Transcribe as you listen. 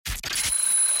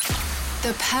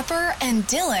The Pepper and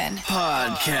Dylan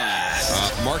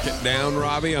Podcast. Mark it down,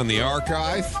 Robbie, on the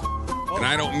archive. And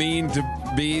I don't mean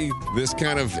to be this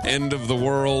kind of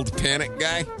end-of-the-world panic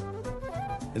guy.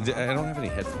 I don't have any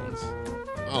headphones.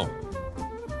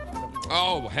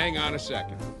 Oh, hang on a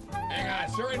second. Hang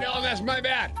on. Sorry, Dylan, that's my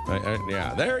bad.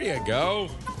 Yeah, there you go.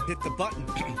 Hit the button.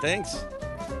 Thanks.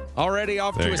 Already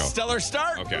off There to you a go. stellar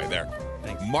start. Okay, there.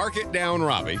 Thanks. Mark it down,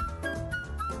 Robbie.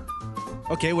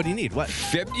 Okay, what do you need? What?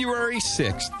 February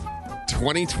 6th,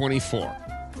 2024.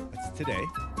 That's today.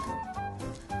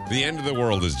 The end of the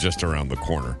world is just around the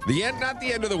corner. Not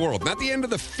the end of the world, not the end of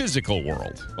the physical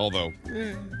world, although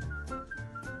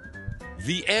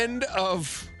the end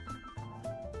of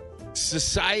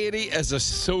society as a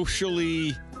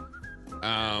socially,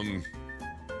 the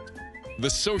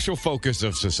social focus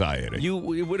of society. It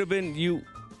would have been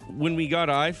when we got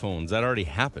iPhones. That already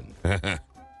happened.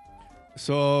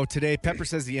 So today, Pepper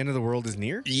says the end of the world is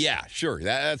near. Yeah, sure.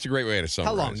 That's a great way to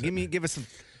summarize How long? it. Give us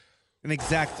an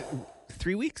exact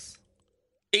 3 weeks.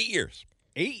 8 years.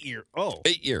 8 years. Oh,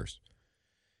 8 years.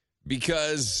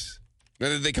 Because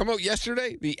did they come out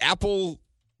yesterday? The Apple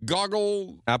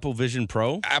Vision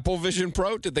Pro. Apple Vision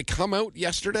Pro, did they come out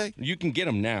yesterday? You can get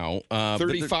them now.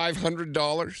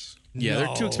 $3,500. Yeah,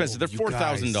 they're too expensive. They're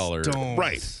 $4,000. Don't.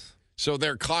 Right. So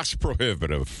they're cost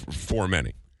prohibitive for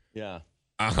many. Yeah.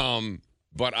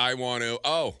 But I want to.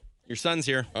 Oh, Your son's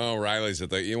here. oh, Riley's at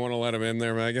the. You want to let him in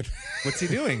there, Megan? What's he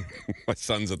doing? My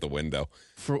son's at the window.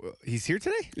 He's here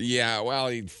today? Yeah,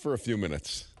 well, for a few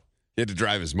minutes. He had to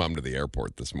drive his mom to the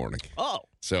airport this morning. Oh.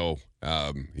 So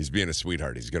he's being a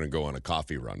sweetheart. He's going to go on a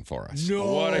coffee run for us.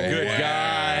 No. What a good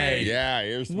guy. Yeah,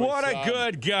 here's my What a son.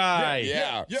 good guy.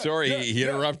 Yeah. Sorry, he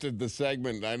interrupted the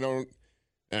segment. I don't.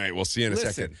 All right, we'll see you in a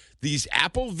second. These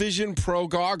Apple Vision Pro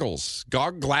goggles,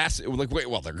 glasses.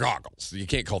 They're goggles. You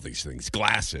can't call these things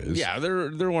glasses. Yeah,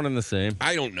 they're one and the same.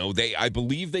 I don't know. I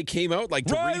believe they came out like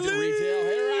to read Riley! the retail.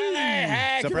 Hey, Riley.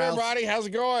 Hey, What's up, come here, Ralph? buddy. How's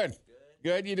it going?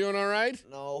 Good. You doing all right?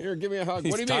 No. Here, give me a hug.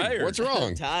 He's What do you mean? tired. What's wrong?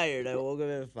 I'm tired. I woke up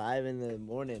at 5 in the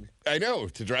morning. I know,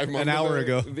 to drive him An to hour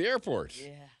ago. the airport. Yeah.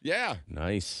 Yeah.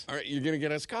 Nice. All right, you're going to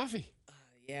get us coffee.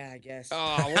 Yeah, I guess.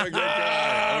 Oh, what a good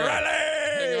guy. All right.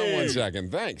 Hang on one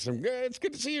second. Thanks. I'm good. It's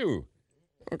good to see you.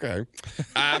 Okay.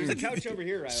 There's a couch over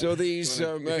here, Riley. So these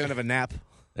kind of a nap.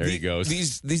 There he goes.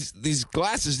 These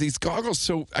glasses, these goggles.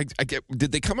 So I get.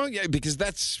 Did they come out yet? Because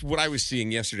that's what I was seeing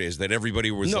yesterday. Is that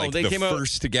everybody was they the came out-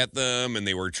 first to get them, and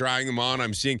they were trying them on.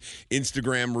 I'm seeing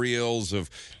Instagram reels of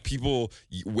people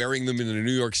wearing them in the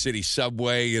New York City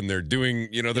subway, and they're doing.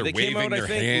 They're They came waving out, their I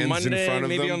think, hands Monday, in front of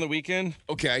maybe them. on the weekend.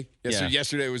 Okay. Yeah. So Yeah.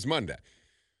 yesterday was Monday.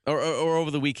 Or over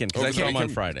the weekend, because I saw them on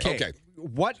Friday. Okay.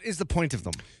 What is the point of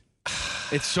them?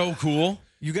 It's so cool.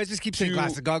 You guys just keep saying To-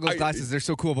 glasses, goggles, glasses. They're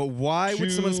so cool, but why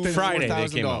would someone spend Friday they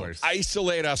came $4,000?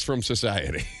 Isolate us from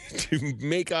society to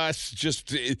make us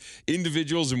just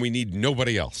individuals, and we need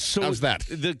nobody else. So How's that?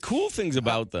 The cool things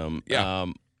about them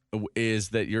is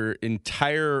that your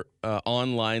entire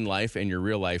online life and your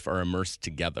real life are immersed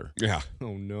together. Yeah.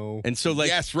 Oh no! And so,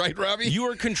 Yes, right, Robbie? you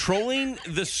are controlling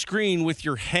the screen with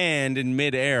your hand in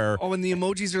midair. Oh, and the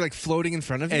emojis are like floating in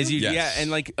front of you. As you, Yes. yeah,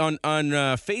 and like on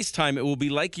FaceTime, it will be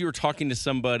like you're talking to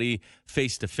somebody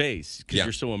face to face because Yeah.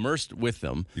 you're so immersed with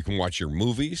them. You can watch your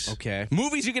movies, Okay.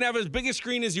 Movies, you can have as big a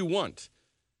screen as you want.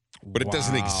 but it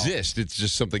doesn't Wow. exist. It's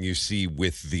just something you see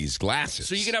with these glasses.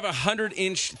 So you can have a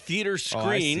 100-inch theater Oh, I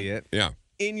see screen it. Yeah.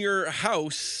 in your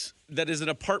house that is an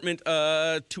apartment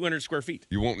 200 square feet.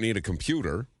 You won't need a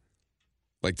computer,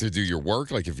 like to do your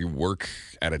work. Like if you work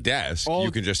at a desk, Oh.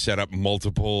 you can just set up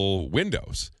multiple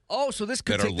windows Oh, so this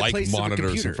could that are take the like place of a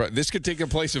monitors. computer. This could take the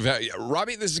place of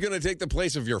Robbie. This is going to take the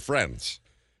place of your friends.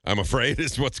 I'm afraid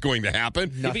is what's going to happen.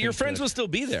 Yeah, but your Nothing's friends good. will still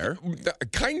be there.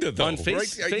 Kind of though, On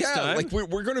Face- right? Yeah, FaceTime. like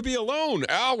we're going to be alone.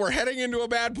 Oh, we're heading into a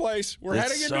bad place. We're It's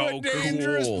heading into a so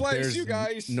dangerous cool. place, There's you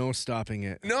guys. no stopping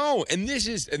it. No, and this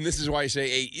is why I say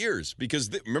 8 years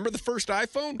because remember the first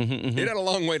iPhone? It had a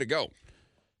long way to go.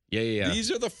 Yeah.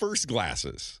 These are the first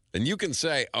glasses, and you can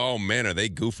say, "Oh man, are they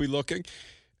goofy looking?"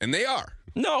 And they are.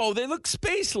 No, they look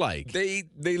space-like. They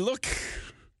look.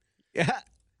 Yeah,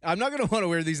 I'm not going to want to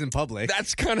wear these in public.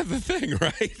 That's kind of the thing,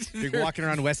 right? You're walking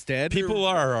around West Ed. People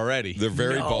are already. They're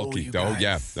very No, bulky. you Oh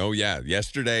yeah, guys. oh yeah.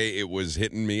 Yesterday it was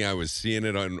hitting me. I was seeing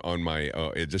it on my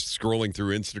just scrolling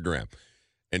through Instagram,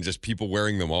 and just people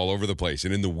wearing them all over the place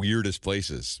and in the weirdest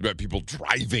places. But people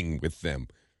driving with them.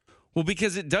 Well,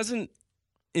 because it doesn't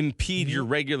impede your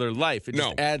regular life. It just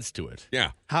No. adds to it.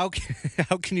 Yeah, How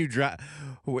can you drive?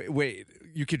 Wait,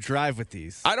 you could drive with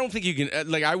these. I don't think you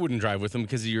can. I wouldn't drive with them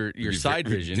because of your It'd be side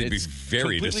ve- vision. It'd be It's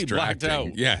very completely blacked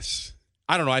distracting. out. Yes.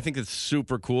 I don't know. I think it's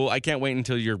super cool. I can't wait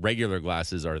until your regular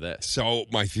glasses are this. So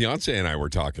my fiance and I were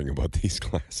talking about these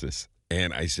glasses,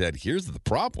 and I said, here's the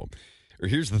problem, or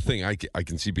here's the thing I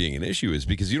can see being an issue is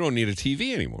because you don't need a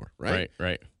TV anymore, right?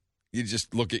 Right. You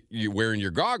just look at you wearing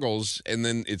your goggles, and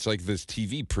then it's like this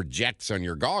TV projects on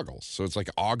your goggles. So it's like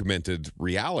augmented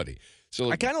reality. So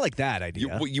I kind of like that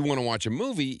idea. You want to watch a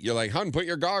movie, you're like, hun, put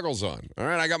your goggles on. All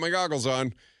right, I got my goggles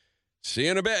on. See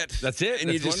you in a bit. That's it. And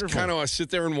That's you just wonderful. kind of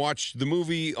sit there and watch the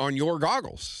movie on your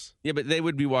goggles. Yeah, but they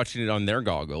would be watching it on their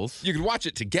goggles. You could watch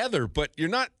it together, but you're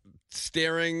not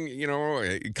staring,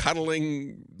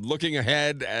 cuddling, looking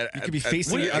ahead. You could be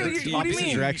facing the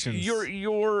opposite directions.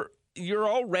 You're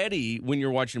already, when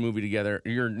you're watching a movie together,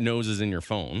 your nose is in your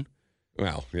phone.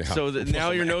 Well, yeah. So now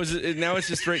your nose is, now it's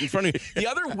just right in front of you. The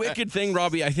other wicked thing,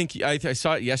 Robbie, I think I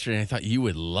saw it yesterday and I thought you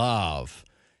would love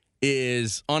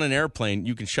is on an airplane,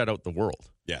 you can shut out the world.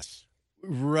 Yes.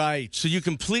 Right. So you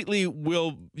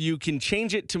you can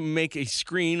change it to make a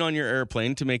screen on your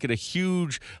airplane to make it a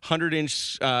huge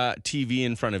 100-inch TV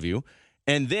in front of you.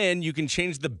 And then you can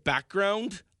change the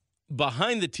background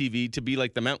behind the TV to be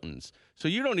like the mountains. So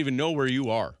you don't even know where you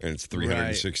are. And it's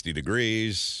 360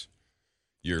 degrees.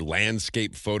 Your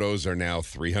landscape photos are now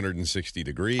 360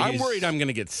 degrees. I'm worried I'm going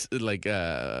to get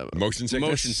motion sickness.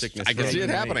 Motion sickness. I can see it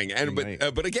Right. happening.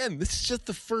 But again, this is just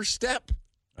the first step.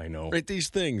 I know. Right, these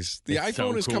things. The It's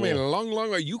iPhone so is coming cool. a long,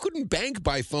 long way. You couldn't bank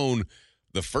by phone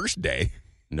the first day.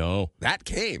 No. That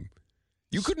came.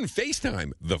 You couldn't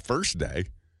FaceTime the first day,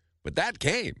 but that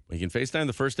came. You can FaceTime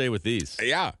the first day with these.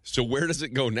 Yeah. So where does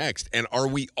it go next? And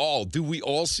do we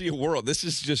all see a world? This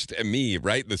is just me,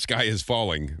 right? The sky is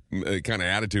falling kind of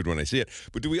attitude when I see it.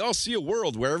 But do we all see a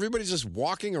world where everybody's just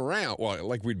walking around? Well,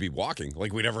 like we'd be walking,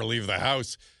 like we'd ever leave the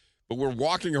house. But we're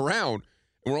walking around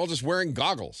and we're all just wearing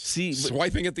goggles.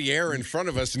 Swiping at the air in front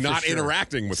of us, not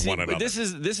interacting with one another. But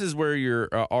this is where you're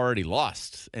already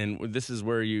lost. And this is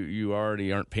where you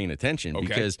already aren't paying attention. Okay.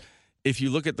 Because if you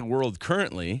look at the world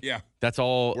currently, Yeah. that's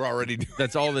all. We're already doing.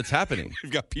 That's all that's happening.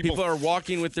 We've got people are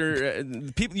walking with their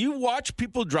people. You watch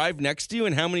people drive next to you,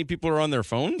 and how many people are on their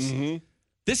phones? Mm-hmm.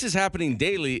 This is happening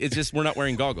daily. It's just we're not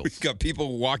wearing goggles. We've got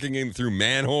people walking in through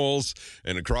manholes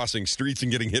and crossing streets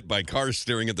and getting hit by cars,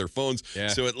 staring at their phones. Yeah.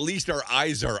 So at least our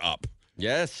eyes are up.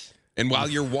 Yes. And while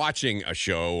you're watching a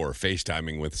show or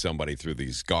FaceTiming with somebody through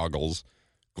these goggles,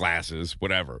 glasses,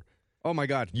 whatever, Oh my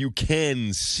God. you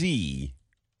can see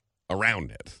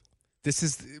around it. This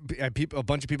is a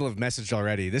bunch of people have messaged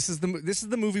already. This is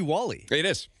the movie Wall-E, It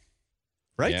is.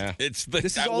 right? Yeah. This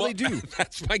is all they do.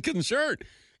 That's my concern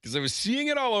because I was seeing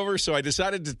it all over. So I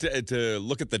decided to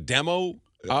look at the demo.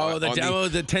 Oh, the on demo,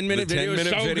 the 10-minute video is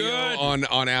 10-minute so video good.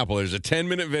 on Apple. There's a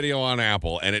 10-minute video on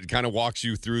Apple, and it kind of walks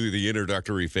you through the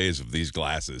introductory phase of these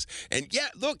glasses. And yeah,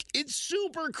 look, it's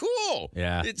super cool.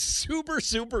 Yeah. It's super,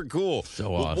 super cool. So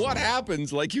But awesome. what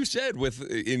happens, like you said,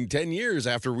 in 10 years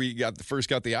after we first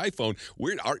got the iPhone,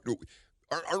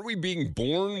 aren't we being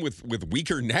born with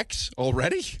weaker necks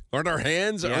already? Aren't our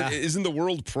hands? Yeah. Isn't the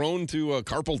world prone to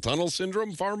carpal tunnel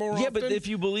syndrome far more often? Yeah, but if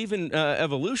you believe in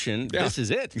evolution, Yeah. this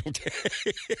is it.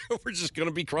 We're just going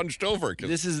to be crunched over.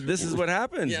 This is what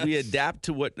happens. Yes. We adapt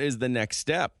to what is the next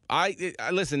step. I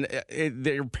listen.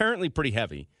 They're apparently pretty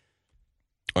heavy.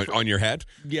 On your head?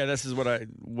 Yeah, this is what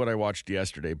I watched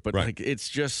yesterday. But Right. like, it's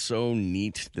just so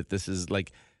neat that this is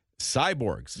like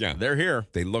cyborgs. Yeah. They're here.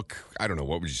 They look, I don't know,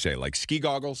 what would you say, like ski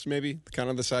goggles, maybe? Kind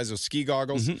of the size of ski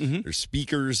goggles. There's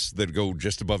speakers that go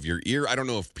just above your ear. I don't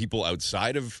know if people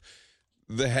outside of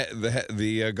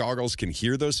the goggles can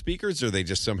hear those speakers, or they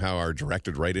just somehow are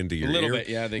directed right into your little ear. bit,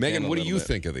 yeah, they Megan, can a what do little you bit.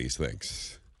 think of these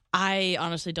things? I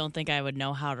honestly don't think I would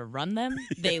know how to run them.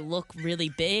 They look really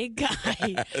big.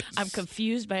 I'm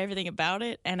confused by everything about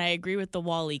it, and I agree with the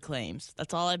Wall-E claims.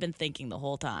 That's all I've been thinking the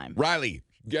whole time. Riley,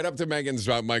 get up to Megan's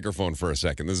microphone for a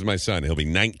second. This is my son. He'll be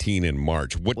 19 in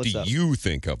March. What What's do up? you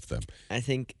think of them? I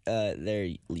think they're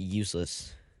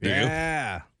useless. Do you?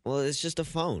 Yeah. Well, it's just a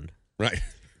phone. Right.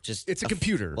 Just It's a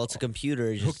computer. Well, it's a computer.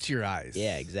 Hooked Just, to your eyes.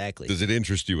 yeah, exactly. Does it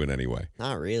interest you in any way?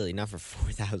 Not really. Not for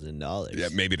 $4,000. Yeah,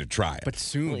 maybe to try it. But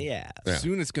soon. Well, yeah. Yeah.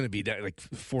 Soon it's going to be like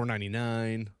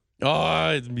 $4.99.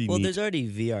 Oh, it'd be Well, neat. there's already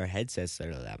VR headsets that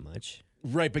are that much.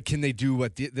 Right, but can they do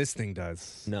what this thing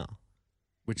does? No.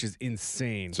 Which is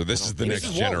insane. So this is the think next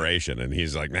so. generation, and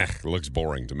he's like, nah, it looks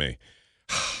boring to me.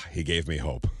 He gave me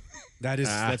hope.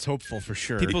 That's hopeful for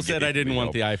sure. People said I didn't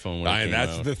want the iPhone. When it came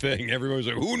That's out. the thing. Everybody's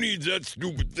like, who needs that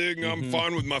stupid thing? I'm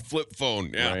fine with my flip phone.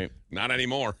 Yeah, Right. not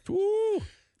anymore. Woo.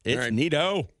 It's All right.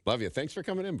 neato. Love you. Thanks for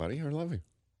coming in, buddy. I love you.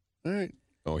 All right.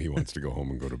 Oh, he wants to go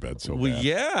home and go to bed so Well, bad.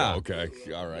 yeah. Oh, okay.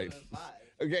 All right.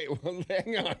 Okay, well,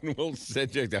 hang on. We'll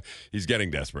send you down. He's getting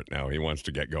desperate now. He wants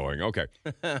to get going. Okay.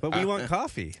 But we want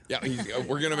coffee. Yeah,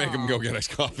 we're going to make him go get us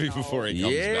coffee before he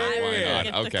comes back. Why not?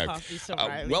 Get the Okay. coffee so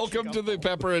Riley Welcome can to go the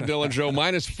Pepper and Dylan Show.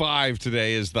 -5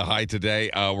 today is the high today.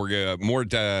 We're going to more,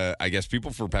 I guess,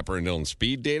 people for Pepper and Dylan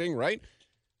speed dating, right?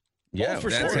 Yeah, for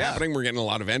That's sure. happening. We're getting a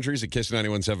lot of entries at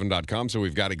kiss917.com, so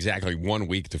we've got exactly 1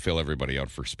 week to fill everybody out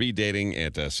for speed dating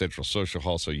at Central Social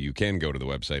Hall, so you can go to the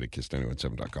website at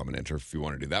kiss917.com and enter if you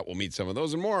want to do that. We'll meet some of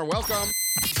those and more. Welcome.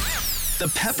 The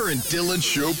Pepper and Dylan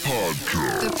Show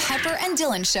podcast. The Pepper and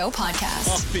Dylan Show podcast.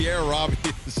 Off the air, Rob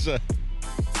is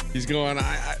he's going.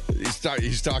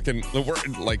 He's talking the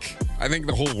word like I think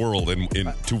the whole world in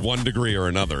to one degree or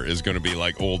another is going to be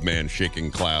like old man shaking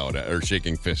cloud or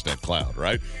shaking fist at cloud,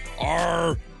 right?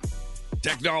 Our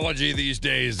technology these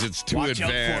days, it's too Watch out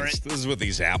for advanced. This is with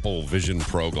these Apple Vision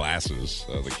Pro glasses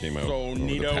that came out over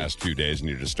the past few days, and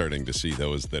you're just starting to see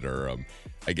those that are,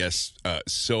 I guess,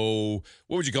 so,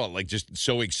 what would you call it? Like just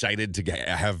so excited to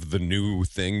have the new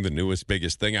thing, the newest,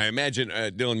 biggest thing. I imagine,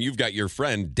 Dylan, you've got your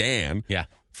friend, Dan. Yeah.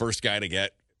 First guy to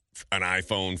get an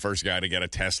iPhone, first guy to get a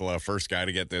Tesla, first guy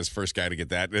to get this, first guy to get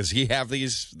that. Does he have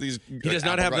these? He does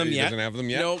not have them He yet. doesn't have them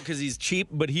yet? No, because he's cheap,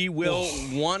 but he will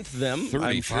want them.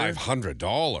 I'm sure.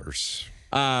 $3,500.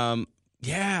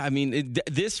 Yeah, I mean,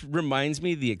 this reminds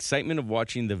me, the excitement of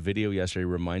watching the video yesterday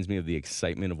reminds me of the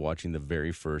excitement of watching the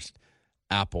very first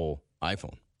Apple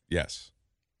iPhone. Yes.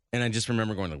 And I just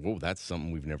remember going like, whoa, that's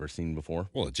something we've never seen before.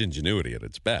 Well, it's ingenuity at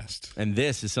its best. And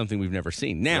this is something we've never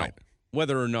seen. Now, Right.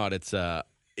 whether or not it's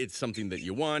something that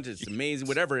you want, it's amazing,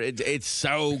 whatever, it's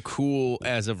so cool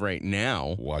as of right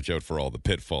now. Watch out for all the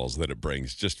pitfalls that it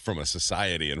brings just from a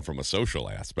society and from a social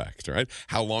aspect, right?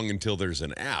 How long until there's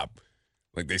an app?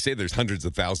 Like they say there's hundreds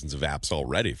of thousands of apps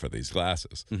already for these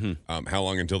glasses. How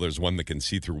long until there's one that can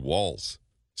see through walls,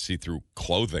 see through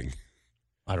clothing?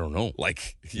 I don't know.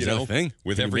 Like, you Is that a know, thing?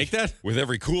 with Can you every make that? with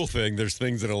every cool thing, there's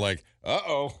things that are like,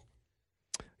 uh-oh,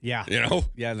 Yeah. you know?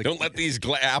 Yeah, like- Don't let these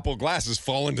Apple glasses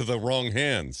fall into the wrong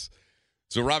hands.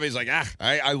 So Robbie's like,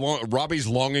 Robbie's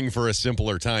longing for a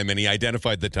simpler time, and he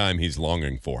identified the time he's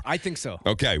longing for. I think so.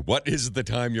 Okay, what is the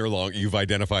time you've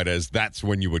identified as that's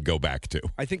when you would go back to?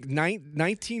 I think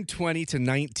 1920 to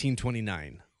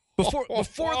 1929. Before the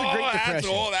Great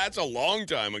Depression. That's a long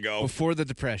time ago. Before the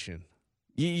Depression.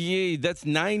 Yeah, that's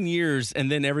 9 years,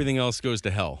 and then everything else goes to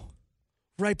hell.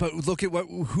 Right, but look at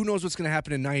who knows what's going to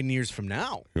happen in 9 years from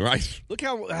now. Right? Look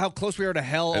how close we are to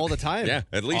hell all the time. Yeah,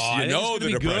 at least I you think know it's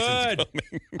the gonna be depression's good.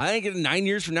 coming. I think in 9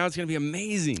 years from now, it's going to be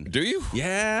amazing. Do you? I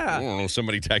Yeah. don't know,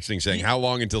 somebody texting saying, how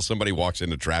long until somebody walks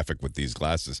into traffic with these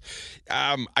glasses?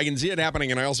 I can see it happening,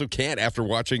 and I also can't after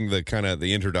watching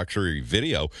the introductory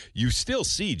video. You still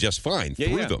see just fine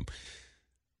through yeah. them.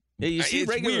 Yeah, you see It's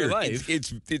regular weird. life.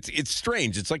 It's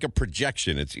strange. It's like a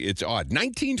projection. It's odd.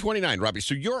 1929, Robbie.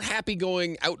 So you're happy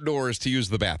going outdoors to use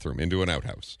the bathroom into an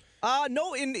outhouse?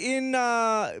 No,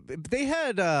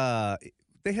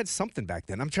 they had something back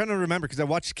then. I'm trying to remember because I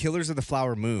watched Killers of the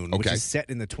Flower Moon, which Okay. is set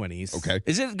in the 20s. Okay.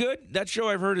 Is it good? That show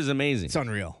I've heard is amazing. It's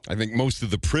unreal. I think most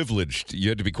of the privileged, you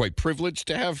had to be quite privileged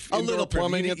to have indoor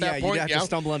plumbing at that point. You'd have to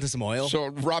stumble onto some oil. So,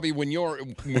 Robbie, when your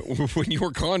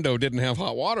condo didn't have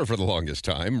hot water for the longest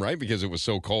time, right, because it was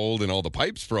so cold and all the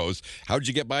pipes froze, how'd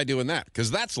you get by doing that? Because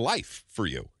that's life for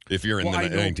you if you're in Well, I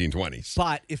the know. 1920s.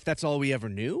 But if that's all we ever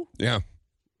knew, Yeah.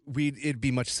 it'd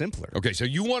be much simpler. Okay, so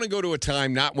you want to go to a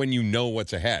time not when you know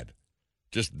what's ahead.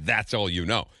 Just that's all you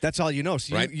know. That's all you know.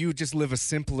 So Right. you just live a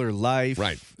simpler life.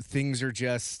 Right. Things are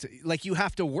just like you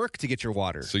have to work to get your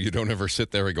water. So you don't ever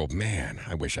sit there and go, man,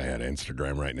 I wish I had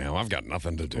Instagram right now. I've got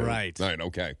nothing to do. Right. Right,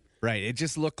 okay. Right. It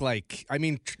just looked like,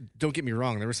 don't get me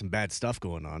wrong, there was some bad stuff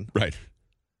going on, Right.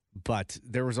 but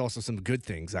there was also some good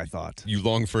things, I thought. You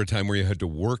long for a time where you had to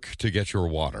work to get your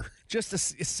water. Just a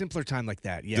simpler time like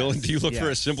that. Yes. Dylan, do you look for a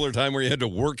Yes. simpler time where you had to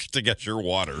work to get your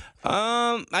water?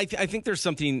 I think there's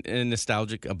something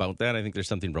nostalgic about that. I think there's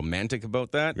something romantic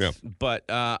about that. Yeah. But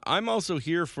I'm also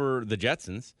here for the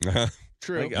Jetsons.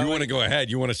 True. Like, You want to go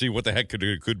ahead. You want to see what the heck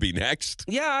could be next.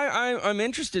 Yeah, I'm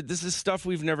interested. This is stuff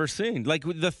we've never seen. Like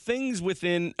the things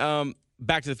within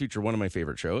Back to the Future, one of my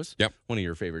favorite shows. Yep. One of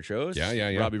your favorite shows.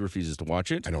 Yeah. Robbie refuses to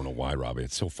watch it. I don't know why, Robbie.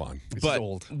 It's so fun. But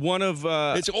old. one of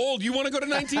It's old. You want to go to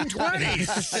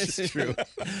 1920s. That's true.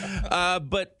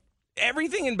 But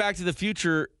everything in Back to the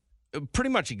Future pretty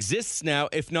much exists now,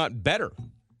 if not better.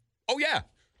 Oh, yeah.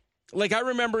 Like, I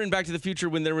remember in Back to the Future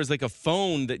when there was like a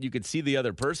phone that you could see the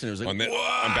other person. It was like, On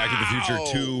Back to the Future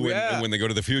 2, Yeah. when they go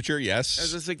to the future, I was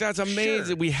yes. just like, that's amazing.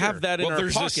 Sure, we have that in Well, our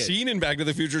there's pocket. a scene in Back to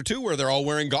the Future 2 where they're all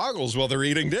wearing goggles while they're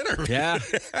eating dinner. Yeah.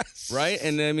 Right?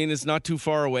 And I mean, it's not too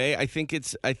far away. I think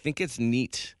it's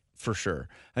neat for sure.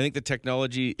 I think the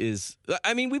technology is,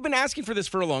 I mean, we've been asking for this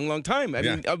for a long, long time. I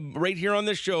mean, right here on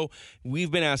this show,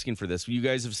 we've been asking for this. You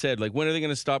guys have said, like, when are they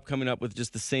going to stop coming up with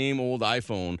just the same old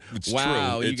iPhone? It's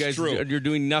wow, true. you It's guys, true. you're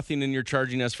doing nothing and you're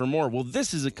charging us for more. Well,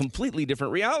 this is a completely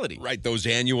different reality. Right, those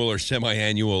annual or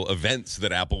semi-annual events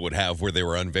that Apple would have where they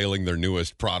were unveiling their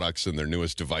newest products and their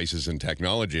newest devices and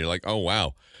technology. Like, oh,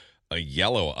 wow, a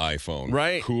yellow iPhone.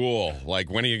 Right. Cool. Like,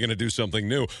 when are you going to do something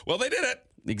new? Well, they did it.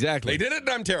 Exactly. They did it, and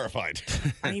I'm terrified.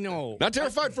 I know. Not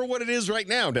terrified for what it is right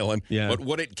now, Dylan, but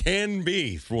what it can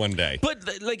be for one day.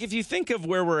 But, like, if you think of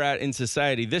where we're at in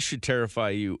society, this should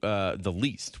terrify you the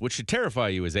least. What should terrify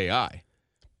you is AI.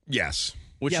 Yes.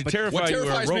 What should What terrify you are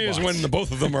terrifies me is robots. when the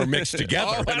both of them are mixed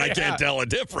together, and I can't tell a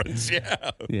difference. Yeah.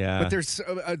 Yeah. But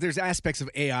there's aspects of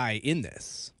AI in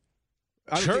this.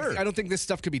 I don't think this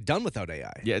stuff could be done without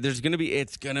AI. Yeah, it's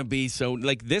gonna be so,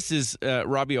 like, this is,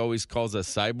 Robbie always calls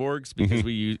us cyborgs because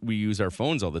we use our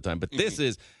phones all the time. But this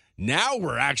is, now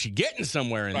we're actually getting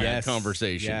somewhere in that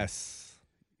conversation. Yes.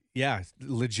 Yeah,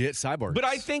 legit cyborg. But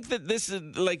I think that this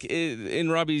is, like, in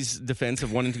Robbie's defense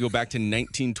of wanting to go back to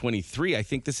 1923, I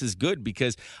think this is good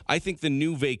because I think the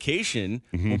new vacation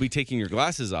will be taking your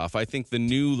glasses off. I think the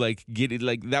new, like,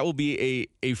 that will be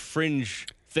a fringe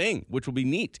thing, which will be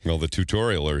neat. Well, the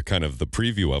tutorial or kind of the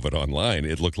preview of it online,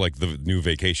 it looked like the new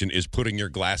vacation is putting your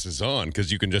glasses on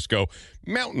because you can just go,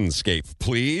 mountainscape,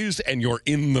 please, and you're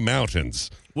in the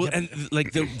mountains. Well, and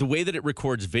like the way that it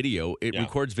records video, it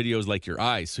records videos like your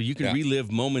eyes, so you can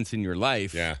relive moments in your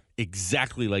life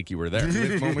exactly like you were there.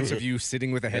 Relive moments of you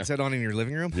sitting with a headset on in your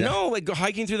living room? No, like go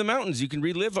hiking through the mountains. You can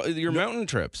relive your mountain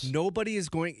trips. Nobody is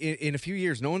going, in a few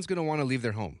years, no one's going to want to leave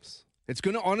their homes. It's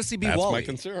going to honestly be That's WALL-E. my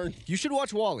concern. You should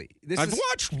watch WALL-E. I've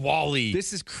watched WALL-E.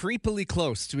 This is creepily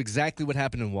close to exactly what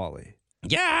happened in WALL-E.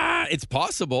 Yeah, it's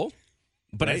possible.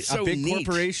 But Right? it's so a big neat.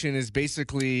 corporation is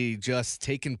basically just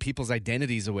taking people's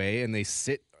identities away, and they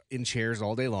sit in chairs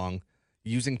all day long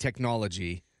using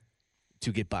technology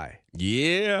to get by.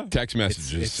 Yeah. Text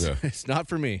messages. It's not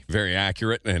for me. Very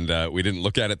accurate, and we didn't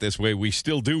look at it this way. We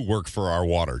still do work for our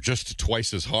water, just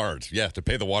twice as hard. Yeah, to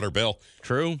pay the water bill.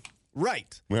 True.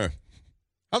 Right. Yeah.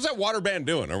 How's that water ban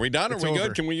doing? Are we done? It's Are we over.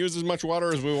 good? Can we use as much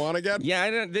water as we want again?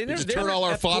 Yeah, they Just turn all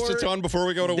our faucets on before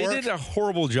we go to They work? did a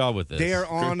horrible job with this. They are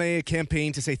on a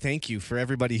campaign to say thank you for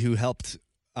everybody who helped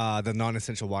the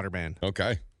non-essential water ban.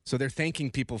 Okay. So they're thanking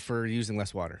people for using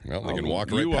less water. Well, they can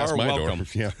walk right you past are my welcome.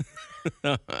 door.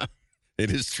 Yeah.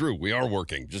 It is true. We are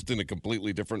working, just in a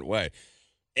completely different way.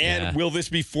 And will this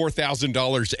be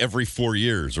 $4,000 every 4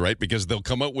 years, right? Because they'll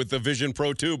come out with the Vision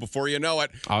Pro 2 before you know it.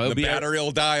 The battery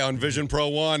will die on Vision Pro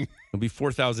 1. It'll be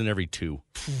 4,000 every 2,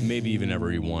 maybe even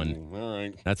every 1. All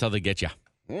right. That's how they get you.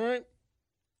 All right.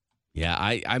 Yeah,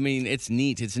 I mean, it's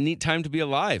neat. It's a neat time to be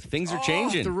alive. Things are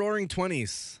changing. The Roaring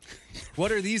 20s.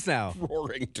 What are these now?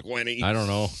 Roaring 20. I don't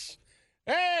know.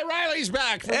 Hey, Riley's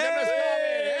back from Goodness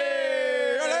Coffee.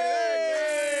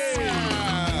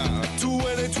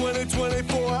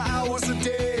 24 hours a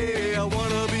day. I want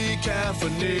to be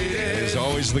caffeinated. It's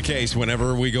always the case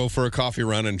whenever we go for a coffee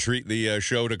run and treat the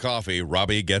show to coffee,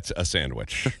 Robbie gets a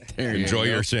sandwich. Enjoy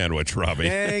your sandwich, Robbie.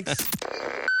 Thanks.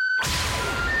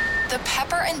 The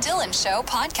Pepper and Dylan Show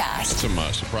podcast. Some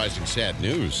surprising sad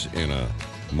news in a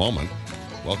moment.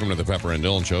 Welcome to the Pepper and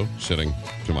Dylan Show. Sitting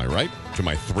to my right, to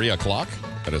my 3 o'clock,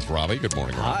 that is Robbie. Good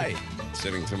morning, Robbie. Hi.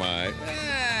 Sitting to my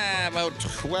about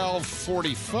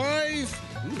 12:45.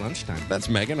 Ooh, lunchtime. That's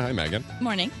Megan. Hi, Megan.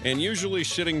 Morning. And usually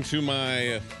sitting to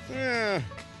my, what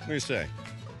do you say,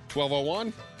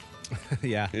 12:01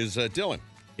 Yeah. is Dylan.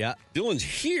 Yeah. Dylan's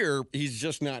here. He's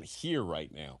just not here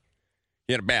right now.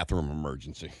 He had a bathroom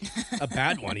emergency. A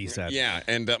bad one, he said. Yeah,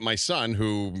 and my son,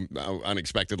 who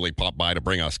unexpectedly popped by to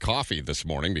bring us coffee this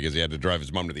morning because he had to drive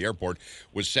his mom to the airport,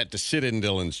 was set to sit in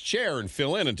Dylan's chair and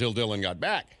fill in until Dylan got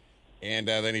back. And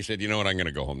then he said, you know what, I'm going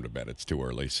to go home to bed. It's too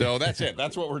early. So that's it.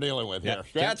 That's what we're dealing with here.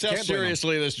 That's how can't blame him.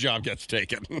 seriously this job gets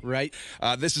taken. Right.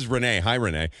 This is Renee. Hi,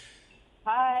 Renee.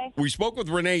 Hi. We spoke with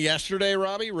Renee yesterday,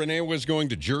 Robbie. Renee was going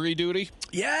to jury duty.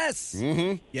 Yes.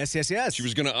 Mm-hmm. Yes. She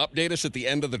was going to update us at the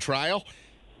end of the trial.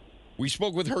 We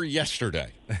spoke with her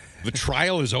yesterday. The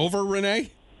trial is over, Renee?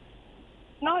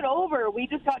 Not over. We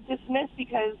just got dismissed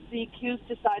because the accused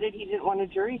decided he didn't want a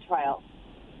jury trial,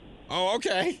 Oh,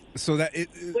 okay. So that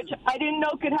which I didn't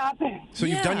know could happen. So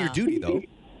you've done your duty, though.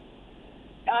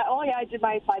 I did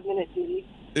my 5-minute duty.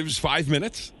 It was 5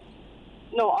 minutes?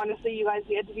 No, honestly, you guys,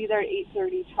 we had to be there at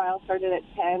 8:30. Trial started at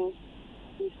 10.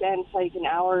 We spent like an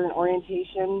hour in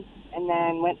orientation and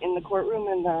then went in the courtroom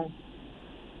and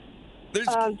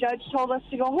the judge told us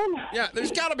to go home. Yeah,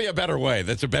 there's got to be a better way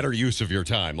that's a better use of your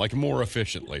time, like more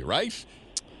efficiently, right?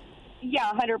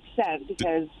 Yeah, 100%,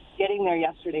 because getting there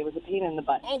yesterday was a pain in the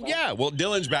butt. Oh, so. yeah. Well,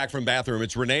 Dylan's back from bathroom.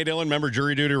 It's Renee Dylan. Remember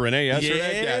jury duty Renee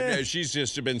yesterday? Yeah. She's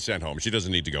just been sent home. She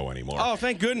doesn't need to go anymore. Oh,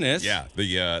 thank goodness. Yeah,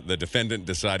 the defendant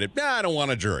decided, I don't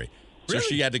want a jury. So Really?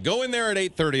 she had to go in there at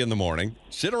 8:30 in the morning,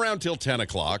 sit around till 10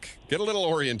 o'clock, get a little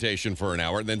orientation for an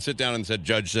hour, and then sit down and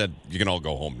Judge said, you can all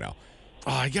go home now.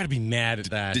 Oh, I got to be mad at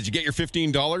that. Did you get your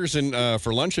 $15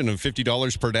 for lunch and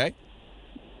 $50 per day?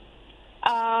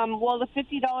 Well, the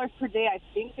 $50 per day, I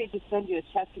think they just send you a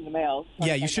check in the mail.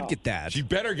 Yeah, you should get that. You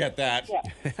better get that. Yeah.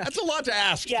 That's a lot to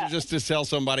ask just to tell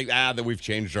somebody, that we've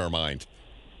changed our mind.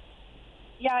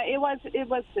 Yeah, it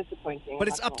was disappointing. But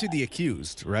it's up to the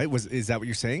accused, right? Is that what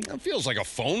you're saying? It feels like a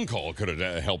phone call could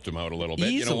have helped him out a little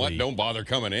bit. You know what? Easily. Don't bother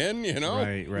coming in, you know?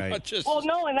 Right. Not just... Well,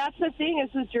 no, and that's the thing is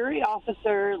the jury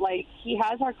officer, like, he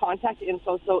has our contact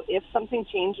info, so if something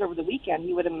changed over the weekend,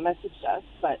 he would have messaged us,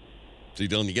 but... So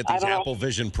Dylan, you get these I don't know. Apple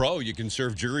Vision Pro, you can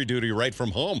serve jury duty right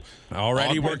from home.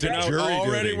 Already Augmented working out. jury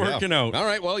Already duty, working out. All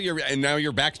right, well, now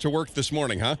you're back to work this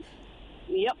morning, huh?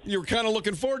 Yep, You were kind of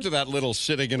looking forward to that little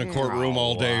sitting in a courtroom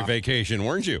all day vacation,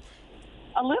 weren't you?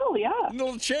 a little, yeah. A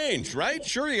little change, right?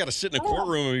 Sure, you got to sit in a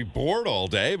courtroom and be bored all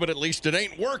day, but at least it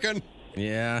ain't working.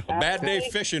 Yeah. A bad day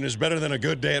fishing is better than a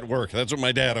good day at work. That's what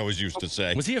my dad always used to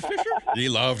say. Was he a fisher? He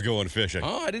loved going fishing.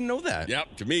 Oh, I didn't know that.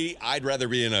 Yep. To me, I'd rather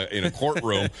be in a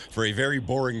courtroom for a very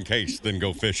boring case than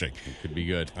go fishing. Could be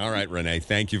good. All right, Renee.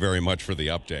 Thank you very much for the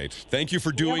update. Thank you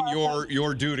for doing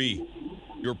your duty.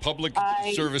 Your public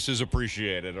service is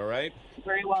appreciated. All right.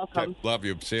 Very welcome. Okay, love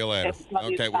you. See you later. Yes, love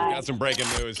you. Okay, we've Bye. got some breaking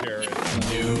news here.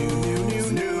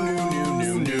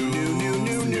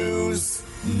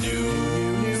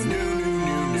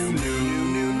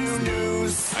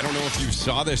 I don't know if you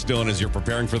saw this, Dylan, as you're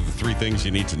preparing for the 3 things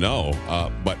you need to know,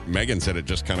 but Megan said it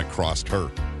just kind of crossed her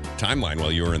timeline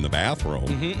while you were in the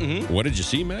bathroom. What did you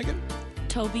see, Megan?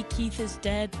 Toby Keith is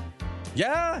dead.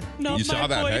 Yeah. Not You saw my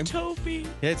that, boy hey? Toby.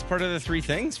 Yeah, it's part of the 3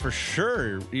 things for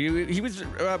sure. He was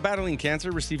battling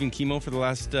cancer, receiving chemo for the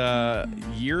last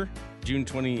year, June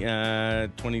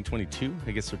 2022.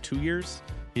 I guess so 2 years.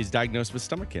 He's diagnosed with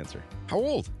stomach cancer. How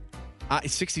old?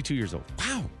 He's 62 years old.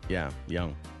 Wow. Yeah,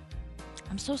 young.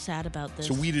 I'm so sad about this.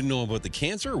 So we didn't know about the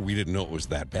cancer, or we didn't know it was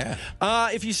that bad?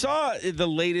 If you saw the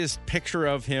latest picture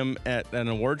of him at an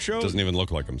award show, Doesn't even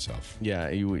look like himself. yeah,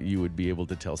 you would be able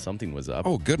to tell something was up.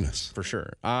 Oh, goodness. For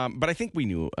sure. But I think we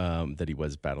knew that he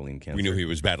was battling cancer. We knew he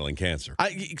was battling cancer.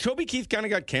 Toby Keith kind of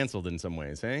got canceled in some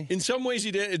ways, eh? In some ways,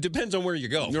 he did. It depends on where you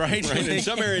go. Right. In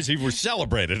some areas, he was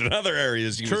celebrated. In other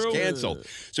areas, he was True. canceled.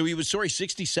 So he was,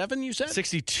 67, you said?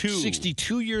 62.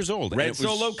 62 years old. Red And it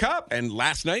was- Solo Cup. And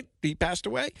last night, he passed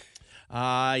away?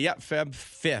 Yeah, Feb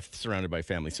 5th, surrounded by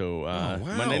family. So wow.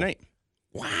 Monday night.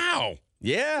 Wow.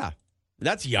 Yeah.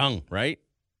 That's young, right?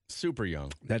 Super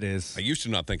young. That is. I used to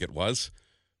not think it was,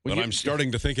 Well, but you- I'm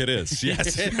starting to think it is.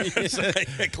 Yes.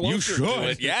 You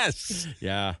should. Yes.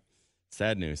 Yeah.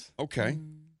 Sad news. Okay.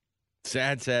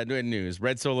 Sad news.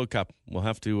 Red Solo Cup. We'll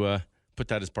have to put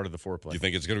that as part of the foreplay. You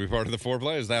think it's going to be part of the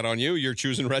foreplay? Is that on you? You're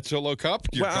choosing Red Solo Cup?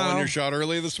 You're Well, calling your shot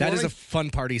early this That morning? is a fun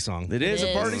party song. It is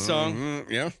a party song.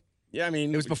 Yeah. Yeah, I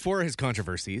mean, It was before his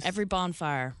controversies. Every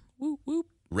bonfire. Whoop, whoop.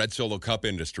 Red Solo Cup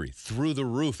industry through the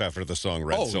roof after the song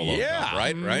Red Oh, Solo yeah. Cup,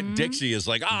 right? Right? Dixie is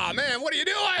like, man, what are you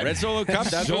doing? Red Solo Cup.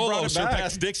 That's what Solo brought it back.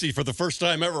 surpassed Dixie for the first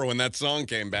time ever when that song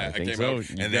came back. I think came so. out,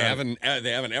 You and got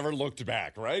they haven't ever looked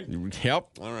back, right? Yep.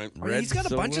 All right. I mean, he's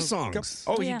got a bunch of Solo Cup. songs.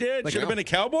 Oh, Yeah. he did. Like, Should have been a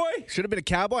cowboy. Should have been a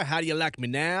cowboy. How do you like me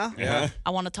now? Yeah.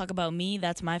 I want to talk about me.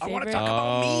 That's my favorite. wanna talk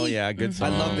about Oh, me. yeah, good I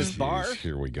song. love this bar. Jeez,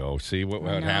 here we go. See what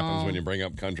happens when you bring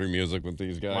up country music with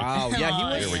these guys. Wow. Yeah, he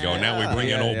was. Here we go. Now we bring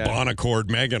in Yeah, old yeah. Bonaccord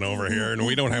Megan over here, and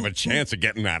we don't have a chance of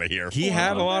getting out of here. He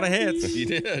had a lot of hits. He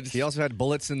did. He also had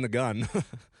bullets in the gun.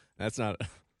 That's not.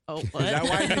 Oh, what? that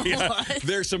why? Yeah. What?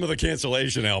 There's some of the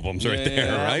cancellation albums right Yeah, there,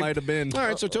 That right? might have been. All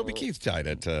right, so Toby Keith died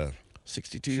at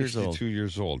 62 years old. 62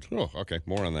 years old. Oh, okay.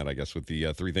 More on that, I guess, with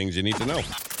the 3 things you need to know.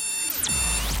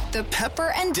 The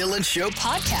Pepper and Dylan Show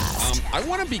podcast. I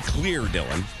want to be clear,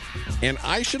 Dylan, and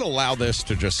I should allow this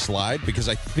to just slide because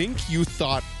I think you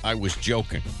thought I was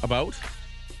joking. About?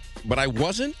 But I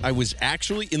wasn't. I was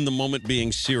actually in the moment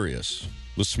being serious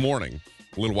this morning,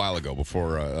 a little while ago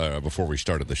before we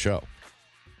started the show.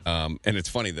 And it's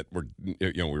funny that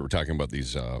we were talking about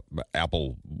these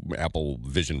Apple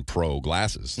Vision Pro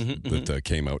glasses that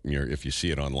came out, and if you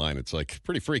see it online, it's like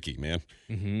pretty freaky, man.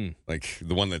 Mm-hmm. Like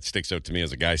the one that sticks out to me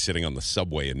is a guy sitting on the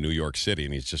subway in New York City,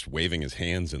 and he's just waving his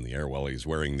hands in the air while he's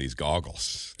wearing these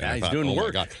goggles. And Yeah, I he's thought, doing oh my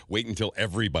work. God, wait until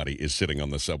everybody is sitting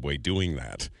on the subway doing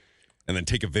that. and then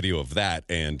take a video of that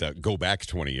and go back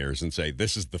 20 years and say,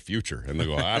 this is the future. And they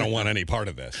go, I don't want any part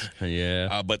of this.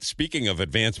 Yeah. But speaking of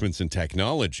advancements in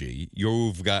technology,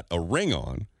 you've got a ring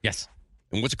on. Yes.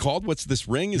 And what's it called? What's this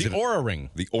ring? Is The it OURA ring.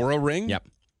 The OURA ring? Yep.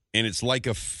 And it's like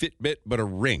a Fitbit, but a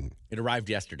ring. It arrived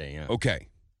yesterday, yeah. Okay.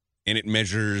 And it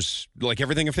measures like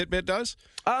everything a Fitbit does?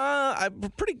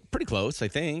 Pretty close, I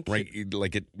think. Right.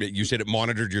 Like you said it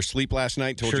monitored your sleep last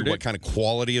night, told Sure you did. what kind of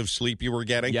quality of sleep you were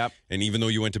getting. Yep. And even though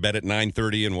you went to bed at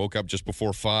 9:30 and woke up just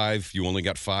before 5, you only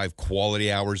got 5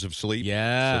 quality hours of sleep.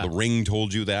 Yeah. So the ring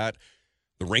told you that.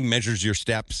 The ring measures your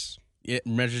steps. It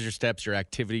measures your steps, your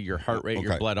activity, your heart rate,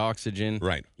 your Okay. blood oxygen.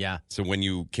 Right. Yeah. So when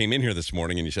you came in here this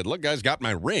morning and you said, look, guys, got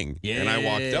my ring. And I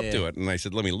walked up to it and I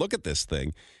said, let me look at this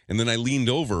thing. And then I leaned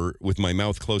over with my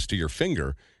mouth close to your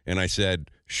finger and I said,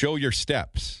 show your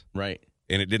steps. Right.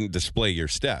 And it didn't display your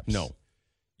steps. No.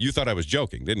 You thought I was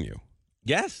joking, didn't you?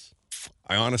 Yes.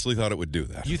 I honestly thought it would do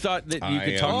that. You thought that you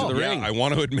could talk to the ring. I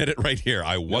want to admit it right here.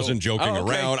 I wasn't joking Oh, okay.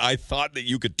 around. I thought that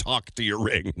you could talk to your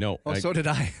ring. No. Oh, so did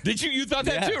I. Did you? You thought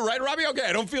that Yeah. too, right, Robbie? Okay,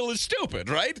 I don't feel as stupid,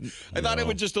 right? I thought it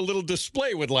would just a little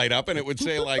display would light up and it would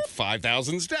say like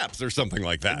 5,000 steps or something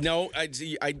like that. No,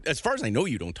 as far as I know,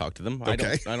 you don't talk to them.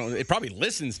 Okay. I don't. It probably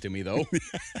listens to me though.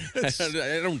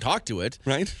 I don't talk to it.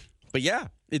 Right? But yeah,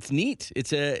 it's neat.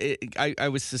 I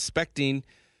was suspecting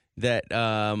that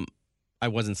I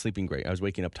wasn't sleeping great. I was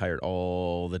waking up tired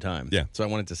all the time. Yeah. So I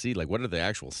wanted to see, like, what are the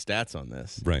actual stats on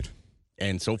this? Right.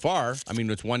 And so far, I mean,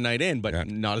 it's one night in, but Yeah.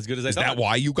 not as good as I Is thought. that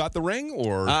why you got the ring,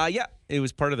 or? Yeah, it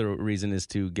was part of the reason is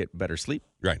to get better sleep.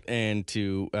 Right. And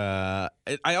to,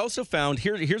 I also found,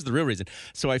 here's the real reason.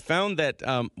 So I found that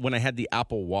when I had the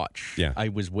Apple Watch, Yeah. I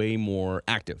was way more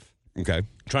active, Okay.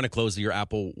 trying to close your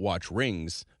Apple Watch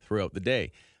rings throughout the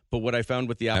day. But what I found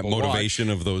with the That Apple motivation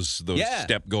of those Yeah.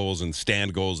 step goals and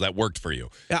stand goals, that worked for you.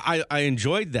 I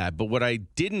enjoyed that, but what I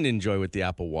didn't enjoy with the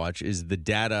Apple Watch is the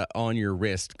data on your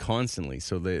wrist constantly.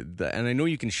 So and I know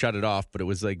you can shut it off, but it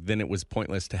was like then it was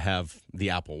pointless to have the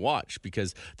Apple Watch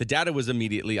because the data was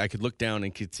immediately. I could look down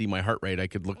and could see my heart rate. I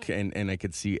could look and I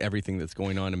could see everything that's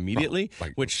going on immediately,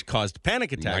 which caused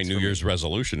panic attacks. My New Year's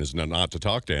resolution is not to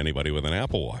talk to anybody with an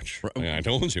Apple Watch. I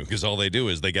told you, because all they do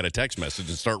is they get a text message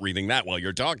and start reading that while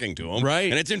you're talking to them.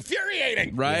 Right. And it's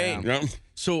infuriating. Right. Yeah.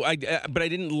 So but I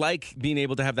didn't like being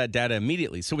able to have that data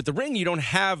immediately. So with the Ring, you don't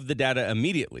have the data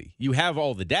immediately. You have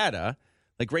all the data.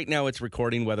 Like right now, it's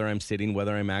recording whether I'm sitting,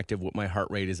 whether I'm active, what my heart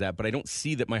rate is at. But I don't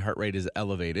see that my heart rate is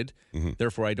elevated.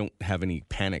 Therefore, I don't have any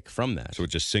panic from that. So it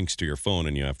just syncs to your phone,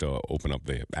 and you have to open up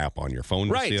the app on your phone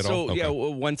to see it so all? Okay. yeah,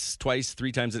 once, twice,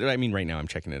 3 times a day. I mean, right now I'm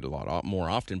checking it a lot more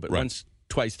often, but Right. once,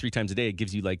 twice, 3 times a day, it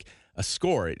gives you like a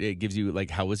score. It gives you like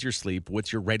how was your sleep,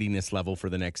 what's your readiness level for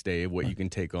the next day, what you can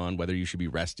take on, whether you should be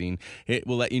resting. It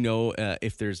will let you know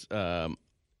if there's a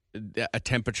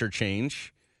temperature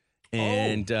change.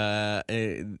 And a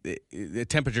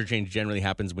temperature change generally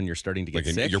happens when you're starting to get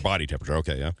Like sick. your body temperature.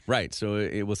 Okay, yeah. Right. So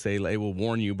it will say, it will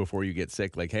warn you before you get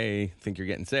sick, like, hey, think you're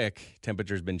getting sick.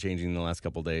 Temperature's been changing in the last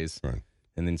couple of days. Right.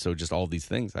 And then so just all these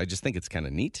things. I just think it's kind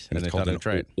of neat. And I it's called thought an I'd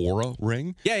try it. OURA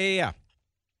ring? Yeah.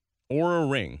 Or a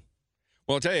ring.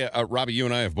 Well, I'll tell you, Robbie, you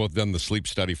and I have both done the sleep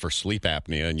study for sleep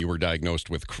apnea, and you were diagnosed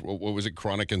with, what was it,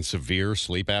 chronic and severe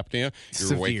sleep apnea?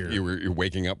 Severe. You're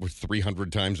waking up with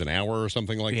 300 times an hour or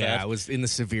something like that? Yeah, I was in the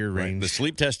severe range. The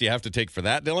sleep test you have to take for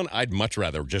that, Dylan, I'd much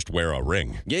rather just wear a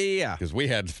ring. Yeah. Because we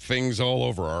had things all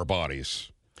over our bodies.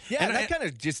 Yeah, and that kind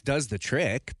of just does the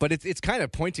trick, but it's kind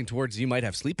of pointing towards you might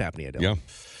have sleep apnea. Dylan.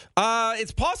 Yeah.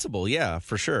 It's possible. Yeah,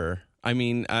 for sure. I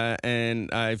mean,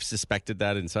 and I've suspected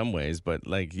that in some ways, but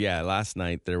like, yeah, last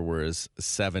night there was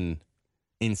 7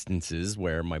 instances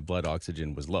where my blood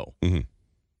oxygen was low. Mhm.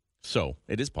 So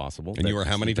it is possible. And that you were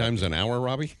how many sleep times an hour,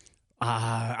 Robbie?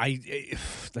 I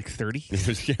like 30.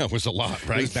 It was a lot,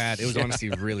 right? It was bad. It was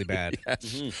honestly really bad.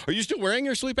 Are you still wearing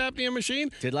your sleep apnea machine?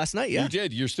 Did last night? Yeah, You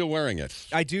did. You're still wearing it.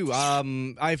 I do.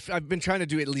 I've been trying to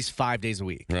do it at least 5 days a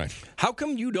week. Right. How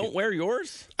come you don't wear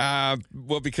yours?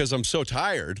 Well, because I'm so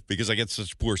tired, because I get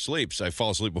such poor sleep, so I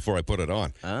fall asleep before I put it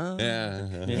on.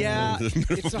 Yeah,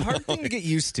 it's a hard thing to get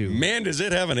used to. Man, does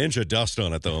it have an inch of dust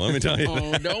on it, though, let me tell you.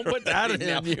 Oh, don't put that in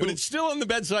Now, you. but it's still on the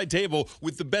bedside table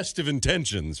with the best of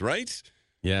intentions, right?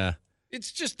 Yeah.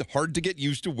 It's just hard to get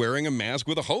used to wearing a mask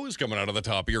with a hose coming out of the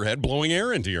top of your head, blowing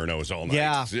air into your nose all night.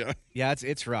 Yeah,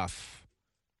 it's rough,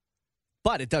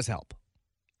 but it does help.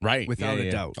 Right. Without a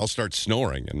doubt. I'll start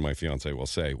snoring, and my fiance will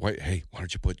say, hey, why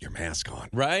don't you put your mask on?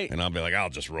 Right. And I'll be like, I'll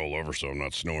just roll over so I'm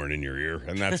not snoring in your ear.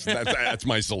 And that's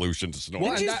my solution to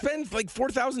snoring. Did you spend like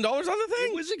 $4,000 on the thing?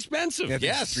 It was expensive. Yeah, I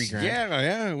think it's Yes. $3,000.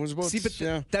 Yeah, it was about. See,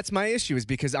 but that's my issue is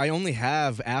because I only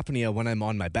have apnea when I'm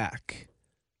on my back.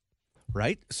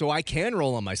 right? So I can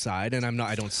roll on my side, and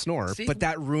I don't snore, but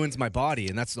that ruins my body,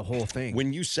 and that's the whole thing.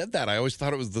 When you said that, I always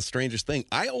thought it was the strangest thing.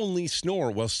 I only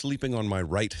snore while sleeping on my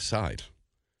right side.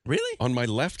 Really? On my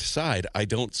left side, I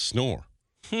don't snore.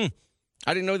 I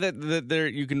didn't know that there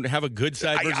you can have a good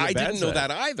side versus a I bad didn't know side.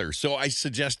 that either. So I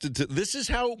suggested this is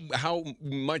how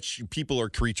much people are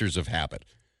creatures of habit.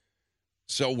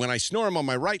 So when I snore, I'm on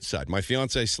my right side. My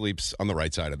fiance sleeps on the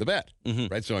right side of the bed,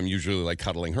 right? So I'm usually like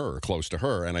cuddling her or close to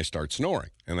her, and I start snoring.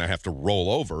 And I have to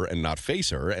roll over and not face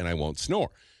her, and I won't snore.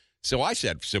 So I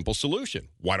said, simple solution.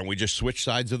 Why don't we just switch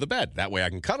sides of the bed? That way I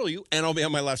can cuddle you, and I'll be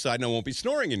on my left side, and I won't be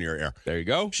snoring in your ear. There you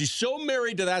go. She's so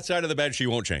married to that side of the bed, she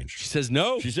won't change. She says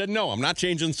no. She said, no, I'm not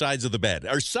changing sides of the bed.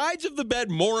 Are sides of the bed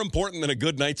more important than a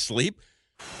good night's sleep?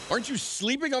 Aren't you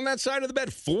sleeping on that side of the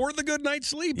bed for the good night's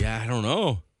sleep? Yeah, I don't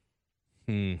know.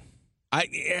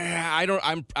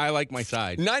 I like my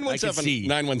side.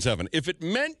 917. If it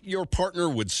meant your partner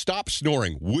would stop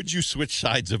snoring, would you switch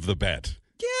sides of the bed?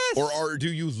 Yes. Or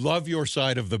do you love your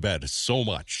side of the bed so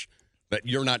much that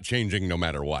you're not changing no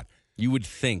matter what? You would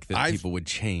think that people would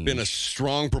change. I've been a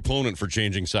strong proponent for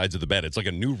changing sides of the bed. It's like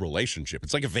a new relationship.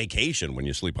 It's like a vacation when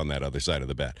you sleep on that other side of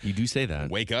the bed. You do say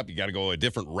that. Wake up, you got to go a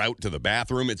different route to the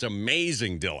bathroom. It's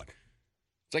amazing, Dylan.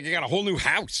 It's like you got a whole new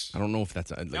house. I don't know if that's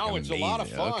No, it's amazing. a lot of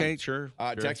fun. Okay, sure.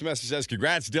 Text message says,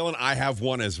 congrats, Dylan. I have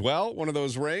one as well, one of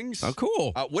those rings. Oh,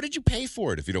 cool. What did you pay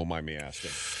for it, if you don't mind me asking?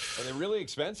 Are they really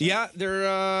expensive? Yeah,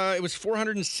 it was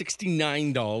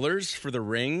 $469 for the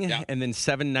ring, and then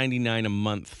 $799 a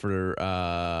month for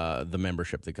the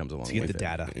membership that comes along to get with the it.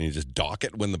 data. And you just dock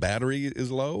it when the battery is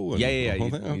low? Yeah. the whole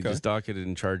You, thing? you just dock it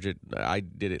and charge it. I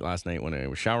did it last night when I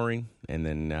was showering, and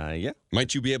then,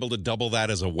 Might you be able to double that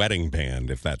as a wedding band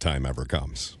if that time ever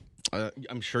comes?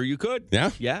 I'm sure you could. Yeah?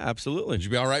 Yeah, absolutely. Would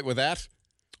you be all right with that?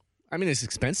 I mean, it's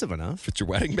expensive enough. If it's your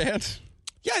wedding band?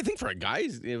 Yeah, I think for a guy,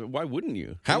 why wouldn't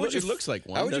you? It looks like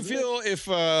one. How would you feel if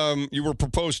you were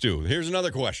proposed to? Here's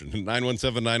another question.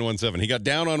 917-917. He got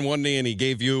down on one knee and he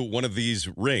gave you one of these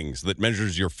rings that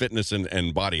measures your fitness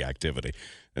and body activity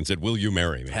and said, will you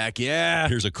marry me? Heck yeah.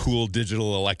 Here's a cool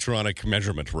digital electronic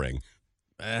measurement ring.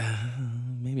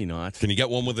 Maybe not. Can you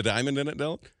get one with a diamond in it,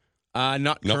 Dylan?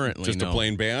 Not currently. Just a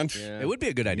plain band? Yeah. It would be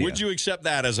a good idea. Would you accept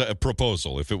that as a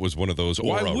proposal if it was one of those OURA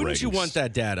Why wouldn't rings? you want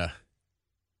that data?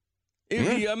 It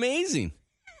would be amazing.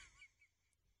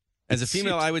 As a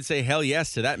female, I would say hell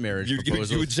yes to that marriage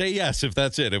proposal. You would say yes if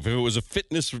that's it. If it was a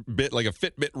fitness bit, like a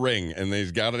Fitbit ring, and they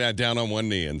got it down on one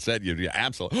knee and said, "You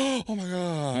absolutely, oh my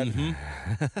God!"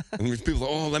 And there's people,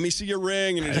 oh, let me see your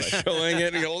ring, and you're just showing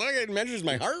it, and you go, look, it measures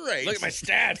my heart rate. Look at my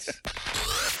stats.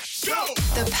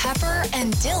 The Pepper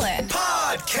and Dylan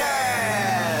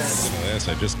Podcast. Listen to this.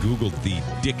 I just Googled the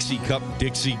Dixie Cup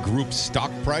Dixie Group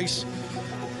stock price.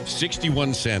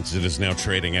 61 cents it is now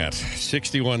trading at.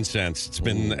 61 cents. It's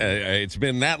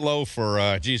been that low for,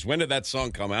 when did that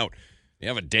song come out? You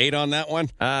have a date on that one?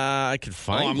 I could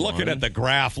find I'm looking at the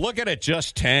graph. Look at it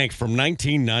just tanked from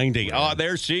 1990. Oh,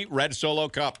 there's, see, Red Solo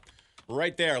Cup.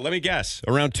 Right there. Let me guess.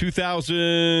 Around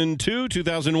 2002,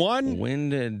 2001? When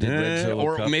did Red Solo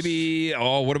or Cups- maybe,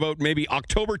 what about maybe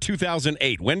October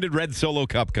 2008? When did Red Solo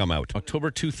Cup come out? October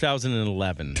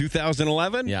 2011.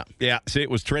 2011? Yeah. Yeah. See, it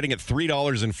was trading at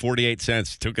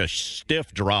 $3.48. Took a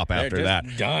stiff drop after just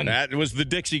that. done. That was the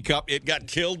Dixie Cup. It got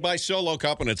killed by Solo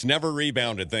Cup, and it's never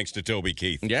rebounded thanks to Toby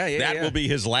Keith. That will be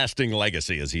his lasting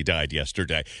legacy as he died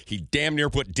yesterday. He damn near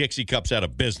put Dixie Cups out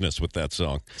of business with that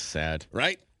song. Sad.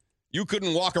 Right? You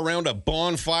couldn't walk around a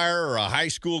bonfire or a high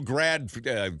school grad,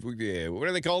 what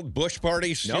are they called? Bush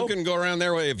parties? Nope. You couldn't go around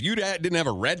there. If you didn't have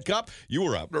a red cup, you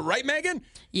were up. Right, Megan?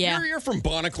 Yeah. You're from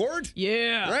Bonaccord.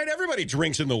 Yeah. Right? Everybody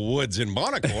drinks in the woods in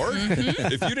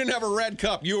Bonaccord. If you didn't have a red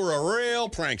cup, you were a real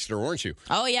prankster, weren't you?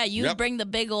 Oh, yeah. You would bring the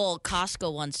big old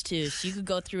Costco ones, too. So you could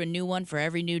go through a new one for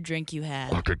every new drink you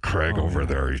had. Look at Craig over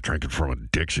there. He's drinking from a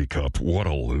Dixie cup. What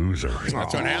a loser. That's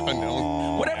what happened,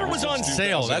 Dylan. Whatever was on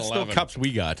sale, that's the 2011. cups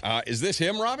we got. Is this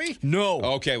him, Robbie? No.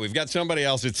 Okay, we've got somebody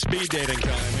else. It's speed dating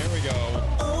time. Here we go.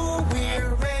 Oh,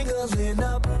 we're wrangling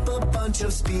up a bunch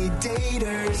of speed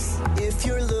daters. If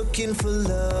you're looking for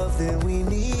love, then we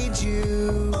need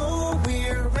you. Oh,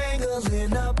 we're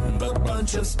wrangling up a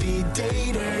bunch of speed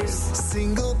daters.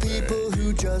 Single people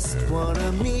who just want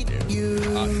to meet you.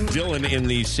 Dylan, in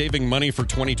the Saving Money for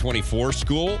 2024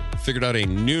 school, figured out a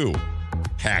new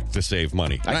hack to save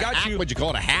money. I got you. Would you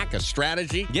call it a hack, a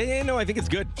strategy? Yeah, no, I think it's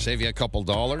good. Save you a couple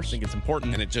dollars. I think it's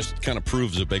important. And it just kind of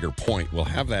proves a bigger point. We'll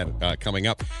have that coming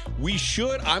up.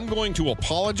 I'm going to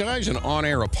apologize, an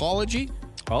on-air apology.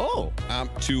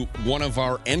 To one of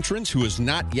our entrants who has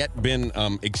not yet been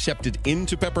accepted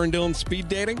into Pepper and Dylan speed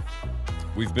dating.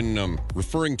 We've been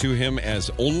referring to him as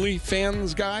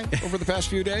OnlyFans guy over the past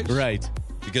few days. Right.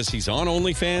 Because he's on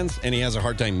OnlyFans and he has a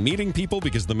hard time meeting people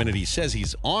because the minute he says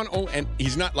he's on, and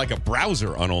he's not like a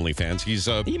browser on OnlyFans. He's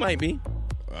He might be.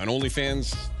 an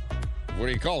OnlyFans, what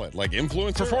do you call it? Like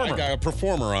influencer? Performer. Like a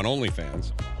performer on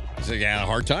OnlyFans. So yeah, a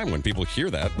hard time when people hear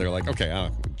that. They're like, okay,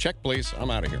 check please.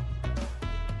 I'm out of here.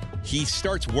 He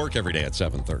starts work every day at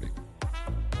 7:30.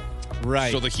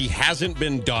 Right. So that he hasn't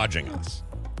been dodging us.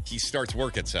 He starts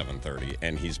work at 7:30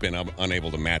 and he's been unable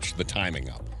to match the timing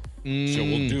up. So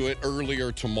we'll do it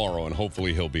earlier tomorrow and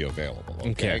hopefully he'll be available.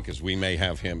 Okay. Because we may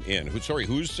have him in. Who's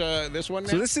this one now?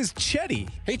 So this is Chetty.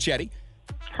 Hey, Chetty.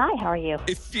 Hi, how are you?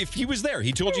 If he was there,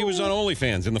 he told you he was on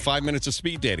OnlyFans in the 5 minutes of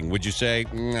speed dating, would you say,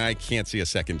 I can't see a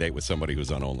second date with somebody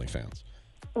who's on OnlyFans?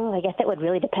 Oh, I guess it would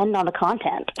really depend on the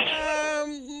content.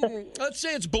 Let's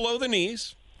say it's below the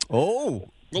knees. Oh.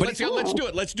 Well, let's do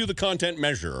it. Let's do the content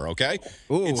measure, okay?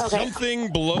 Ooh. It's Okay.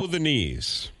 something below the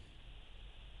knees.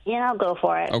 Yeah, I'll go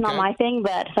for it. It's Okay. not my thing,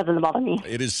 but it doesn't bother me.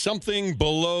 It is something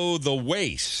below the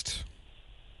waist.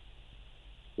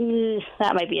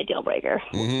 That might be a deal breaker.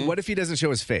 What if he doesn't show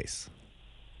his face?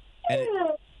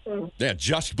 Yeah,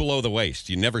 just below the waist.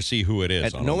 You never see who it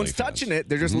is. And no one's touching it.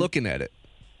 They're just looking at it.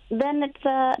 Then it's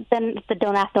the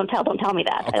don't ask, don't tell. Don't tell me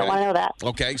that. I don't want to know that.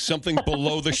 Okay, something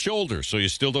below the shoulder, so you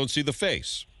still don't see the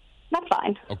face. That's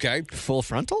fine. Okay, Full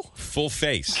frontal? full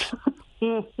face.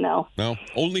 No. No,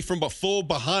 only from full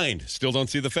behind. Still don't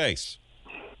see the face.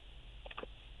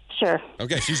 Sure.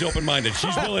 Okay, she's open-minded.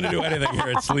 She's willing to do anything here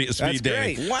at Speed That's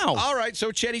Dating. great. Wow. All right,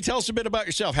 so Chetty, tell us a bit about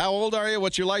yourself. How old are you?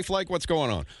 What's your life like? What's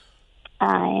going on?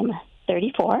 I'm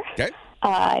 34. Okay.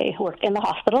 I work in the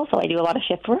hospital, so I do a lot of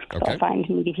shift work. So Okay. I find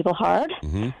meeting people hard.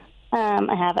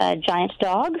 I have a giant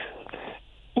dog.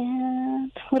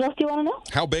 And what else do you want to know?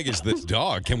 How big is this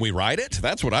dog? Can we ride it?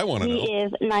 That's what I want to He know.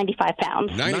 is 95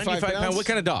 pounds. 95 pounds? What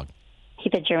kind of dog?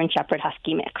 He's a German Shepherd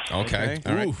Husky mix. Okay.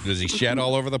 All right. Does he shed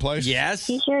all over the place? Yes.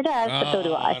 He sure does, but so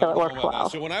do I, so it works well.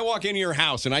 So when I walk into your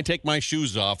house and I take my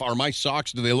shoes off, are my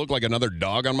socks, do they look like another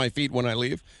dog on my feet when I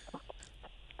leave?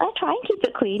 I try and keep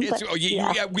it clean, It's, but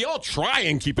yeah, we all try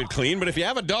and keep it clean, but if you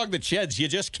have a dog that sheds, you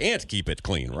just can't keep it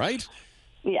clean, right?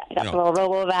 yeah, I got No. the little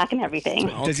robo back and everything.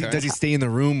 Does he stay in the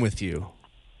room with you?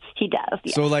 He does,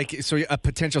 yeah. So a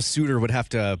potential suitor would have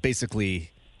to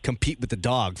basically compete with the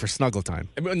dog for snuggle time.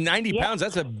 90 pounds,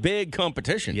 that's a big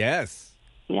competition. Yes.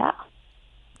 yeah.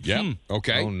 Yeah.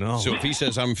 Okay. Oh, no. So if he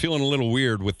says, I'm feeling a little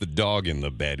weird with the dog in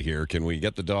the bed here, can we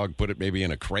get the dog, put it maybe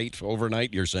in a crate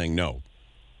overnight? You're saying no.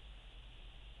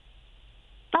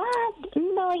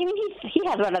 No, I mean, he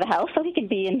has one of the house, so he could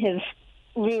be in his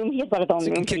room. He has got his own So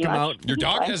you room. can kick pretty him much. out. Your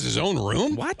dog has his own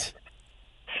room? What?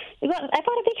 I bought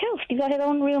a big house. He's got his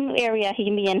own room area he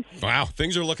can be in. Wow,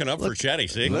 things are looking up for Chetty.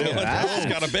 See, look at that. He's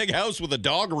got a big house with a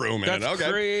dog room in That's it.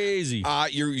 Okay, crazy.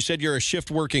 you said you're a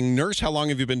shift working nurse. How long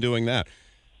have you been doing that?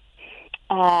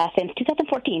 Since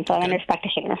 2014, so I'm a nurse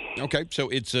practitioner. Okay, so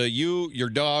it's you, your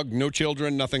dog, no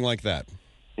children, nothing like that.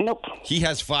 Nope. He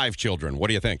has 5 children. What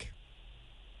do you think?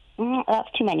 That's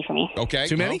too many for me. Okay,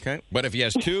 Too many? Okay, but if he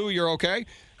has 2, you're okay.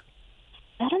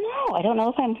 I don't know. I don't know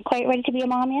if I'm quite ready to be a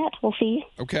mom yet. We'll see.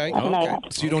 Okay. I don't know okay.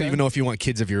 yet. So you don't even know if you want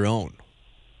kids of your own.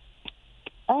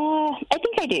 I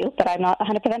think I do, but I'm not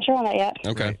 100% sure on that yet.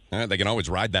 Okay. All right, they can always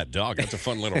ride that dog. That's a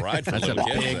fun little ride for little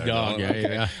kids. big there. dog. Yeah,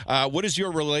 Okay. yeah. What is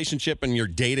your relationship and your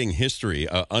dating history?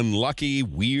 Unlucky,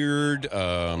 weird,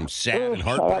 sad, and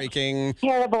heartbreaking?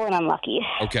 Terrible and unlucky.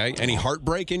 Okay. Any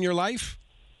heartbreak in your life?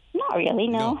 Not really,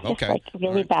 no. No, okay. Just like really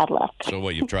All right. bad luck. So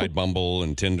what, you've tried Bumble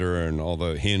and Tinder and all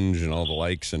the Hinge and all the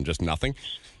likes and just nothing?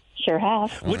 Sure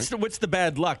have. What's the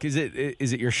bad luck? Is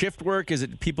it your shift work? Is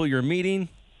it people you're meeting?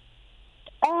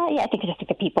 Yeah, I think it's just like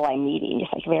the people I'm meeting,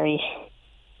 just like very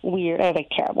weird, like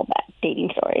terrible bad dating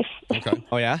stories. Okay.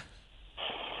 Oh, yeah?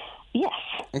 Yes.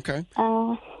 Okay.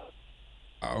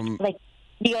 Like,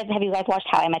 have you guys watched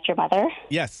How I Met Your Mother?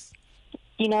 Yes.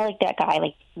 You know, like that guy,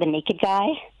 like the naked guy?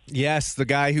 Yes, the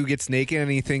guy who gets naked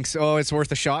and he thinks, oh, it's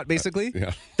worth a shot, basically?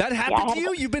 Yeah. That happened Yeah, to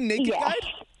you? You've been naked, Yes. guy?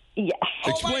 Yes.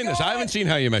 Explain this. I haven't seen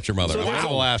How You Met Your Mother. Those are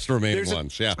the last remaining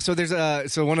ones. Yeah. So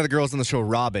so one of the girls on the show,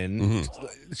 Robin,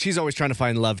 she's always trying to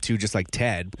find love too, just like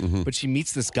Ted. But she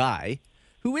meets this guy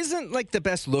who isn't like the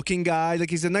best looking guy. Like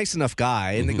he's a nice enough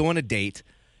guy, and they go on a date.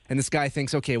 And this guy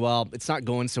thinks, okay, well, it's not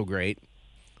going so great.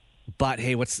 But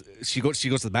hey, she goes to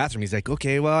the bathroom. He's like,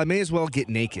 okay, well, I may as well get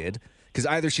naked because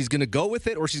either she's going to go with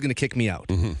it or she's going to kick me out.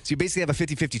 So you basically have a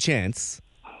 50-50 chance,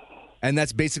 and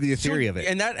that's basically the theory of it.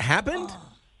 And that happened?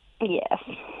 Yes.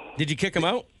 Did you kick him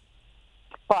out?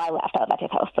 Well, I left out at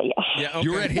his house, but yes. Yeah.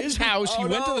 You were at his house. You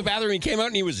went to the bathroom. He came out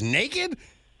and he was naked?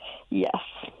 Yes.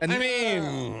 And, I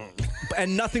mean,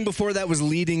 and nothing before that was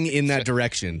leading in that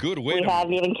direction. good way We to.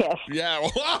 haven't even kissed. Yeah,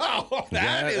 wow.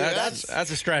 That's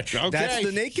That's a stretch. okay. That's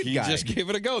the naked You guy. just gave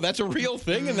it a go. That's a real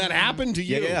thing, and that happened to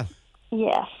you. Yeah.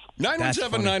 Yes.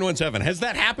 917-917. Has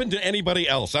that happened to anybody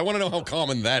else? I want to know how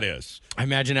common that is. I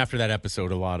imagine after that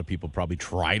episode, a lot of people probably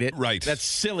tried it. Right. That's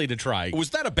silly to try. Was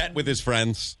that a bet with his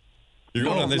friends? You're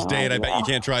going on this No, date. I bet you no.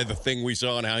 can't try the thing we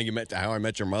saw on How I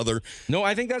Met Your Mother. No,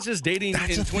 I think that's just dating in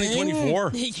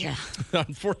 2024. Yeah.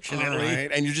 Unfortunately. All right.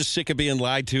 And you're just sick of being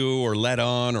lied to or led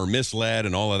on or misled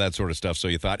and all of that sort of stuff. So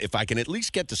you thought, if I can at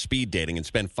least get to speed dating and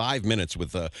spend 5 minutes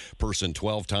with a person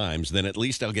 12 times, then at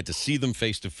least I'll get to see them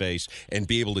face to face and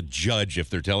be able to judge if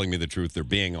they're telling me the truth, they're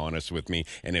being honest with me,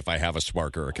 and if I have a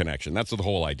spark or a connection. That's the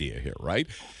whole idea here, right?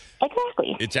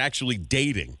 Exactly. It's actually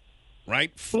dating.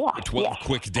 Right? Yeah, 12 yeah.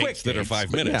 quick dates that are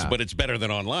 5 minutes, yeah. but it's better than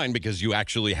online because you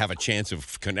actually have a chance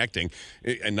of connecting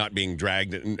and not being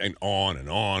dragged and on and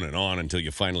on and on until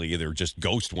you finally either just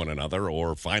ghost one another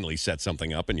or finally set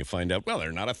something up and you find out, well,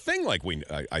 they're not a thing like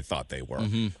I thought they were.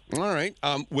 Mm-hmm. All right.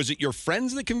 Was it your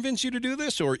friends that convinced you to do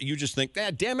this, or you just think,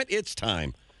 damn it, it's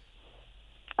time?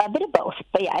 A bit of both.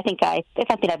 But yeah, I think it's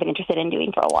something I've been interested in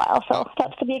doing for a while. So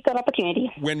that's to be a good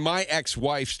opportunity. When my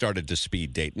ex-wife started to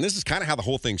speed date, and this is kind of how the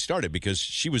whole thing started because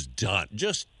she was done,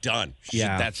 just done. She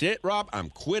said, that's it, Rob. I'm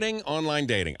quitting online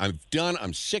dating. I'm done.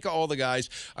 I'm sick of all the guys.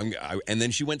 And then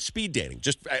she went speed dating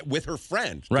just with her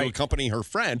friend to accompany her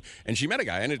friend, and she met a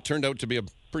guy, and it turned out to be a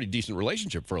pretty decent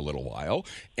relationship for a little while.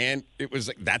 And it was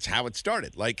like that's how it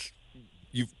started. Like,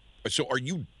 so are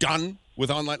you done with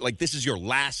online? Like, this is your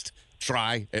last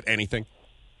try at anything,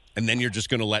 and then you're just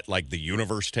going to let like the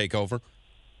universe take over?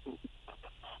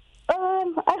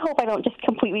 I hope I don't just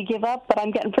completely give up, but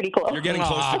I'm getting pretty close. You're getting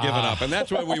close to giving up, and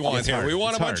that's what we want here. We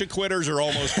want a bunch of quitters or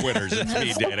almost quitters at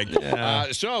speed dating.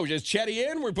 So, is Chetty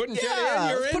in? We're putting Chetty in.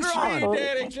 You're in speed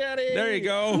dating, Chetty. There you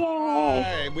go. All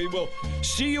right, we will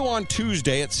see you on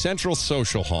Tuesday at Central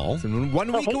Social Hall. 1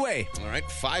 week away. All right,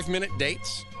 5-minute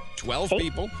dates. 12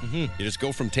 people. You just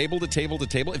go from table to table to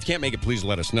table. If you can't make it, please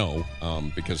let us know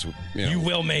because You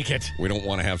will make it. we don't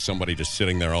want to have somebody just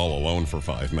sitting there all alone for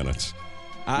 5 minutes.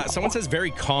 Someone says very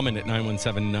common at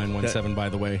 917-917, by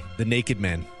the way. The naked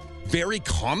men. Very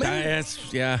common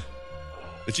Yeah.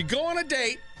 that you go on a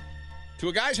date to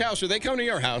a guy's house or they come to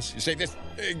your house. You say,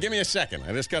 give me a second.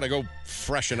 I just got to go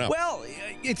freshen up. Well,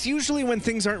 it's usually when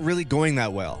things aren't really going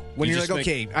that well. When You you're just like,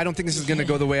 okay, I don't think this is going to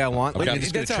go the way I want. Okay. I'm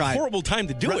just going That's to a try. horrible time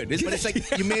to do Right, it, isn't but it?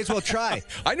 it's like, you may as well try.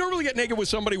 I normally get naked with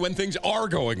somebody when things are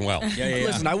going well.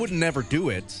 Listen, I would never do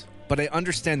it, but I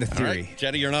understand the All theory. right,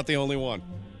 Chetty, you're not the only one.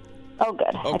 Oh,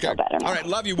 good. I Okay. feel better now. All right,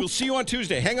 love you. We'll see you on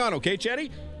Tuesday. Hang on, okay, Chetty?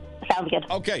 Sounds good.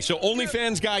 Okay, so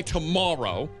OnlyFans guy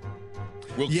tomorrow.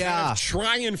 We'll kind of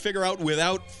try and figure out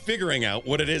without figuring out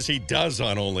what it is he does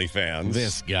on OnlyFans.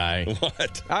 This guy.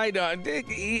 What? I know.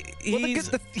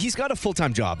 He's got a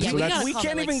full-time job. Yeah, so we that's, gotta we call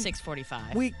can't it like even-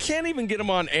 6:45. We can't even get him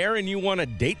on air, and you want to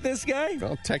date this guy?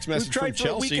 Well, text message We've tried from for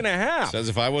a Chelsea. week and a half. Says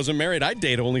if I wasn't married, I'd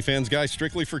date OnlyFans guy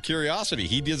strictly for curiosity.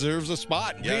 He deserves a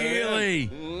spot. Get him in.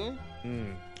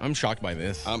 Really? I'm shocked by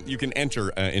this. You can enter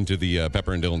into the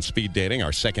Pepper and Dylan Speed Dating,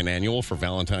 our second annual for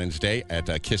Valentine's Day at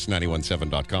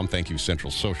kiss917.com. Thank you, Central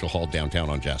Social Hall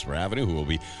downtown on Jasper Avenue, who will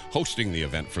be hosting the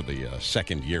event for the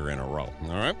second year in a row. All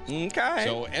right? Okay.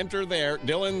 So enter there.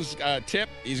 Dylan's tip,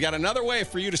 he's got another way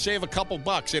for you to save a couple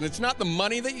bucks. And it's not the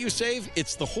money that you save,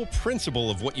 it's the whole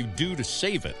principle of what you do to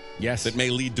save it. Yes. That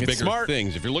may lead to It's bigger smart.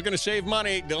 things. If you're looking to save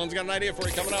money, Dylan's got an idea for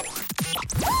you coming up.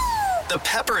 The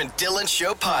Pepper and Dylan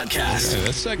Show podcast. Yeah,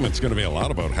 this segment's going to be a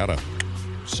lot about how to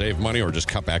save money or just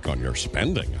cut back on your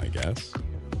spending, I guess.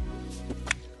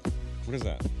 What is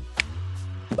that?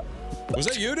 Was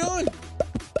that you, Dylan?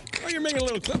 Oh, you're making a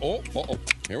little clip. Oh.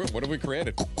 Here, what have we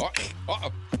created?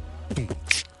 Uh-oh.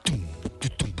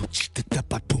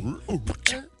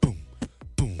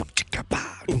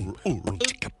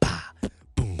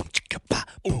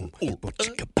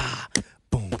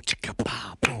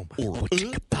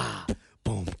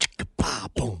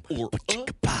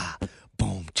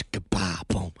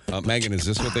 Megan, is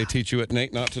this what they teach you at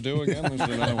Nate not to do again? This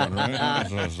is another one, right?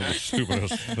 This is the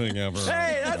stupidest thing ever.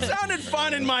 Hey, that sounded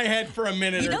fun in my head for a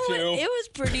minute You know or two. what? It was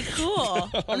pretty cool.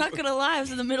 I'm not gonna lie. I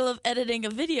was in the middle of editing a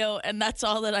video, and that's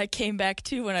all that I came back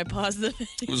to when I paused the video.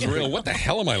 It was real. What the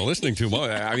hell am I listening to?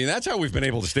 I mean, that's how we've been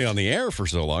able to stay on the air for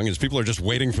so long, is people are just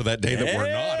waiting for that day that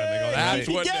we're not, and they go, "That's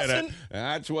what did it.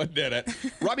 That's what did it."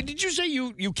 Robbie, did you say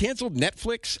you canceled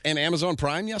Netflix and Amazon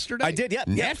Prime yesterday? I did, yeah.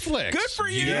 Netflix. Good for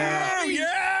you. Yeah.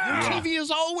 Your TV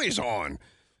is always on.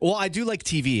 Well, I do like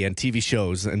TV and TV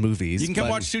shows and movies. You can come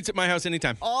but- watch Suits at my house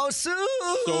anytime. Oh,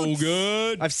 Suits! So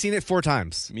good. I've seen it 4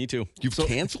 times. Me too. You've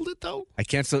canceled it, though? I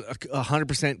canceled,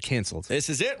 100% canceled. This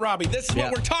is it, Robbie. This is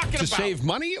what we're talking To about. save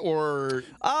money or?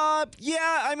 Yeah,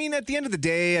 I mean, at the end of the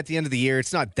day, at the end of the year,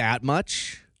 it's not that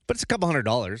much, but it's a couple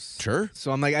 $100. Sure.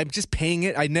 So I'm like, I'm just paying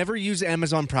it. I never use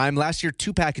Amazon Prime. Last year,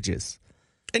 2 packages.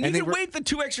 And you And they can were- wait the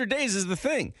 2 extra days is the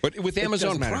thing. But with Amazon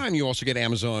doesn't matter. Prime, you also get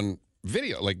Amazon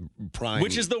Video, like Prime.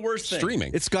 Which is the worst thing.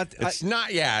 Streaming. It's got It's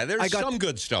not, yeah, there's I got- some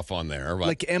good stuff on there. But,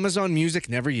 like Amazon Music,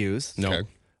 never used. No. Okay.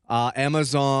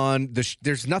 Amazon,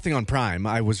 there's nothing on Prime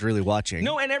I was really watching.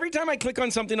 No, and every time I click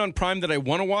on something on Prime that I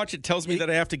want to watch, it tells me that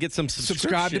I have to get some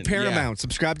Subscribe to subscription. Paramount.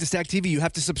 Subscribe to Stack TV. You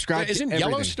have to subscribe Isn't to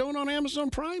everything. Yellowstone on Amazon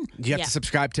Prime? You have Yeah. to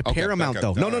subscribe to Okay, Paramount, okay,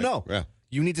 though. No, all no, right. no. Yeah.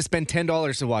 You need to spend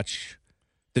 $10 to watch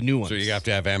the new ones. So you have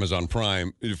to have Amazon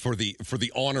Prime for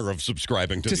the honor of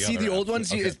subscribing to to the see other the old apps.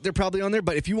 ones. Okay. They're probably on there.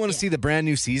 But if you want to see the brand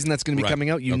new season that's going to be Right. coming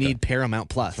out, you Okay. need Paramount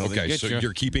Plus. Okay, get so you.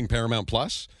 you're keeping Paramount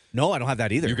Plus? No, I don't have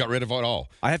that either. You got rid of it all.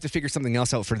 I have to figure something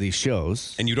else out for these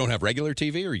shows. And you don't have regular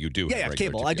TV, or you do? Yeah, have yeah, regular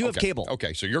cable. TV? I do have Okay. cable.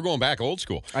 Okay, so you're going back old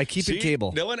school. I keep it See,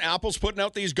 cable. Dylan, Apple's putting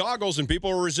out these goggles, and people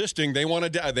are resisting. They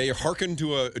want to. They hearken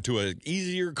to a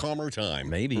easier, calmer time.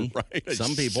 Maybe. Right? A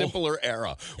Some people. simpler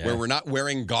era where we're not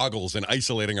wearing goggles and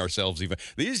isolating ourselves. Even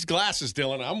these glasses,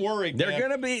 Dylan, I'm worried. They're man.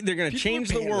 gonna People change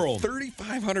are the paying world.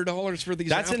 $3,500 for these.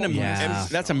 That's Apple that's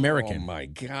glasses. American. Oh my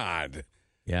God.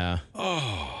 Yeah.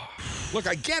 Look,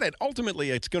 I get it. Ultimately,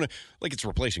 it's gonna it's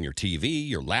replacing your TV,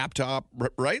 your laptop,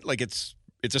 right? Like it's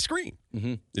a screen.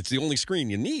 Mm-hmm. It's the only screen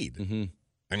you need. Mm-hmm.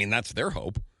 I mean, that's their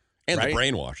hope, and Right. the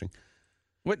brainwashing.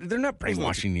 What? They're not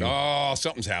brainwashing you. Oh,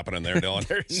 something's happening there,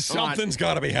 Dylan. Something's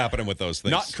got to be happening with those things.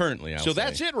 Not currently. So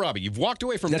that's it, Robbie. You've walked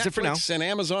away from That's Netflix it for now. and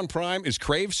Amazon Prime. Is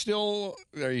Crave still?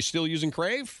 Are you still using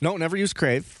Crave? No, never use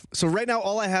Crave. So right now,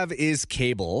 all I have is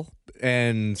cable,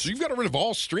 and So you've got rid of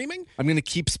all streaming? I'm going to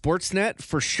keep Sportsnet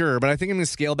for sure. But I think I'm going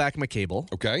to scale back my cable.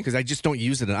 Okay. Because I just don't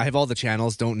use it. I have all the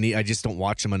channels. I just don't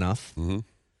watch them enough. Mm-hmm.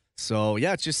 So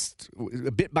yeah, it's just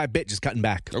bit by bit, just cutting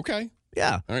back. Okay.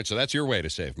 Yeah. All right, so that's your way to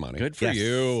save money. Good for Yes.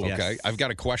 you. Yes. Okay, I've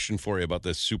got a question for you about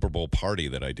this Super Bowl party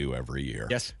that I do every year.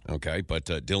 Yes. Okay, but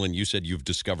Dylan, you said you've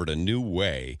discovered a new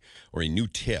way or a new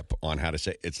tip on how to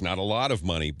say it's not a lot of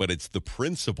money, but it's the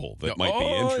principle that might be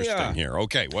Oh, interesting yeah. here.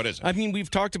 Okay, what is it? I mean, we've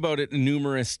talked about it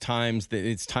numerous times that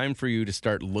it's time for you to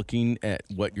start looking at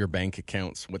what your bank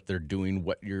accounts, what they're doing,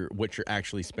 what you're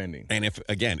actually spending. And if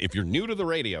you're new to the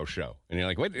radio show and you're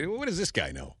like, what does this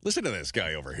guy know? Listen to this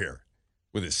guy over here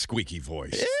with his squeaky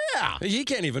voice. Yeah. He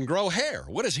can't even grow hair.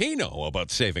 What does he know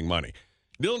about saving money?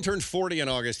 Dylan turned 40 in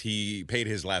August. He paid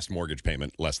his last mortgage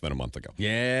payment less than a month ago.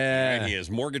 Yeah. And he is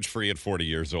mortgage free at 40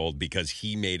 years old because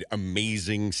he made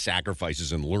amazing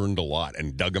sacrifices and learned a lot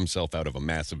and dug himself out of a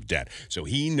massive debt. So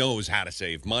he knows how to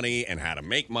save money and how to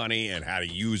make money and how to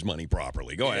use money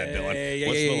properly. Go ahead, Dylan.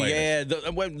 What's the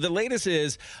latest? The latest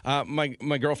is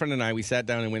my girlfriend and I, we sat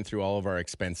down and went through all of our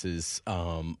expenses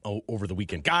over the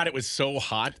weekend. God, it was so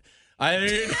hot.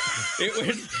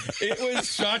 It was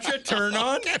such a turn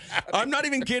on. I'm not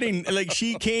even kidding. Like,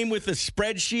 she came with a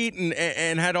spreadsheet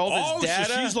and had all this data.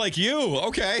 So she's like you.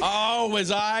 Okay. Oh,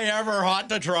 was I ever hot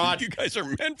to trot? You guys are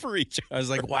meant for each other. I was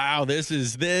like, wow, this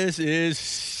is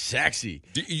sexy.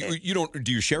 Do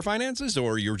you share finances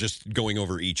or you're just going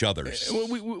over each other's?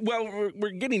 Well,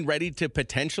 we're getting ready to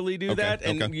potentially do that,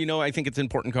 and okay. I think it's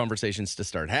important conversations to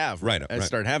start having,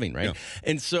 right? Yeah.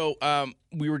 And so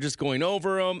we were just going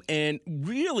over them, and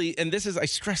really, and I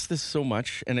stress this so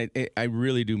much, and I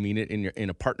really do mean it in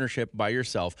a partnership by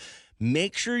yourself.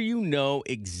 Make sure you know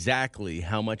exactly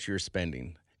how much you're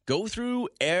spending. Go through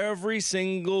every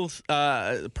single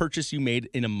purchase you made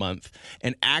in a month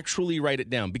and actually write it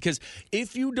down. Because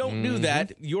if you don't do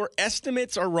that, your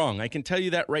estimates are wrong. I can tell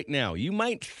you that right now. You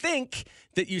might think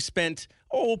that you spent,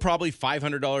 probably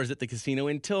 $500 at the casino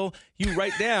until you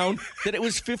write down that it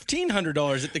was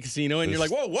 $1,500 at the casino. And you're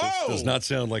like, whoa. This does not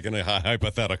sound like a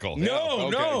hypothetical.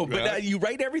 No. But you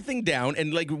write everything down.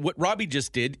 And like what Robbie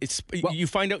just did, you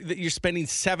find out that you're spending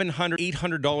 $700,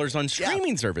 $800 on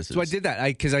streaming services. So I did that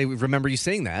because I remember you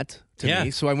saying that to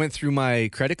me. So I went through my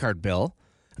credit card bill.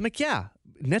 I'm like, yeah,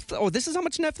 Netflix. Oh, this is how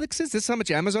much Netflix is. This is how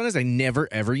much Amazon is. I never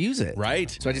ever use it.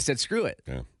 Right. So I just said, screw it.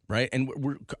 Yeah. Right. And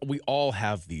we all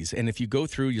have these. And if you go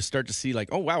through, you start to see like,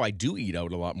 oh, wow, I do eat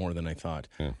out a lot more than I thought.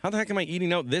 Yeah. How the heck am I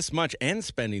eating out this much and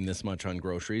spending this much on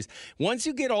groceries? Once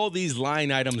you get all these line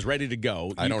items ready to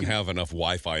go. I don't have enough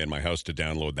Wi-Fi in my house to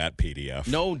download that PDF.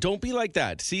 No, don't be like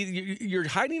that. See, you're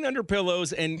hiding under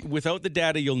pillows, and without the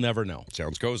data, you'll never know.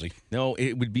 Sounds cozy. No,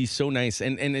 it would be so nice.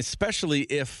 And especially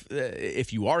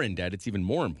if you are in debt, it's even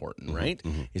more important, right?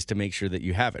 Mm-hmm. Is to make sure that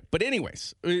you have it. But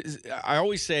anyways, I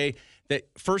always say, that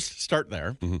first, start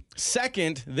there. Mm-hmm.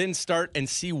 Second, then start and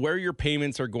see where your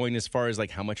payments are going as far as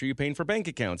like how much are you paying for bank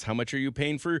accounts? How much are you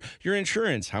paying for your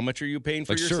insurance? How much are you paying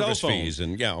for like your service cell phone? Fees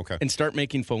And start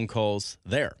making phone calls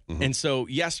there. Mm-hmm. And so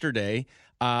yesterday,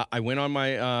 I went on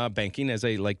my banking as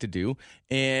I like to do,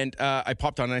 and I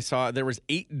popped on and I saw there was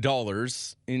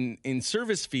 $8 in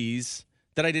service fees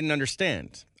that I didn't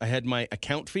understand. I had my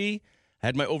account fee, I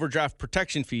had my overdraft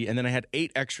protection fee, and then I had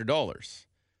 $8 extra.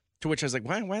 To which I was like,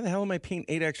 why the hell am I paying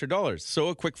 $8 extra? So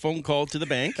a quick phone call to the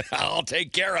bank. I'll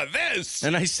take care of this.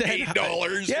 And I said,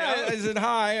 $8. Yeah, I said,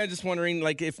 hi. I'm just wondering,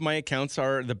 like, if my accounts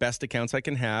are the best accounts I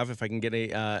can have, if I can get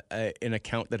an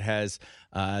account that has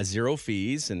 0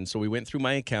 fees. And so we went through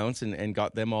my accounts and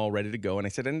got them all ready to go. And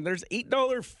I said, and there's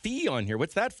 $8 fee on here.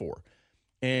 What's that for?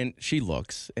 And she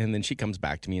looks, and then she comes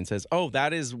back to me and says, oh,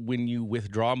 that is when you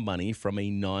withdraw money from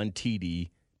a non-TD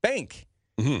bank.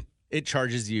 Mm-hmm. It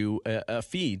charges you a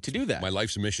fee to do that. My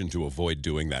life's mission to avoid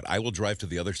doing that. I will drive to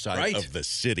the other side of the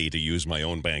city to use my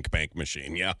own bank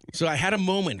machine. Yeah. So I had a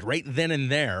moment right then and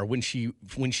there when she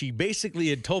basically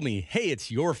had told me, "Hey,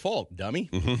 it's your fault, dummy."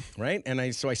 Mm-hmm. Right? And I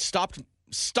stopped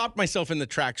myself in the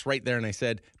tracks right there, and I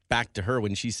said back to her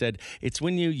when she said, "It's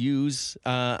when you use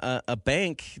a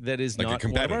bank that is like not a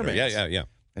competitor." One of our banks. Yeah.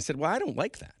 I said, "Well, I don't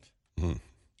like that." Mm-hmm.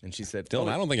 And she said, Dylan,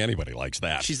 I don't think anybody likes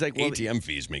that. She's like, well, ATM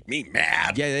fees make me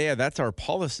mad. Yeah, that's our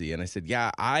policy. And I said, yeah,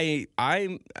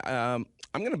 I'm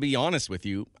going to be honest with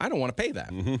you. I don't want to pay that.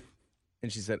 Mm-hmm.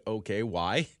 And she said, okay,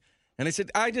 why? And I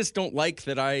said, I just don't like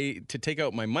that to take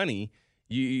out my money,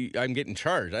 I'm getting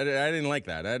charged. I didn't like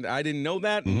that. I didn't know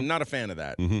that. Mm-hmm. I'm not a fan of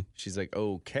that. Mm-hmm. She's like,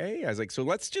 okay. I was like, so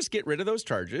let's just get rid of those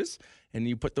charges, and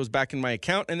you put those back in my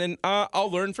account, and then I'll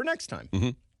learn for next time. Mm-hmm.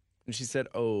 And she said,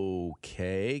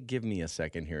 okay, give me a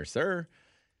second here, sir.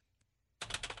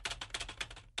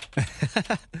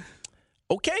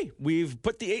 Okay, we've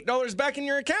put the $8 back in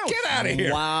your account. Get out of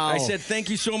here. Wow. I said,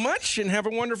 thank you so much and have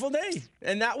a wonderful day.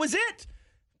 And that was it.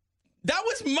 That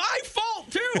was my fault,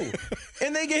 too.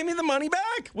 And they gave me the money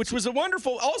back, which was a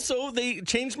wonderful. Also, they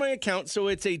changed my account, so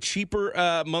it's a cheaper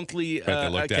monthly they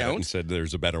looked account. At it and said,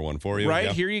 there's a better one for you. Right,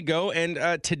 yeah. Here you go.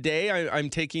 And today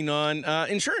I'm taking on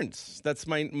insurance. That's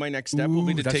my next step will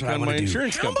be to take on my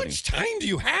insurance company. How much time do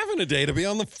you have in a day to be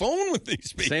on the phone with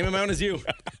these people? Same amount as you.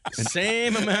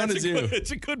 Same amount as you.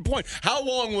 It's a good point. How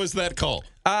long was that call?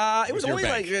 It was only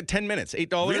like 10 minutes.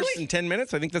 $8 really? in 10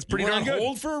 minutes. I think that's pretty darn good.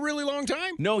 Hold for a really long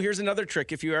time? No, here's another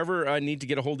trick. If you ever need to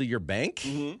get a hold of your bank,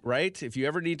 mm-hmm. right? If you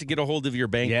ever need to get a hold of your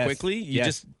bank quickly, you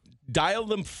just dial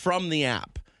them from the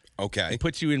app. Okay. It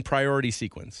puts you in priority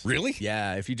sequence. Really?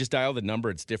 Yeah. If you just dial the number,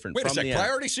 it's different. Wait from a sec. the app.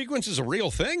 Priority sequence is a real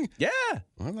thing? Yeah.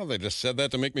 I thought they just said that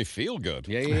to make me feel good.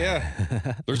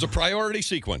 Yeah. There's a priority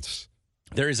sequence.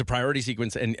 There is a priority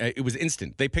sequence, and it was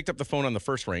instant. They picked up the phone on the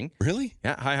first ring. Really?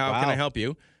 Yeah. Hi, how can I help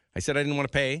you? I said I didn't want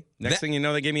to pay. Next thing you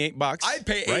know, they gave me $8. I'd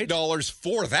pay $8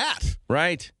 for that.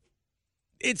 Right.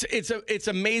 It's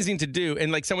amazing to do.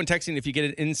 And like someone texting, if you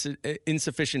get an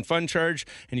insufficient fund charge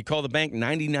and you call the bank,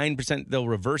 99% they'll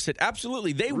reverse it.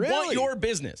 Absolutely. They want your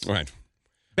business. Right.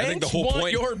 Banks I think the whole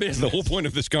want your business. The whole point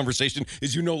of this conversation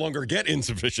is you no longer get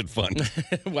insufficient fund.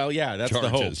 Well, yeah, that's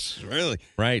charges. the hope. Really?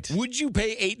 Right. Would you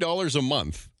pay $8 a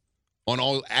month on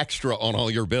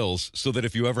all your bills so that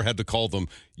if you ever had to call them,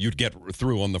 you'd get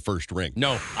through on the first ring?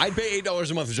 No. I'd pay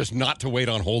 $8 a month just not to wait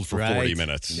on hold for 40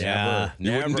 minutes. Never.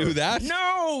 You wouldn't do that?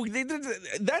 No.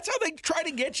 That's how they try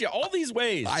to get you, all these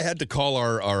ways. I had to call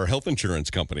our health insurance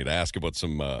company to ask about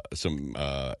some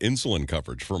insulin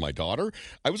coverage for my daughter.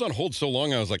 I was on hold so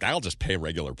long, I was like, I'll just pay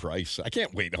regular price. I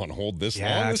can't wait on hold this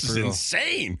long. This is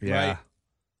insane. Yeah. Right?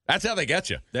 That's how they get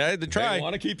you. They try. They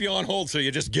want to keep you on hold, so you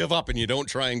just give up and you don't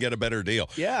try and get a better deal.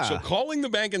 Yeah. So calling the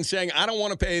bank and saying, I don't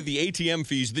want to pay the ATM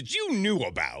fees that you knew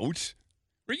about,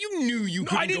 or you knew you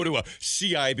couldn't go to a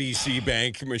CIBC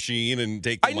bank machine and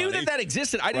take the money. I knew that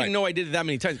existed. I didn't know I did it that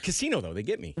many times. Casino, though, they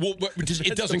get me. Well, but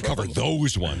it doesn't cover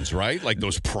those ones, right? Like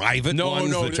those private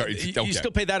ones? No. Okay. You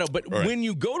still pay that out. But when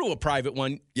you go to a private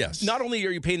one, yes, not only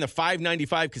are you paying the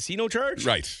 $5.95 casino charge,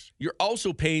 right, you're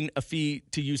also paying a fee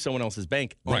to use someone else's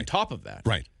bank on top of that.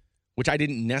 Right. which I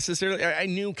didn't necessarily. I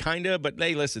knew kind of, but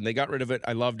hey, listen, they got rid of it.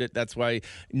 I loved it. That's why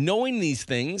knowing these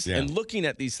things and looking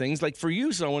at these things, like for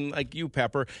you, someone like you,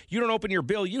 Pepper, you don't open your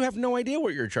bill, you have no idea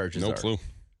what your charges are. No clue.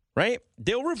 Right?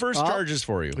 They'll reverse charges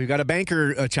for you. We've got a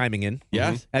banker chiming in.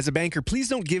 Yeah. As a banker, please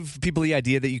don't give people the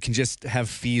idea that you can just have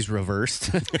fees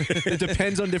reversed. It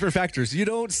depends on different factors. You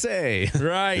don't say.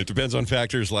 Right. It depends on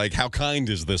factors like how kind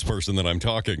is this person that I'm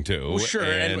talking to? Well, sure.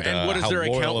 And what does how their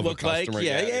loyal account of a look like? customer-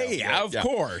 Yeah, of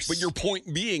course. But your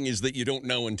point being is that you don't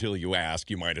know until you ask.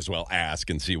 You might as well ask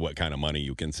and see what kind of money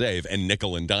you can save. And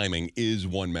nickel and diming is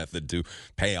one method to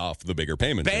pay off the bigger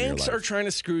payments. Banks are trying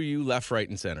to screw you left, right,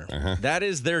 and center. That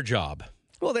is their job.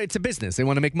 Well, it's a business. They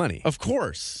want to make money. Of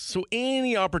course. So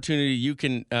any opportunity you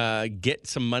can get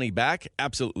some money back,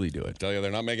 absolutely do it. Tell you, they're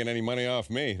not making any money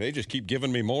off me. They just keep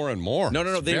giving me more and more. No.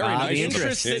 They Very nice. the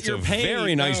interest that It's you're a paying.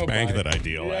 very nice Oh, bank my. that I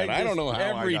deal at. I don't know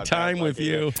how every I got time that with lucky.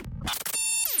 you.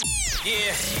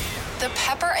 The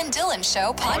Pepper and Dylan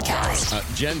Show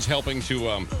podcast. Jen's helping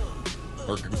to,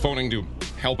 or phoning to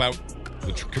help out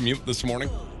the commute this morning.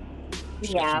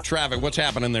 Yeah. Some traffic. What's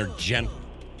happening there, Jen?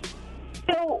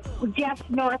 So just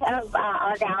north of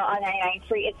Argyle on 99th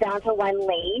Street, it's down to one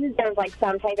lane. There's like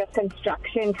some type of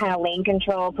construction kind of lane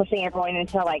control pushing everyone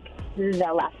into like the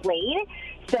left lane.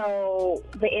 So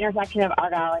the intersection of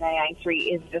Argyle and 99th Street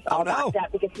is just all backed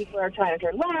up because people are trying to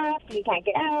turn left and you can't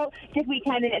get out. It took me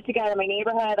 10 minutes to get out of my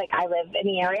neighborhood. Like I live in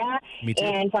the area. Me too.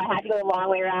 And so I had to go a long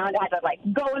way around. I had to like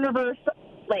go in reverse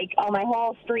like on my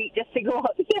whole street just to go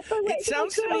out the other way. It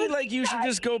sounds to me like you should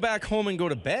just go back home and go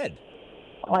to bed.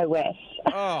 Oh, I wish.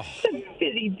 Oh. It's a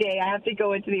busy day. I have to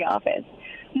go into the office.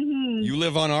 You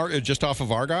live on just off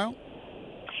of Argyle?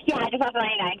 Yeah, just off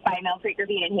 99 by Mill Creek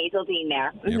Ravine and Hazeldean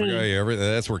there.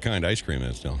 That's where Kind Ice Cream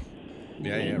is still.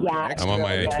 Yeah. Yeah. I'm on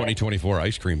my Really good. 2024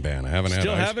 ice cream ban. I haven't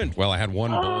Still had haven't? Well, I had one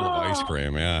bowl of ice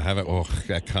cream. Yeah, I haven't. Oh,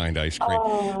 that Kind ice cream.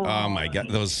 Oh, my God.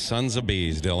 Those sons of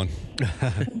bees, Dylan.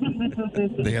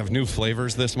 They have new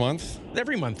flavors this month.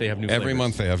 Every month they have new Every flavors.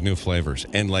 month they have new flavors.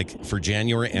 And like for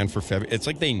January and for February, it's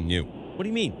like they knew. What do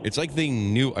you mean? It's like they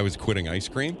knew I was quitting ice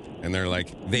cream, and they're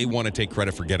like, they want to take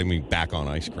credit for getting me back on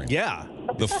ice cream. Yeah.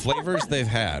 The flavors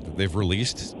they've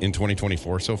released in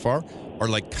 2024 so far are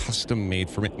like custom made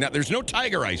for me. Now, there's no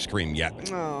tiger ice cream yet,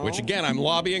 which again, I'm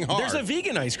lobbying hard. There's a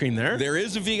vegan ice cream there. There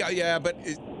is a vegan, yeah, but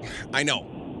I know.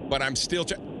 But I'm still,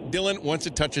 Dylan, once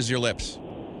it touches your lips.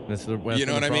 That's the, You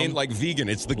know what I mean? Like vegan,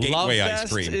 it's the gateway Love ice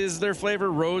Fest cream. is their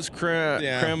flavor, rose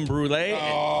creme brulee,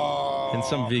 and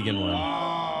some vegan one.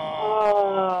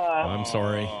 I'm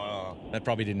sorry. That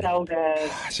probably didn't So help.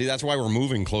 good. See, that's why we're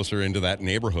moving closer into that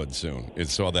neighborhood soon.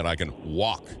 It's so that I can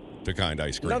walk to Kind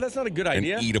Ice Cream. No, that's not a good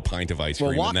idea. And eat a pint of ice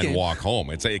Well, cream and then walking. walk home.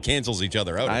 It cancels each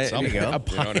other out at some there you point.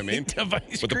 go. You know what I mean? Of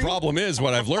ice But the cream. problem is,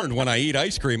 what I've learned when I eat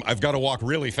ice cream, I've got to walk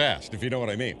really fast, if you know what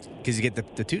I mean. Because you get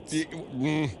the toots?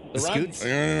 The scoots?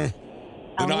 They're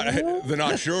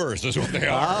not sure is what they are.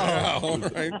 Yeah, all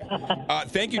right.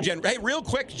 Thank you, Jen. Hey, real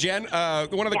quick, Jen,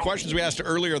 one of the questions we asked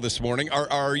earlier this morning,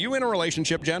 are you in a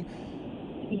relationship, Jen?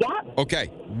 Yeah.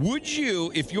 Okay. Would you,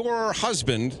 if your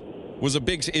husband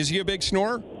is he a big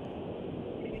snorer?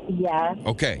 Yeah.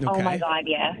 Okay. Oh my God,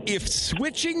 yeah. If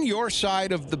switching your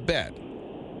side of the bed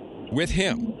with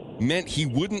him meant he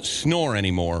wouldn't snore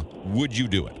anymore, would you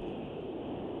do it?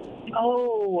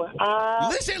 Oh.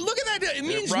 Listen, look at that. It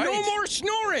means right. no more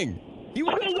snoring. He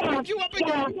would Okay, yeah. wake you up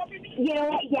Yeah. again. You know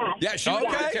what? Yeah. Yeah, she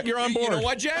Okay, you're on board. You know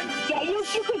what, Jen? Yeah, you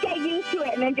could get used to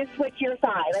it and then just switch your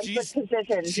side, like switch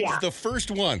positions. She's Yeah. the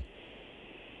first one.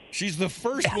 She's the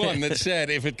first one that said,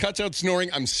 if it cuts out snoring,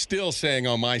 I'm still staying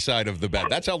on my side of the bed.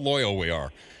 That's how loyal we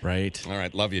are. Right. All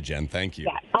right. Love you, Jen. Thank you.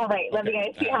 Yeah. All right. Love you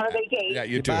guys. Have a great day. Yeah,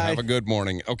 you too. Goodbye. Have a good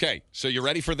morning. Okay, so you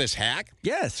ready for this hack?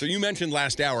 Yes. So you mentioned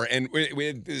last hour, and we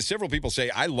had several people say,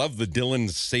 I love the Dylan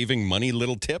saving money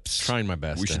little tips. Trying my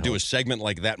best We to should do help. a segment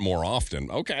like that more often.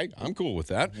 Okay, I'm cool with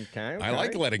that. Okay. I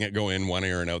like letting it go in one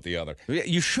ear and out the other. Yeah,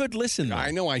 you should listen, though.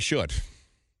 I know I should.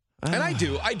 And I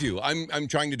do. I'm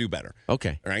trying to do better.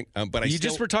 Okay. All right. But You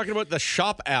just were talking about the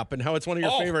Shop app and how it's one of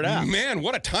your favorite apps. Man,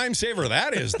 what a time saver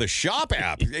that is. The Shop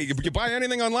app. You buy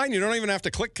anything online, you don't even have to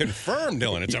click confirm,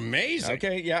 Dylan. It's amazing.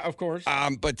 Okay, yeah, of course.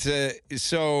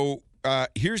 So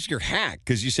here's your hack,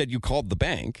 because you said you called the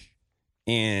bank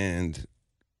and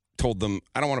told them,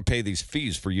 I don't want to pay these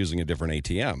fees for using a different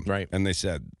ATM. Right. And they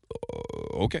said,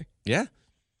 okay. Yeah.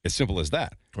 As simple as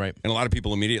that. Right. And a lot of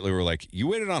people immediately were like, you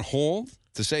waited on hold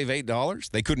to save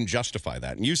 $8? They couldn't justify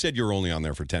that. And you said you were only on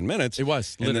there for 10 minutes. It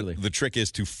was, And literally. the trick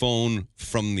is to phone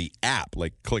from the app,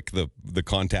 like click the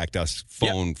contact us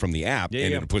phone from the app, Yeah,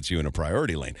 and yeah. it puts you in a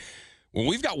priority lane. Well,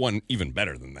 we've got one even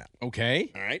better than that.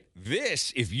 Okay. All right.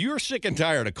 This, if you're sick and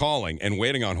tired of calling and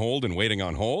waiting on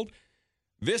hold,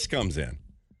 this comes in.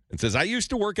 It says, I used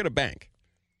to work at a bank.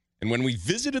 And when we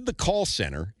visited the call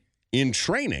center in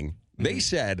training, they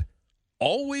said,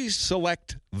 always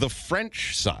select the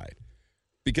French side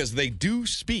because they do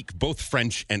speak both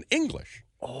French and English.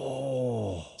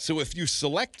 Oh. So if you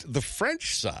select the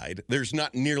French side, there's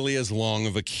not nearly as long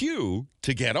of a queue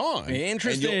to get on.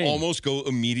 Interesting. And you'll almost go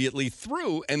immediately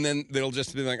through, and then they'll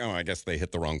just be like, oh, I guess they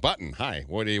hit the wrong button. Hi,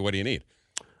 what do you need?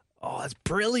 Oh, that's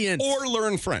brilliant. Or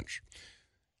learn French.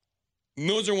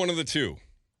 Those are one of the two.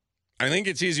 I think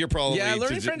it's easier probably. Yeah,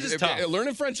 learning French is tough.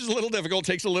 Learning French is a little difficult,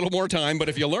 takes a little more time, but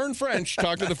if you learn French,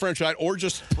 talk to the French side, or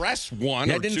just press 1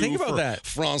 or 2 think about for that.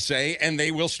 Francais, and they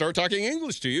will start talking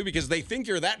English to you because they think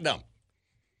you're that dumb.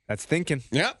 That's thinking.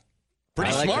 Yeah.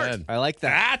 Pretty smart. I like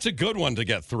that. That's a good one to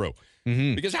get through.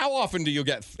 Because how often do you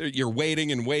you're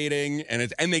waiting, and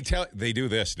they do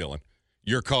this, Dylan.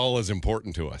 Your call is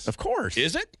important to us. Of course.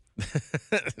 Is it?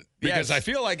 Because I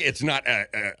feel like it's not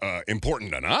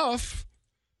important enough.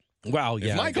 Wow,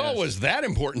 yeah. If my call was that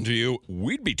important to you,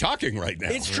 we'd be talking right now.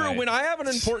 It's true. When I have an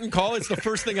important call, it's the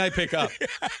first thing I pick up.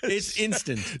 Yes. It's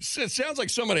instant. It sounds like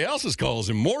somebody else's call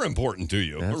is more important to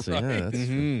you. That's, right? yeah, that's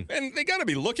And they got to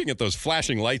be looking at those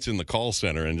flashing lights in the call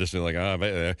center and just be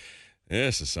like,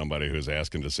 this is somebody who's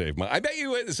asking to save money. I bet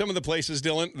you at some of the places,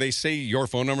 Dylan, they say your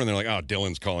phone number and they're like, oh,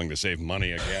 Dylan's calling to save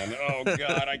money again. Oh,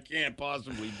 God, I can't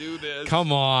possibly do this.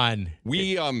 Come on.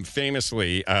 We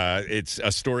famously, it's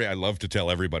a story I love to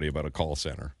tell everybody about a call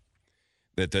center.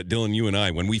 That Dylan, you and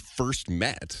I, when we first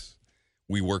met,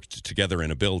 we worked together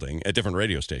in a building at different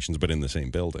radio stations, but in the same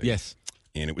building. Yes.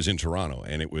 And it was in Toronto,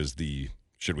 and it was the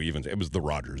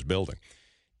Rogers building.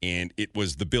 And it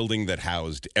was the building that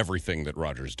housed everything that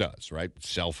Rogers does, right?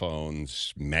 Cell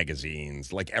phones,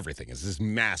 magazines, like everything. It's this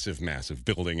massive, massive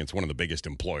building. It's one of the biggest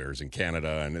employers in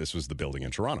Canada, and this was the building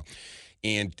in Toronto.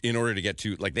 And in order to get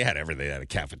to, they had everything. They had a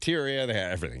cafeteria. They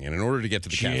had everything. And in order to get to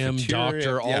the Gym, cafeteria.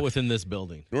 doctor, all within this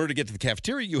building. In order to get to the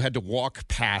cafeteria, you had to walk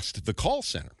past the call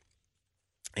center.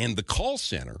 And the call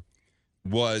center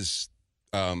was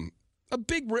a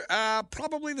big,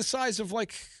 probably the size of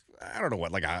I don't know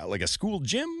what, like a school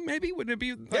gym, maybe? Wouldn't it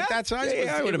be that size?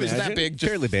 Yeah, I would it was imagine. that big, just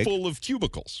Fairly big. full of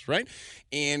cubicles, right?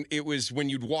 And it was when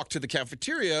you'd walk to the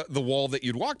cafeteria, the wall that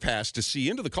you'd walk past to see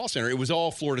into the call center, it was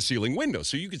all floor-to-ceiling windows,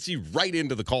 so you could see right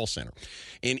into the call center.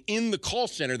 And in the call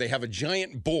center, they have a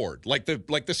giant board, like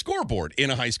the scoreboard in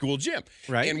a high school gym.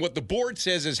 Right. And what the board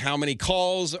says is how many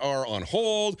calls are on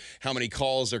hold, how many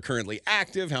calls are currently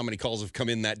active, how many calls have come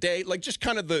in that day, just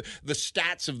kind of the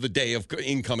stats of the day of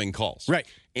incoming calls. Right.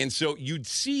 And so you'd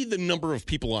see the number of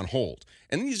people on hold.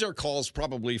 And these are calls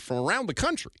probably from around the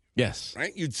country. Yes.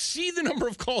 Right? You'd see the number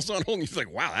of calls on hold, and you'd be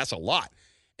like, wow, that's a lot.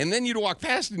 And then you'd walk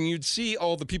past and you'd see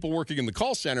all the people working in the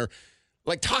call center,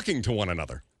 talking to one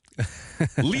another.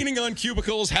 Leaning on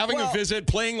cubicles, having a visit,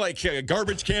 playing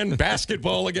garbage can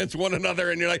basketball against one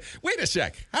another. And you're like, wait a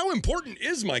sec, how important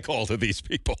is my call to these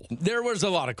people? There was a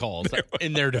lot of calls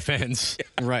in their defense.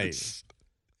 Right.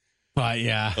 But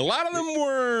yeah. A lot of them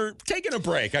were taking a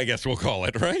break, I guess we'll call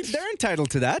it, right? They're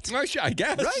entitled to that. I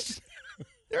guess. Right?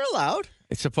 They're allowed.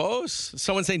 I suppose.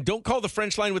 Someone saying, don't call the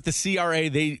French line with the CRA.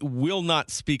 They will not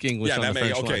speak English on the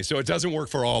French line. Okay, so it doesn't work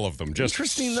for all of them. Just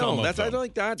interesting, some though. of them. I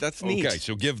like that. That's neat. Okay,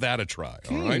 so give that a try,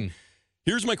 all right?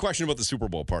 Here's my question about the Super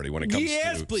Bowl party when it comes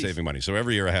to saving money. So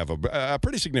every year I have a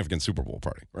pretty significant Super Bowl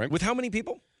party, right? With how many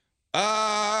people?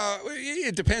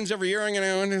 It depends every year. I'm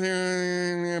going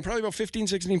to probably about 15,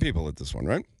 16 people at this one,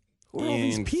 right? Who are all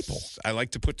these people? I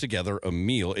like to put together a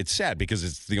meal. It's sad because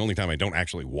it's the only time I don't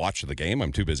actually watch the game.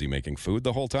 I'm too busy making food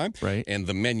the whole time. Right. And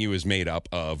the menu is made up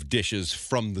of dishes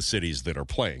from the cities that are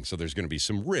playing. So there's going to be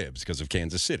some ribs because of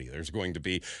Kansas City. There's going to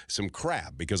be some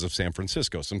crab because of San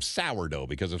Francisco. Some sourdough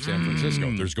because of San Francisco.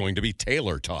 There's going to be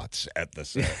tater tots at the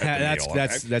meal.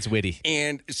 That's witty.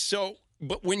 And so,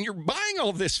 but when you're buying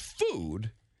all this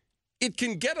food, it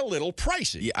can get a little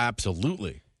pricey. Yeah,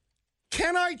 absolutely.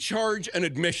 Can I charge an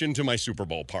admission to my Super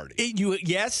Bowl party?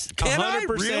 Yes, Can 100%, I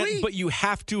really? But you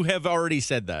have to have already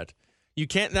said that. You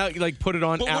can't now put it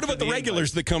on. But what after about the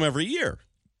regulars that come every year?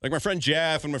 Like my friend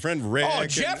Jeff and my friend Rick. Oh,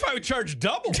 Jeff, I would charge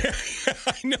double.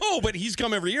 I know, but he's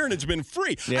come every year and it's been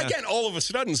free. Yeah. I can't all of a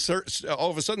sudden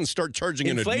start charging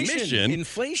an admission.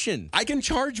 Inflation. I can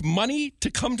charge money to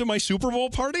come to my Super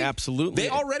Bowl party? Absolutely. They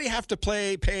already have to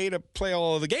pay to play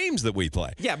all of the games that we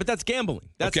play. Yeah, but that's gambling.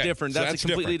 That's Okay, different. so That's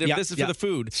completely different. Yeah, This is yeah. for the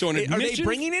food. So an Are they admission-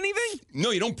 bringing anything? No,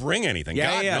 you don't bring anything.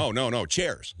 Yeah, God, yeah. No.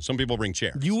 Chairs. Some people bring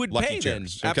chairs. You would Lucky pay then.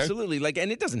 chairs. Okay? Absolutely.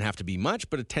 And it doesn't have to be much,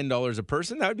 but $10 a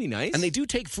person, that would be nice. And they do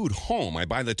take food home. I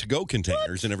buy the to-go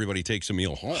containers, and everybody takes a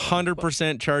meal home.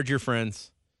 100% charge your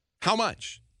friends. How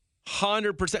much?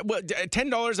 100%. What,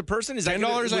 $10 a person? Is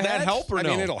 $10 would that help or no?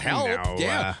 I mean, it'll help. No,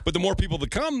 yeah, but the more people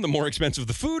that come, the more expensive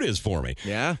the food is for me.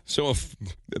 Yeah. So if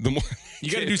the more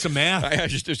You got to do some math.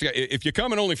 if you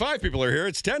come and only 5 people are here,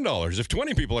 it's $10. If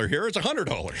 20 people are here, it's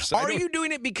 $100. Are you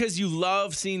doing it because you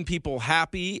love seeing people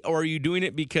happy, or are you doing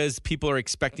it because people are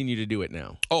expecting you to do it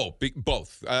now? Oh,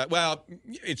 both. Well,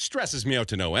 it stresses me out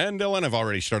to no end, Dylan. I've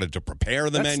already started to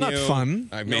prepare the That's menu. not fun.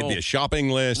 I've made the shopping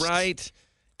list. Right.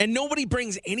 And nobody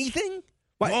brings anything?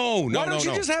 No, Why don't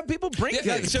you just have people bring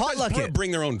things? Potluck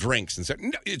bring their own drinks and say,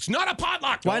 no, it's not a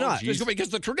potluck. Why not? Because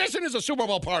the tradition is a Super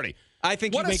Bowl party. I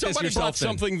think what you make if somebody this yourself brought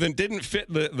something that didn't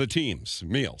fit the team's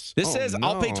meals? This says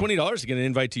I'll pay $20 to get an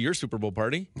invite to your Super Bowl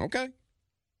party. Okay.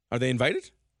 Are they invited?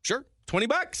 Sure. $20.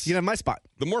 You can have my spot.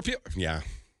 The more people, yeah.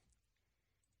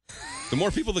 The more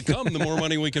people that come, the more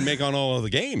money we can make on all of the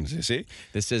games, you see?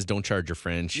 This says don't charge your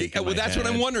friends. Well, that's what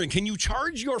I'm wondering. Can you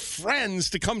charge your friends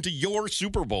to come to your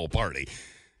Super Bowl party?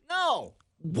 No.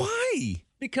 Why?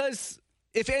 Because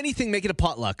if anything, make it a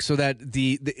potluck so that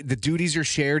the duties are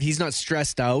shared. He's not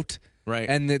stressed out. Right.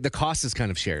 And the cost is kind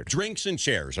of shared. Drinks and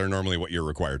chairs are normally what you're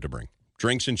required to bring.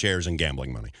 Drinks and chairs and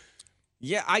gambling money.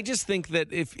 Yeah, I just think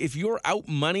that if you're out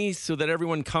money so that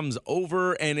everyone comes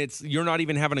over and you're not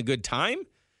even having a good time,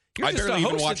 you're I just barely a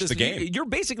even host watch at the game. You're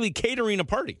basically catering a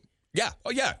party. Yeah. Oh,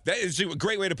 yeah. That is a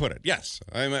great way to put it. Yes.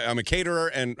 I'm a caterer,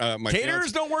 and my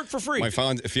Caterers don't work for free. My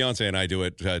fiance and I do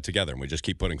it together, and we just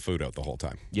keep putting food out the whole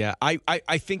time. Yeah, I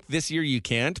think this year you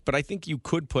can't, but I think you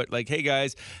could put, like, hey,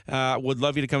 guys, would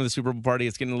love you to come to the Super Bowl party.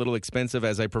 It's getting a little expensive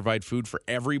as I provide food for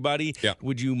everybody. Yeah.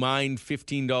 Would you mind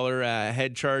 $15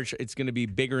 head charge? It's going to be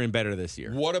bigger and better this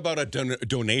year. What about a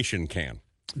donation can?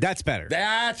 That's better.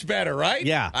 That's better, right?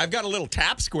 Yeah. I've got a little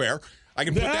tap square. I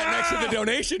can put that next to the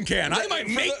donation can. I might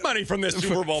make money from this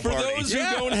Super Bowl party. For those who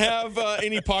don't have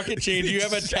any pocket change, you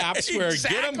have a tap square.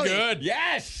 Get them good.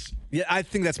 Yes. Yeah, I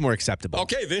think that's more acceptable.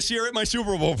 Okay, this year at my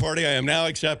Super Bowl party, I am now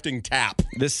accepting tap.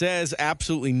 This says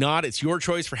absolutely not. It's your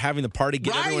choice for having the party.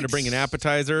 Get everyone to bring an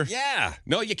appetizer. Yeah.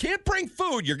 No, you can't bring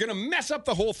food. You're going to mess up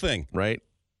the whole thing. Right?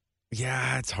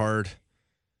 Yeah, it's hard.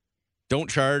 Don't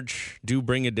charge. Do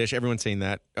bring a dish. Everyone's saying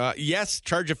that. Yes,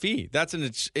 charge a fee. That's an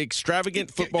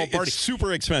extravagant football party. It's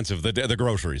super expensive, the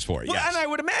groceries for it, Well, yes. and I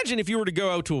would imagine if you were to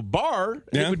go out to a bar,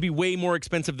 it would be way more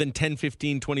expensive than $10,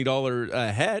 $15, $20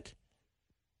 a head.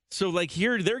 So, like,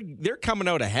 here, they're coming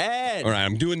out ahead. All right,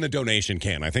 I'm doing the donation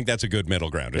can. I think that's a good middle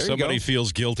ground. If There you somebody go.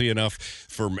 feels guilty enough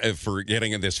for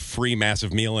getting this free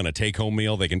massive meal and a take-home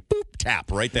meal, they can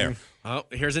tap right there. Oh,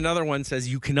 here's another one. Says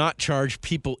you cannot charge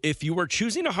people if you are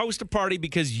choosing to host a party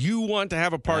because you want to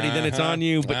have a party, then it's on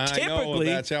you. But I typically,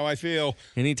 know, that's how I feel.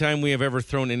 anytime we have ever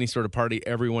thrown any sort of party,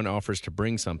 everyone offers to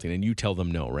bring something, and you tell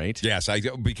them no, right? Yes,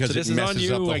 because So this it is on messes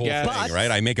you, up the I whole guess. thing, right?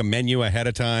 I make a menu ahead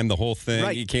of time, the whole thing.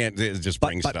 Right. You can't just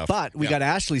bring stuff. But we got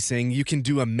Ashley saying you can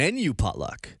do a menu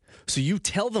potluck. So you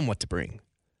tell them what to bring.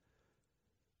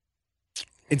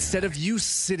 Instead of you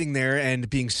sitting there and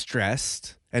being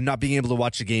stressed and not being able to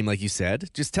watch the game like you said,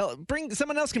 just bring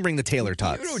someone else can bring the Taylor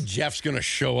tots. You know Jeff's going to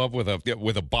show up with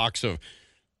a box of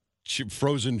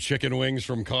frozen chicken wings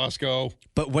from Costco.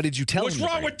 But what did you tell What's him?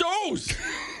 wrong with those?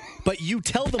 But you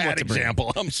tell them what to bring.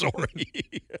 Example. I'm sorry.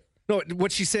 No,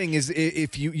 what she's saying is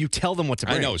if you tell them what to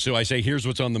bring. I know. So I say, here's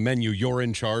what's on the menu you're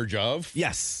in charge of.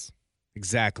 Yes,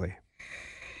 exactly.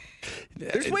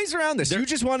 There's ways around this. You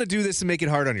just want to do this and make it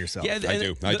hard on yourself. Yeah,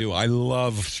 I do. I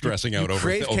love stressing out over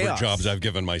crave chaos. jobs I've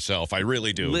given myself. I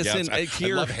really do. Listen, yes, I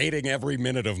love hating every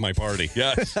minute of my party.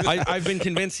 Yes. I've been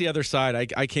convinced the other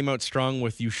side. I came out strong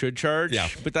with you should charge. Yeah.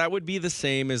 But that would be the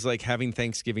same as like having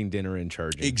Thanksgiving dinner and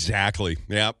charging. Exactly.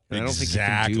 Yeah. And I don't think you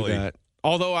can do that.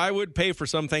 Although I would pay for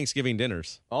some Thanksgiving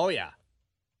dinners. Oh yeah.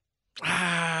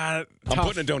 I'm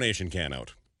putting a donation can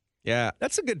out. Yeah.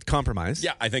 That's a good compromise.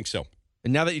 Yeah, I think so.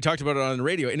 And now that you talked about it on the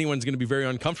radio, anyone's going to be very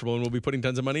uncomfortable and we'll be putting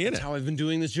tons of money in That's it. how I've been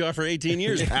doing this job for 18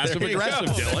 years. Passive aggressive,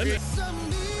 go. Dylan.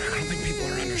 I don't think people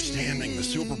are understanding the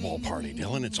Super Bowl party,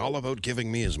 Dylan. It's all about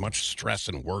giving me as much stress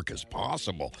and work as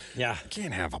possible. Yeah. I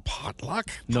can't have a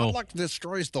potluck. No. Potluck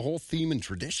destroys the whole theme and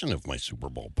tradition of my Super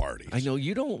Bowl parties. I know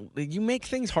you make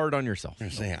things hard on yourself.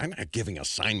 I'm saying I'm not giving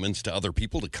assignments to other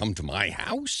people to come to my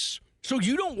house. So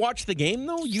you don't watch the game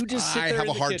though? You just sit there I have in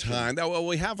a the hard kitchen. time. Well,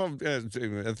 we have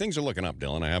things are looking up,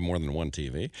 Dylan. I have more than one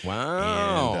TV.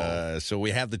 Wow. And so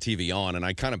we have the TV on, and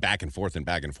I kind of back and forth.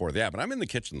 Yeah, but I'm in the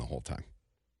kitchen the whole time.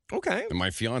 Okay. And my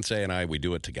fiance and I, we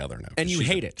do it together now. And you She's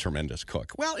hate a it? Tremendous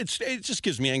cook. Well, it just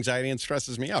gives me anxiety and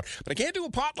stresses me out. But I can't do a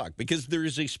potluck because there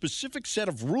is a specific set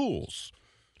of rules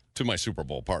to my Super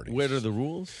Bowl party. What are the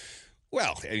rules?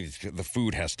 Well, the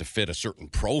food has to fit a certain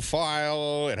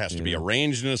profile. It has to be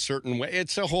arranged in a certain way.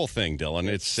 It's a whole thing, Dylan.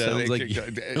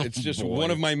 It's just one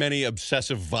of my many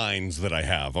obsessive vines that I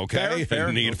have, okay?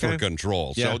 Fair. Need for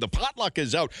control. Yeah. So the potluck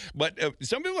is out. But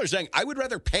some people are saying, I would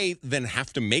rather pay than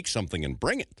have to make something and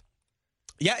bring it.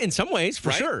 Yeah, in some ways, for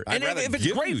Right? sure. I'd And rather if it's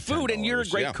give great you food and you're a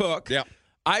 $10. great Yeah. cook, Yeah.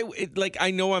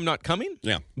 I know I'm not coming.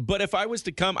 Yeah. But if I was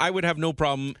to come, I would have no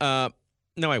problem.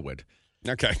 No, I would.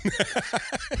 Okay.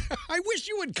 I wish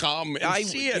you would come and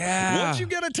see it. yeah. Once you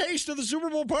get a taste of the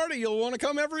Super Bowl party, you'll want to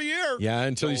come every year. Yeah,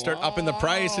 until you start upping the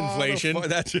price inflation.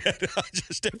 That's it.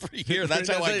 Just every year. That's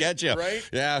how I get you. Right?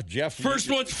 Yeah, Jeff.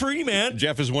 First one's free, man.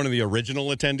 Jeff is one of the original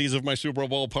attendees of my Super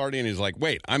Bowl party, and he's like,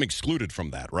 wait, I'm excluded from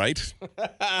that, right?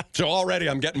 So already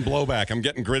I'm getting blowback. I'm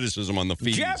getting criticism on the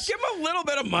feeds. Jeff, give him a little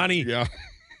bit of money. Yeah.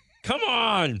 Come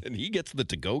on. And he gets the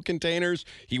to-go containers.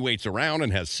 He waits around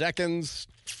and has seconds.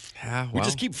 Yeah, We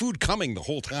just keep food coming the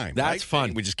whole time. That's right?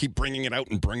 fun. We just keep bringing it out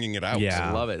and bringing it out. Yeah.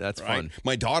 I love it. That's Right? fun.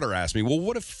 My daughter asked me, well,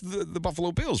 what if the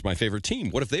Buffalo Bills, my favorite team,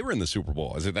 what if they were in the Super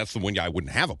Bowl? I said, that's the one I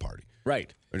wouldn't have a party.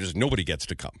 Right. There's just nobody gets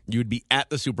to come. You would be at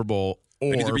the Super Bowl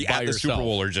or Either be by at the yourself. Super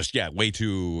Bowl or just, way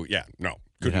too, no.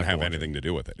 Couldn't have to have watch anything to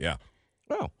do with it, yeah.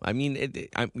 Well, I mean,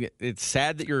 it's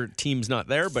sad that your team's not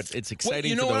there, but it's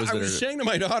exciting Well, for those what? I that was are. saying to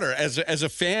my daughter, as a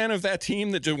fan of that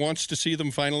team that just wants to see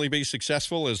them finally be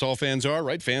successful, as all fans are,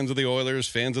 right? Fans of the Oilers,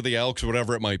 fans of the Elks,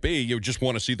 whatever it might be, you just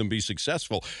want to see them be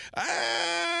successful.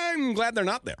 I'm glad they're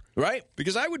not there. Right?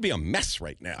 Because I would be a mess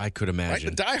right now. I could imagine.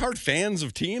 Right? The diehard fans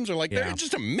of teams are like, they're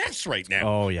just a mess right now.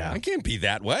 Oh, yeah. I can't be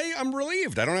that way. I'm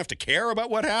relieved. I don't have to care about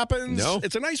what happens. No.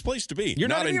 It's a nice place to be. You're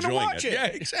not even gonna enjoying watch it. Yeah,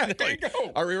 exactly. There you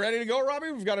go. Are we ready to go,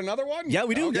 Robbie? We've got another one? Yeah,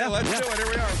 we do. Okay, Yeah. let's do it. Here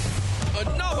we are.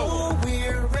 Another one. Oh,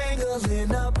 we're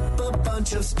wrangling up a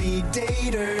bunch of speed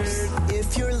daters.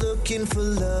 If you're looking for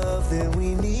love, then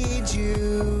we need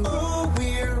you. Oh,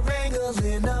 we're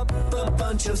wrangling up a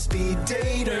bunch of speed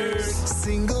daters.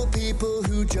 Single people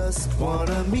who just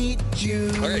wanna meet you.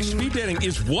 Okay, speed dating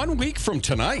is 1 week from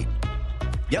tonight.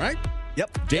 Yep. Right?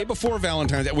 Yep. Day before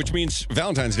Valentine's Day, which means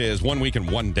Valentine's Day is 1 week and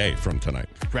 1 day from tonight.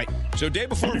 Right. So day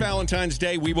before Valentine's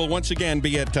Day, we will once again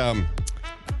be at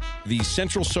the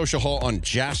Central Social Hall on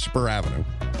Jasper Avenue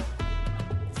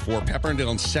for Pepper and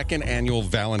Dylan's second annual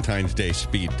Valentine's Day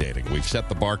speed dating. We've set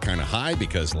the bar kind of high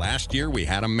because last year we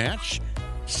had a match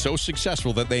so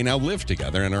successful that they now live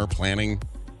together and are planning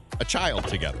a child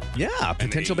together. Yeah, And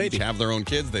potential they baby. each have their own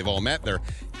kids. They've all met. They're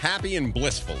happy and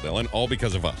blissful, Dylan, all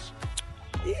because of us.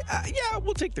 Yeah,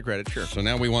 we'll take the credit, sure. So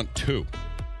now we want two.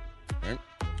 Right?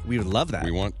 We would love that.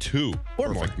 We want two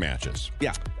Or perfect matches.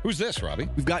 Yeah. Who's this, Robbie?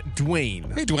 We've got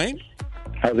Dwayne. Hey, Dwayne.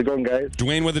 How's it going, guys?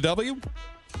 Dwayne with a W?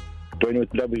 Dwayne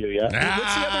with W, yeah. what's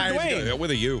the other he's Dwayne? got-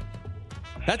 With a U.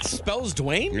 That spells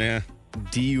Dwayne? Yeah.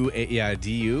 D-U-A, yeah,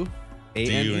 D-U-A-N-E.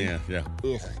 D-U, yeah.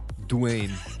 Ugh.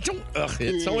 Dwayne.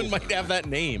 Don't, someone might have that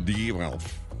name. Well,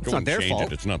 go not and their change fault.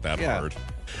 it. It's not that Yeah. hard.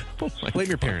 Blame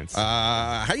your parents.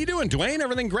 How you doing, Dwayne?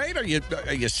 Everything great? Are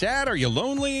you sad? Are you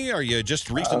lonely? Are you just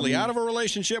recently out of a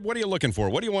relationship? What are you looking for?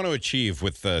 What do you want to achieve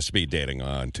with speed dating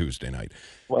on Tuesday night?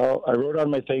 Well, I wrote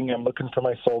on my thing, I'm looking for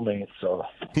my soulmate, so.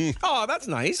 Oh, that's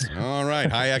nice. All right.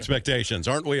 High expectations.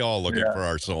 Aren't we all looking Yeah. for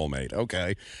our soulmate?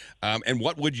 Okay. And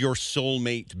what would your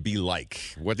soulmate be like?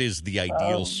 What is the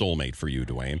ideal soulmate for you,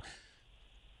 Dwayne?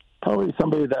 Probably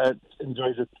somebody that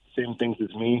enjoys the same things as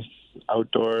me,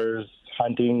 outdoors,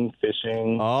 hunting,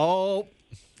 fishing. Oh,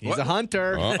 he's What? a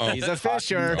hunter. Uh-oh. He's a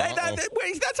fisher.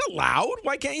 Wait, that's allowed.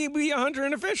 Why can't you be a hunter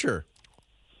and a fisher?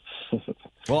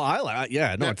 Well,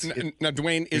 yeah, no, it's Now,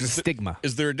 Dwayne, there's a is stigma.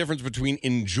 Is there a difference between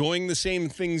enjoying the same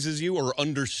things as you or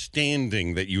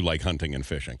understanding that you like hunting and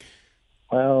fishing?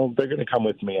 Well, they're going to come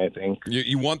with me, I think.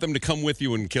 You want them to come with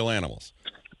you and kill animals.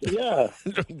 Yeah.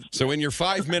 So in your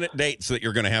 5-minute dates that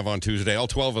you're going to have on Tuesday, all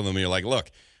 12 of them, you're like,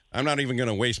 look, I'm not even going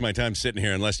to waste my time sitting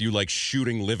here unless you like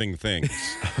shooting living things.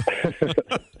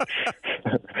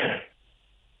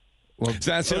 Well, that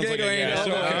sounds like Dwayne. yes.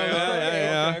 Okay,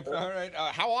 yeah. Okay. All right.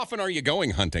 How often are you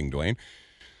going hunting, Dwayne?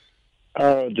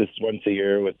 Just once a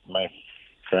year with my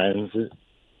friends.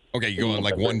 Okay, you go on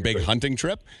like one big hunting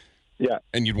trip? Yeah.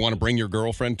 And you'd want to bring your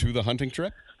girlfriend to the hunting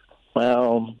trip?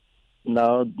 Well,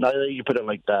 no, now that you put it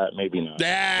like that, maybe not.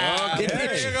 Yeah. Okay.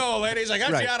 There you go, ladies. I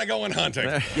got Right. you out of going hunting.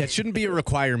 Yeah, it shouldn't be a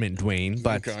requirement, Dwayne,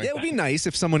 but Okay. yeah, it would be nice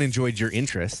if someone enjoyed your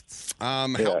interests.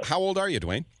 How old are you,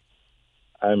 Dwayne?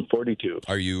 I'm 42.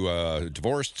 Are you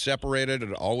divorced,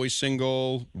 separated, always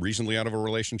single, recently out of a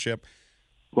relationship?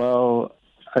 Well,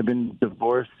 I've been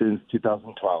divorced since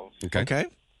 2012. Okay.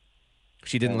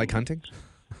 She didn't like hunting?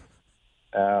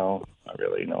 Not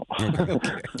really, no.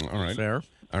 All right. Fair.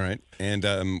 All right. And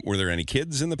were there any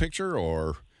kids in the picture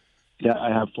or? Yeah, I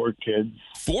have 4 kids.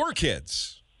 4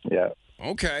 kids. Yeah.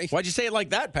 Okay. Why'd you say it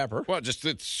like that, Pepper? Well, just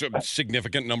it's a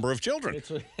significant number of children.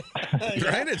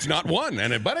 Right? It's not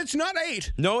 1, but it's not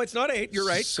 8. No, it's not 8. You're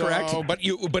right. So, Correct. But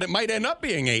it might end up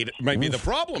being 8. It might be the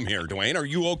problem here, Dwayne. Are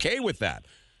you okay with that?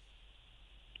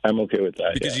 I'm okay with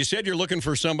that. Because you said you're looking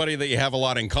for somebody that you have a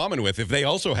lot in common with. If they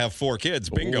also have 4 kids,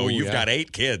 bingo, you've got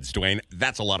 8 kids, Dwayne.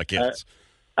 That's a lot of kids.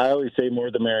 I always say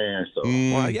more the merrier. So.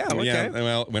 Well, yeah, okay. Yeah,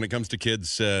 well, when it comes to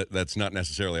kids, that's not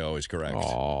necessarily always correct.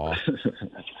 Aw.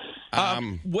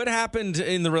 What happened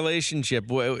in the relationship?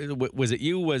 Was it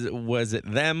you? Was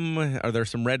it them? Are there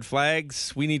some red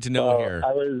flags? We need to know here.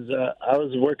 I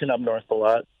was working up north a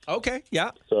lot. Okay,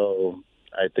 yeah. So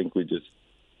I think we just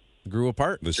grew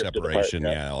apart. The separation,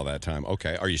 all that time.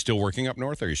 Okay. Are you still working up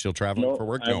north? Are you still traveling for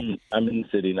work? I'm in the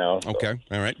city now. So. Okay.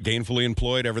 All right. Gainfully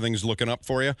employed. Everything's looking up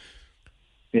for you?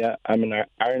 Yeah, I'm an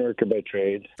iron worker by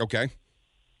trade. Okay.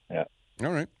 Yeah.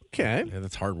 All right. Okay. Yeah,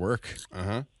 that's hard work.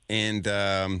 Uh-huh. And,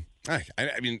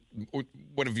 I mean,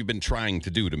 what have you been trying to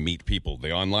do to meet people?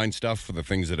 The online stuff, the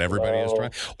things that everybody is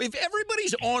trying? If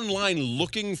everybody's online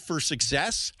looking for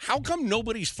success, how come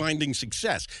nobody's finding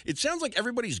success? It sounds like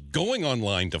everybody's going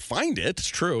online to find it. It's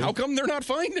true. How come they're not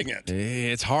finding it?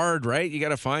 It's hard, right? You got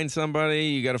to find somebody.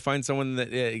 You got to find someone that,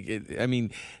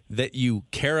 that you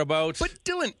care about. But,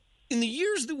 Dylan, in the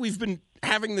years that we've been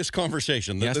having this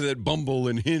conversation, that Bumble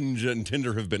and Hinge and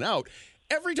Tinder have been out,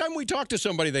 every time we talk to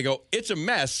somebody, they go, it's a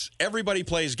mess. Everybody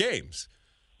plays games.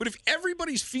 But if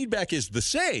everybody's feedback is the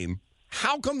same,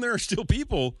 how come there are still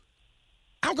people,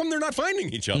 how come they're not finding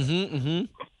each other?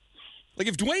 Like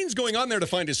if Dwayne's going on there to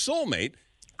find his soulmate,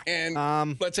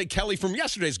 and let's say Kelly from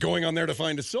yesterday's going on there to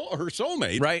find her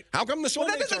soulmate, right? How come the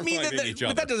soulmates aren't finding each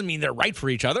other? But that doesn't mean they're right for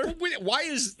each other. Why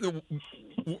is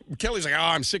Kelly's like,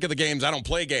 I'm sick of the games. I don't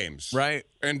play games. Right.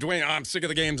 And Dwayne, I'm sick of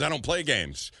the games. I don't play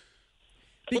games.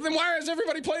 Well, then why is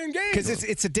everybody playing games? Because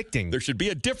it's addicting. There should be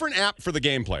a different app for the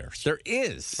game players. There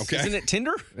is. Okay. Isn't it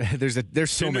Tinder? There's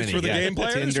so Tinder's many for the game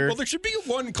players. Tinder. Well, there should be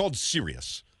one called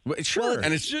Serious. Sure.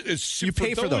 And it's you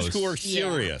pay for those who are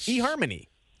serious. eHarmony.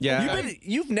 Yeah.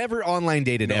 You've never online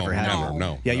dated ever, have you?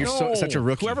 No. Yeah, you're such a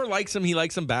rookie. Whoever likes him, he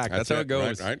likes him back. That's how it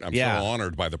goes. Right. I'm so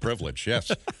honored by the privilege. Yes.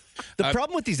 The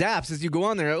problem with these apps is you go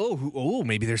on there,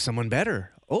 maybe there's someone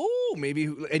better. Oh, maybe,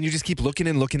 and you just keep looking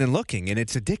and looking and looking, and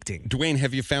it's addicting. Dwayne,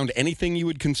 have you found anything you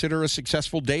would consider a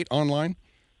successful date online?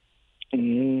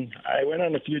 I went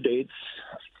on a few dates.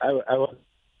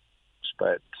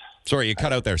 But sorry, you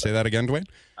cut out there. Say that again, Dwayne.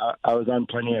 I was on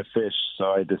Plenty of Fish, so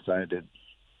I decided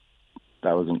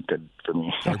that wasn't good for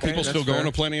me. Are people still going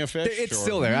to Plenty of Fish? It's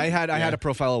still there. I had a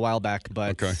profile a while back,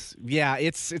 but yeah,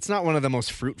 it's not one of the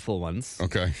most fruitful ones.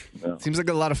 Okay. No. Seems like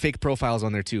a lot of fake profiles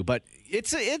on there too, but it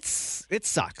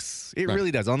sucks. It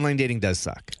really does. Online dating does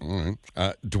suck. All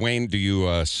right. Dwayne, do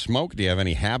you smoke? Do you have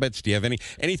any habits? Do you have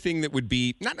anything that would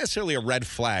be not necessarily a red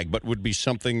flag, but would be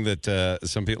something that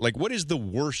some people like? What is the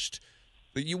worst?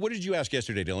 What did you ask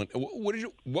yesterday, Dylan?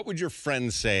 What would your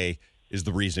friends say is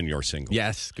the reason you're single?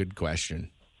 Yes, good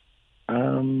question. I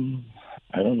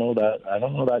don't know that. I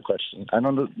don't know that question. I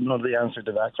don't know the answer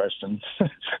to that question.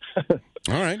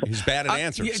 All right, he's bad at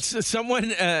answers. It's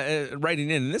someone writing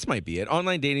in, and this might be it.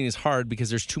 Online dating is hard because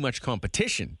there's too much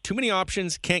competition, too many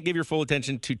options. Can't give your full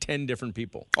attention to 10 different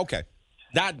people. Okay,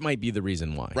 that might be the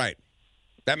reason why. Right.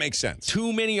 That makes sense.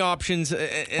 Too many options.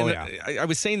 I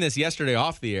was saying this yesterday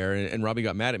off the air, and Robbie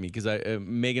got mad at me because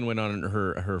Megan went on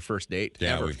her first date.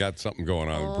 Yeah, ever. we've got something going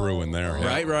on brewing there.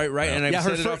 Right. Yeah. And I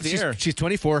said it off the air. She's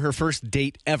 24, her first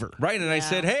date ever. Right, and I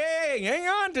said, hey, hang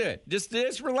on to it.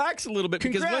 Just relax a little bit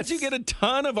because once you get a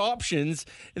ton of options,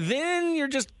 then you're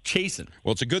just chasing.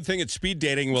 Well, it's a good thing at speed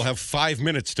dating we'll have 5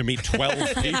 minutes to meet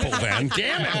 12 people then.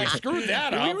 Damn it, we screwed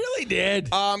that up. We really did.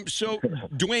 So,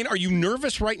 Dwayne, are you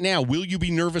nervous right now? Will you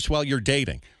be nervous while you're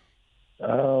dating?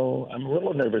 Oh, I'm a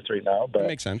little nervous right now, but that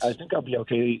makes sense. I think I'll be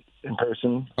okay in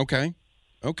person. Okay.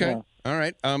 Yeah. All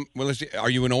right. Well, let's see. Are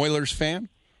you an Oilers fan?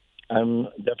 I'm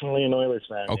definitely an Oilers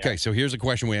fan. Okay, yeah. So here's a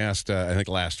question we asked, I think,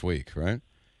 last week, right?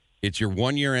 It's your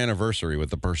 1-year anniversary with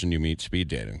the person you meet speed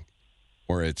dating,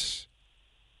 or it's,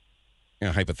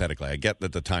 hypothetically, I get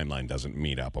that the timeline doesn't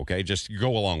meet up, okay? Just go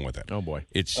along with it. Oh, boy.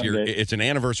 It's an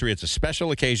anniversary. It's a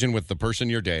special occasion with the person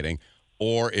you're dating,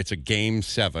 or it's a Game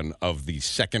 7 of the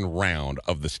second round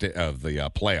of the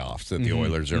playoffs that the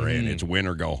Oilers are in. It's win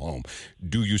or go home.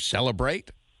 Do you celebrate,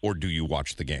 or do you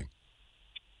watch the game?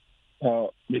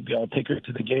 Maybe I'll take her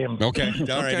to the game. Okay.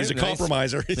 All right. He's a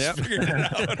compromiser. He's Yep. figured it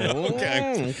out.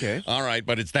 Okay. All right.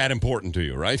 But it's that important to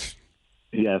you, right?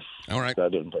 Yes. All right.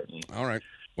 That's important. All right.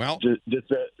 Well,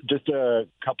 just a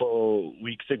couple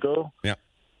weeks ago, yeah,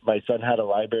 my son had a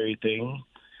library thing,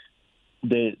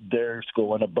 their school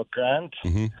won a book grant.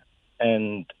 Mm-hmm.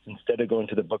 And instead of going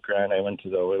to the book grant, I went to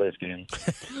the Oilers game.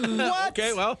 What?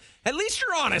 Okay, well, at least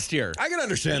you're honest here. I can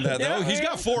understand that, though. He's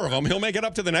got 4 of them. He'll make it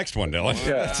up to the next one, Dylan.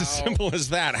 Yeah. It's as simple as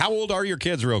that. How old are your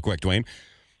kids, real quick, Dwayne?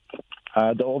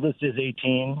 The oldest is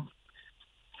 18,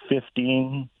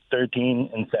 15, 13,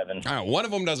 and 7. One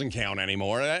of them doesn't count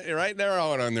anymore, right? They're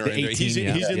all on their end. 18, He's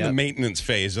yeah. in Yeah. the maintenance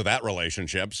phase of that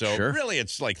relationship. So Sure. really,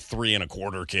 it's like 3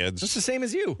 1/4 kids. It's the same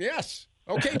as you. Yes.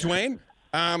 Okay, Dwayne.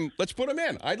 Let's put him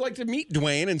in. I'd like to meet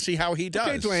Dwayne and see how he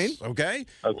does. Okay, Dwayne. Okay?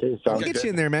 Okay, I'll sounds get good. you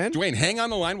in there, man. Dwayne, hang on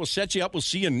the line. We'll set you up. We'll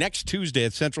see you next Tuesday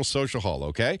at Central Social Hall,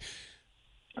 okay?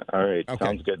 All right, Okay.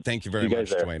 sounds good. Thank you very See much,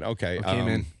 guys there. Dwayne. Okay. Okay,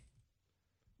 man.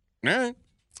 All right.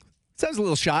 Sounds a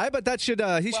little shy, but that should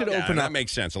he should open that up.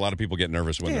 makes sense. A lot of people get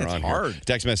nervous when they're it's on hard. here.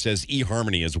 Text message says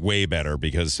eHarmony is way better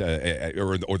because,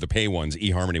 or the pay ones,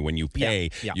 eHarmony, when you pay,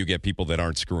 Yeah. you get people that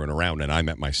aren't screwing around. And I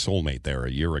met my soulmate there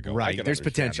a year ago. Right. I can There's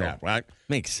understand potential. that, right?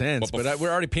 Makes sense, But but we're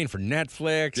already paying for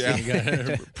Netflix. Yeah. And you got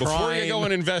Before you go Prime.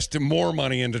 and invest more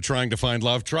money into trying to find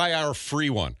love, try our free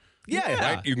one. Yeah.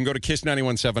 Right? You can go to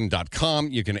kiss917.com.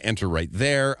 You can enter right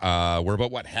there. We're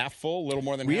about, half full? A little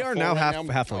more than We half are full now right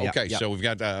half full, yeah. Okay, Yeah. so we've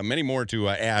got many more to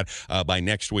add by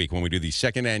next week when we do the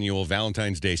second annual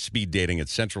Valentine's Day speed dating at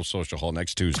Central Social Hall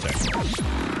next Tuesday.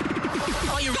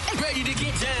 Are you ready to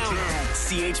get down?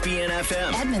 CHBN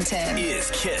FM Edmonton.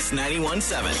 is Kiss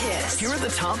 91.7. Kiss. Here are the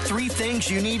top 3 things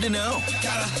you need to know.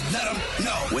 Gotta let them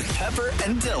know. With Pepper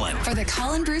and Dylan. For the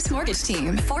Colin Bruce Mortgage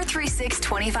Team,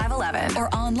 436-2511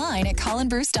 or online at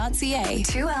colinbruce.ca.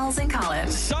 2 L's in Colin.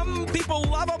 Some people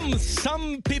love him,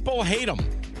 some people hate him.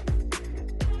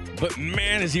 But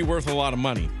man, is he worth a lot of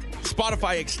money.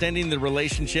 Spotify extending the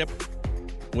relationship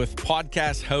with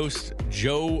podcast host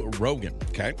Joe Rogan.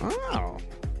 Okay. Oh.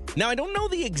 Now, I don't know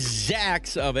the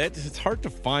exacts of it. It's hard to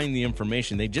find the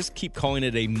information. They just keep calling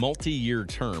it a multi-year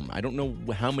term. I don't know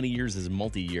how many years is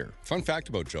multi-year. Fun fact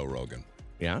about Joe Rogan.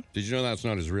 Yeah? Did you know that's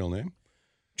not his real name?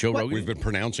 Joe Rogan? We've been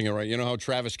pronouncing it right. You know how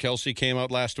Travis Kelce came out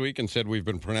last week and said we've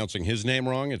been pronouncing his name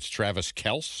wrong? It's Travis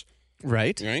Kels,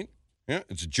 Right. right? Yeah,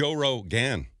 it's Joe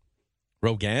Rogan.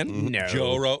 Rogan? No.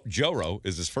 Joe Ro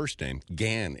is his first name.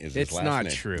 Gan is his It's last not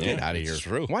name. true. Yeah, Get out of here. It's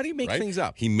true. Why do you make right? things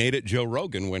up? He made it Joe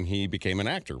Rogan when he became an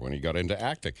actor, when he got into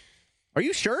acting. Are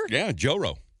you sure? Yeah, Joe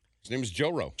Ro. His name is Joe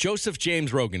Ro. Joseph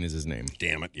James Rogan is his name.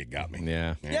 Damn it, you got me.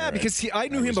 Yeah. Yeah, right. because I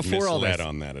knew I him was before all misled this.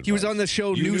 on that He was advice. on the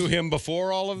show You News. knew him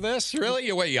before all of this? Really?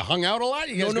 You hung out a lot?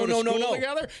 You guys No, go to no, no, school no.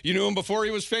 together? You knew him before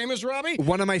he was famous, Robbie?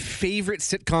 One of my favorite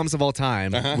sitcoms of all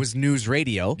time was News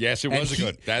Radio. Yes, it was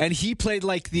good. And he played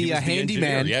like He the was the handyman.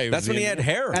 engineer. Yeah, he was That's the when he had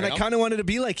engineer. hair. And I Yep. kind of wanted to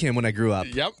be like him when I grew up.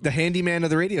 Yep. The handyman of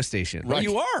the radio station. Well,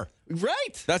 you are.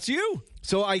 Right. That's you.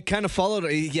 So I kind of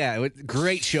followed. Yeah,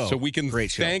 great show. So we can great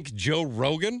show. thank Joe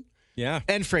Rogan. Yeah.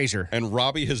 And Frasier. And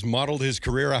Robbie has modeled his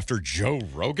career after Joe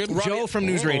Rogan? Joe from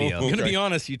News Radio. I'm going to Okay. be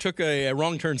honest. You took a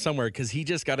wrong turn somewhere because he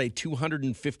just got a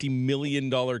 $250 million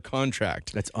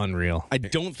contract. That's unreal. I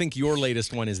don't think your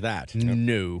latest one is that.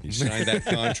 No. He signed that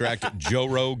contract, Joe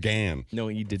Rogan. No,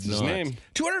 he did That's his not. name.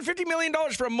 $250 million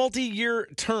for a multi-year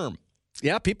term.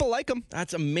 Yeah, people like him.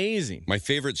 That's amazing. My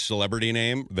favorite celebrity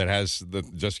name that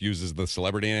just uses the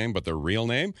celebrity name, but their real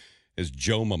name is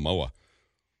Joe Momoa.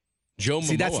 Joe Momoa.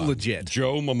 See, that's legit.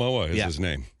 Joe Momoa is Yeah. his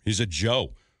name. He's a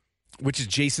Joe. Which is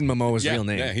Jason Momoa's Yeah, real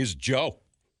name. Yeah, he's Joe.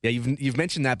 Yeah, you've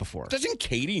mentioned that before. Doesn't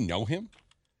Katie know him?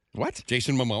 What?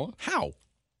 Jason Momoa? How?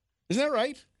 Isn't that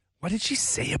right? What did she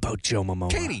say about Joe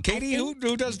Momoa? Katie, who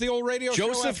does the old radio show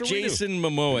Joseph after we do? Jason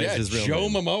Momoa Yeah, is his real Joe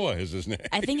name. Momoa is his name.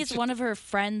 I think it's one of her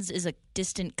friends is a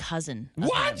distant cousin. of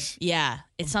What? him. Yeah,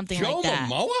 it's something Joe like that.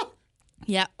 Momoa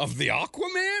Yeah. of the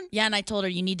Aquaman? Yeah, and I told her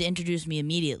you need to introduce me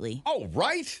immediately. Oh,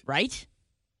 right. Right?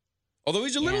 Although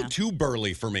he's a little Yeah. too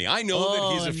burly for me. I know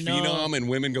that he's a Oh, no. phenom and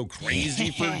women go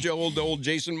crazy for old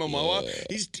Jason Momoa.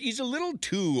 He's a little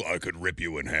too, I could rip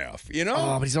you in half, you know?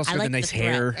 Oh, but he's also I got the like nice the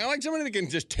threat. hair. I like somebody that can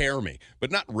just tear me,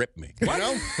 but not rip me. You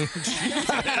know?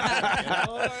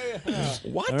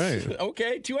 What? All right.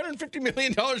 Okay, $250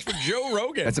 million for Joe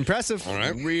Rogan. That's impressive. All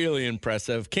right. Really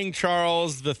impressive. King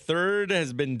Charles III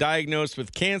has been diagnosed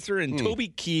with cancer, and Toby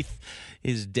Keith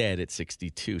is dead at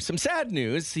 62. Some sad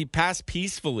news. He passed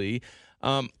peacefully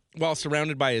while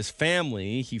surrounded by his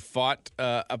family. He fought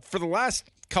for the last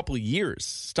couple of years,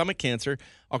 stomach cancer,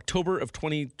 October of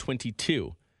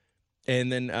 2022.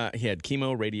 And then he had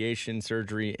chemo, radiation,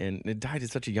 surgery, and it died at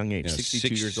such a young age,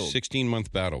 62 years old.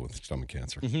 16-month battle with stomach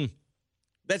cancer.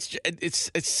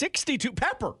 It's 62.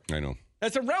 Pepper. I know.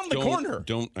 That's around the corner.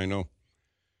 I know.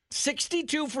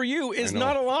 62 for you is I know.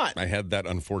 not a lot. I had that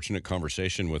unfortunate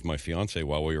conversation with my fiance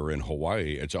while we were in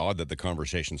Hawaii. It's odd that the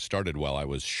conversation started while I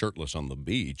was shirtless on the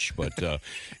beach, but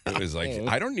it was like,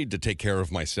 I don't need to take care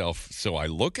of myself so I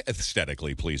look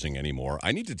aesthetically pleasing anymore.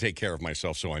 I need to take care of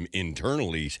myself so I'm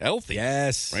internally healthy.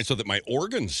 Yes. Right, so that my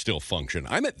organs still function.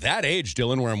 I'm at that age,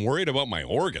 Dylan, where I'm worried about my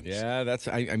organs. Yeah,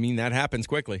 I mean, that happens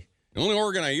quickly. The only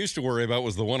organ I used to worry about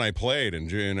was the one I played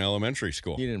in elementary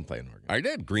school. You didn't play an organ. I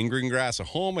did. Green Grass at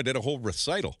Home. I did a whole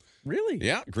recital. Really?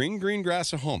 Yeah, Green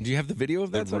Grass at Home. Do you have the video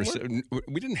of that somewhere?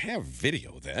 We didn't have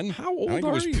video then. How old I think are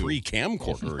it was you?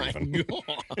 pre-camcorder even.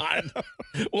 God.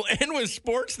 We'll end with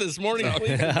sports this morning,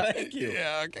 please. Thank you.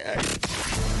 Yeah, okay.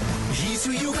 He's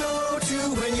who you go to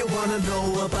when you want to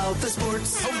know about the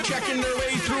sports. Hope checking their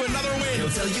way through another win. He'll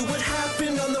tell you what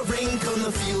happened on the rink, on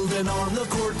the field, and on the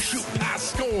court. Shoot, pass,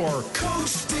 score.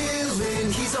 Coach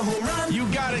Dylan, he's a home run. You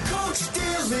got it. Coach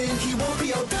Dylan, he won't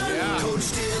be outdone. Yeah. Coach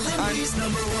Dylan, he's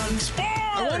number one. Sports!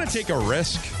 I want to take a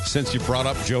risk since you brought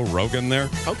up Joe Rogan there.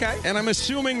 Okay. And I'm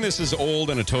assuming this is old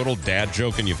and a total dad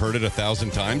joke and you've heard it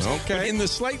 1,000 times. Okay. But in the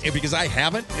slight, because I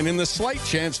haven't, and in the slight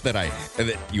chance that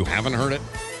you haven't heard it,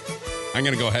 I'm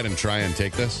going to go ahead and try and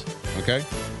take this, okay?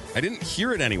 I didn't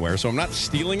hear it anywhere, so I'm not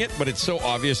stealing it, but it's so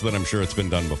obvious that I'm sure it's been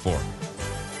done before.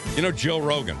 You know Joe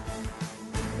Rogan?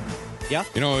 Yeah.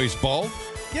 You know he's bald?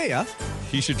 Yeah.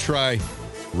 He should try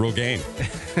Rogaine.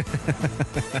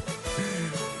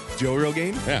 Joe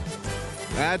Rogan? Yeah.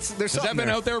 There's Has something that been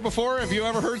there. out there before? Have you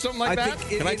ever heard something like I that?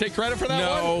 think Can I take credit for that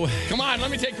No. one? Come on,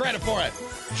 let me take credit for it.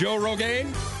 Joe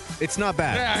Rogaine? It's not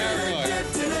bad.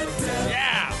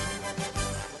 Yeah.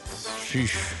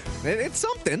 Sheesh. It's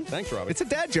something. Thanks, Robbie. It's a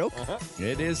dad joke.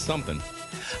 It is something.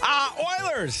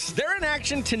 Oilers, they're in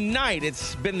action tonight.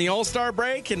 It's been the All-Star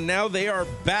break, and now they are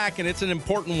back, and it's an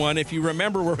important one. If you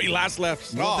remember where we last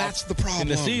left off that's the problem. in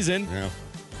the season, Yeah.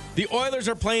 the Oilers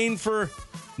are playing for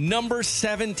number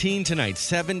 17 tonight,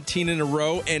 17 in a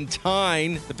row, and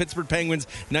tying the Pittsburgh Penguins'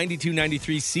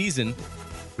 92-93 season,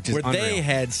 Which is where unreal. they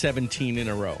had 17 in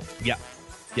a row. Yeah.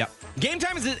 Game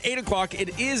time is at 8 o'clock.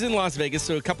 It is in Las Vegas,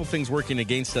 so a couple things working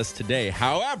against us today.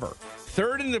 However,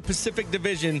 third in the Pacific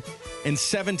Division and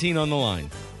 17 on the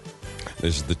line.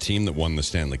 This is the team that won the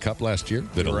Stanley Cup last year,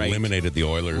 that Right. eliminated the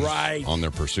Oilers Right. on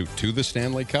their pursuit to the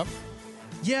Stanley Cup.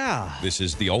 Yeah. This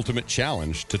is the ultimate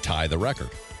challenge to tie the record.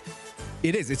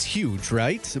 It is. It's huge,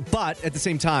 right? But at the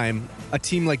same time, a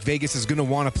team like Vegas is going to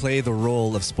want to play the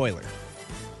role of spoiler.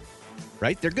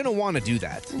 Right? They're going to want to do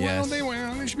that. Well,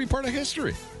 they should be part of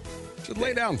history. Should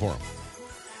lay down for them.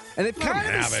 And they've kind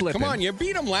of been slipping. Come on, you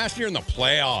beat them last year in the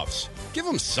playoffs. Give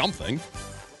them something.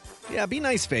 Yeah, be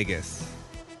nice, Vegas.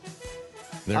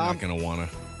 They're not going to want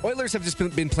to. Oilers have just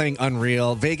been playing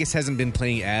unreal. Vegas hasn't been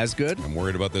playing as good. I'm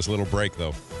worried about this little break,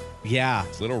 though. Yeah.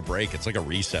 This little break, it's like a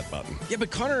reset button. Yeah,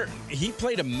 but Connor, he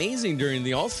played amazing during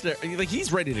the All-Star. Like,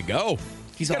 he's ready to go.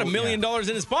 He's got $1 million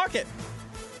in his pocket.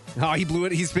 Oh, he blew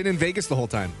it. He's been in Vegas the whole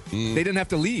time. They didn't have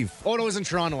to leave. Oh, no, it was in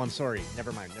Toronto. I'm sorry.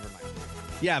 Never mind.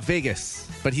 Yeah, Vegas.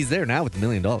 But he's there now with $1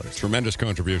 million. Tremendous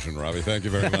contribution, Robbie. Thank you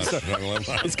very much.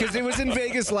 It's because it was in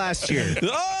Vegas last year.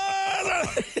 Oh,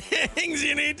 those are things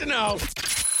you need to know.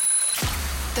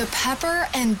 The Pepper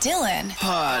and Dylan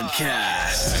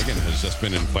Podcast. Megan has just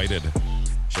been invited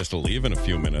just to leave in a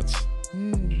few minutes.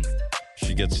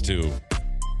 She gets to...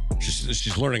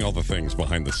 She's learning all the things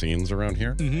behind the scenes around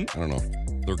here. I don't know.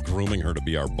 They're grooming her to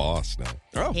be our boss now.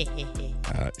 Oh.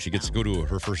 She gets to go to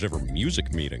her first ever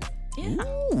music meeting. Yeah.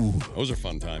 Ooh, those are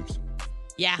fun times.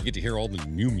 Yeah. You get to hear all the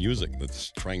new music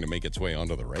that's trying to make its way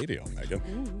onto the radio,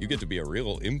 Megan. You get to be a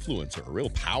real influencer, a real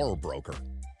power broker.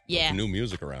 Yeah. New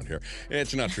music around here.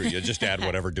 It's not true. You just add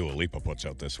whatever Dua Lipa puts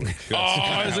out this week.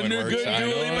 There's a new good Dua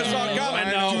Lipa song coming.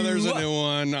 I know, there's a new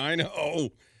one. I know.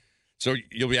 So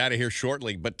you'll be out of here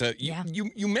shortly. But Yeah.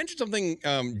 you mentioned something,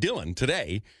 Dylan,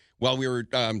 today while we were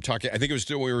talking. I think it was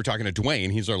we were talking to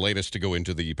Dwayne. He's our latest to go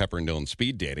into the Pepper and Dylan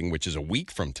speed dating, which is a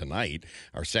week from tonight,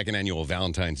 our second annual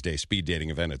Valentine's Day speed dating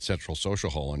event at Central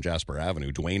Social Hall on Jasper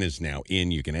Avenue. Dwayne is now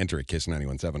in. You can enter at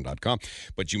kiss917.com.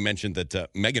 But you mentioned that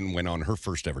Megan went on her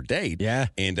first ever date. Yeah.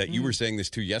 And you were saying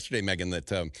this too yesterday, Megan,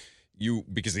 that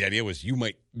because the idea was you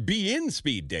might be in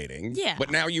speed dating, Yeah. but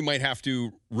now you might have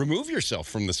to remove yourself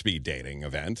from the speed dating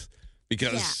event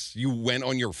because you went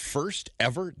on your first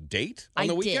ever date on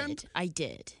the weekend? I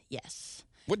did, yes.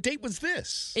 What date was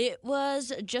this? It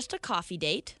was just a coffee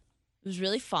date. It was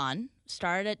really fun.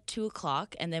 Started at 2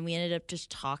 o'clock, and then we ended up just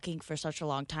talking for such a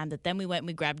long time that then we went and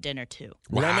we grabbed dinner too.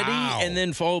 Wow. Remedy, and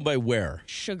then followed by where?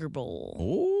 Sugar Bowl.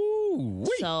 Ooh,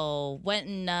 wait. So went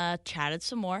and chatted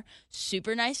some more.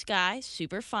 Super nice guy,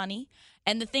 super funny.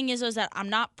 And the thing is that I'm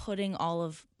not putting all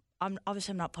of I'm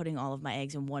not putting all of my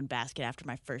eggs in one basket after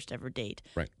my first ever date.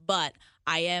 Right. But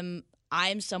I am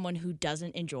someone who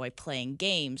doesn't enjoy playing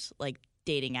games like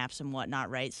dating apps and whatnot,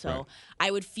 right? So I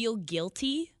would feel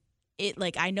guilty.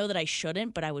 I know that I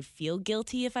shouldn't, but I would feel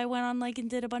guilty if I went on and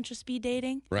did a bunch of speed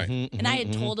dating. Right. And I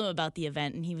had told him about the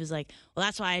event, and he was like, well,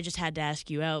 that's why I just had to ask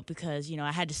you out because,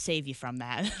 I had to save you from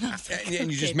that. And I was like,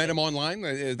 And you just met him online?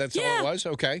 That's all it was?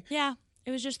 Okay. Yeah.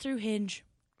 It was just through Hinge.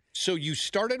 So you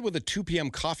started with a 2 p.m.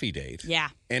 coffee date. Yeah.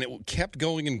 And it kept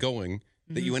going and going.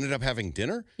 That you ended up having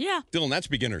dinner? Yeah. Dylan, that's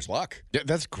beginner's luck. Yeah,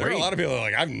 that's great. There are a lot of people that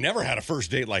are like, I've never had a first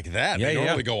date like that. They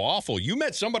normally go awful. You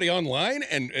met somebody online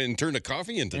and turned a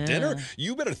coffee into dinner?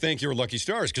 You better thank your lucky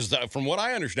stars because from what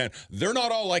I understand, they're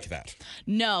not all like that.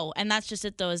 No, and that's just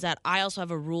it, though, is that I also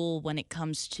have a rule when it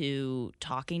comes to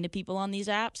talking to people on these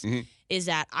apps, is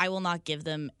that I will not give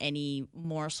them any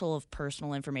morsel of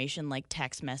personal information like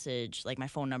text message, like my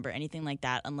phone number, anything like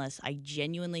that, unless I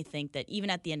genuinely think that even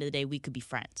at the end of the day, we could be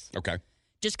friends. Okay.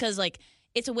 Just because,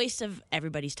 it's a waste of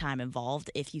everybody's time involved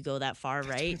if you go that far,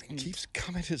 right? It keeps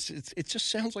coming. It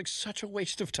just sounds like such a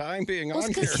waste of time being Well, on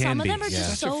because here. some of them are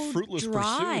just Such a so fruitless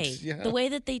dry. pursuit. Yeah. The way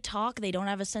that they talk, they don't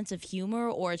have a sense of humor,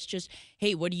 or it's just,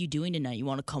 hey, what are you doing tonight? You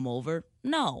want to come over?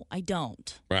 No, I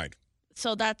don't. Right.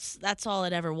 So that's all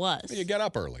it ever was. You get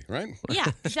up early, right?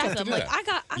 Yeah, exactly. I'm like,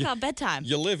 that. I got bedtime.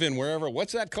 You live in wherever.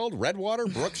 What's that called? Redwater,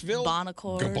 Brooksville,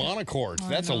 Bonnecourt.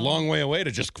 That's a long way away to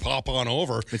just pop on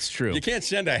over. It's true. You can't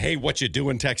send a "Hey, what you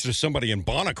doing?" text to somebody in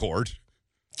Bonnecourt.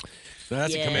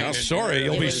 That's Yeah. a command. I'm sorry,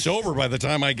 you'll be sober by the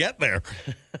time I get there.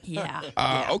 Yeah.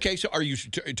 Okay, so are you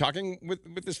talking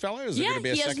with this fella? Is it going to be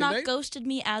a he has second not date? ghosted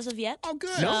me as of yet. Oh,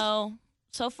 good.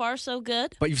 So far, so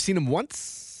good. But you've seen him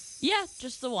once? Yeah,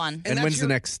 just the one. And when's the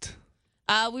next?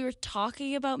 We were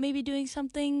talking about maybe doing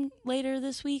something later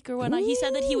this week or whatnot. He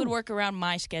said that he would work around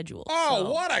my schedule. Oh,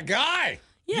 so. what a guy!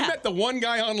 Yeah. You met the one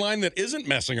guy online that isn't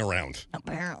messing around.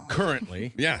 Apparently.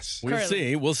 Currently. Yes.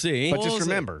 We'll see. But just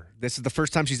remember, this is the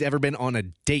first time she's ever been on a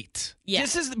date. Yeah.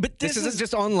 This isn't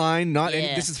just online,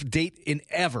 this is date in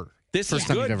ever. This First is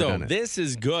time you've good, ever though. done it. This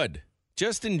is good.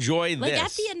 Just enjoy this.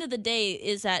 At the end of the day,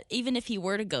 is that even if he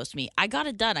were to ghost me, I got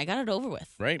it done. I got it over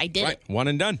with. Right. I did it. One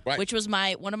and done. Right. Which was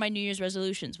one of my New Year's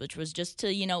resolutions, which was just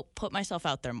to, put myself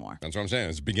out there more. That's what I'm saying.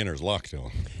 It's beginner's luck,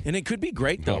 Dylan. And it could be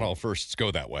great, though. Not all firsts go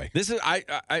that way. This is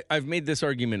I've made this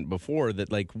argument before that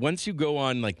once you go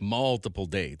on multiple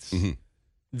dates,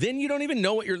 then you don't even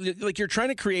know what you're trying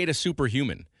to create a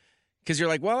superhuman. Because you're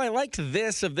like, well, I liked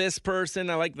this of this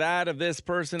person. I like that of this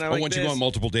person. I like once this. you go on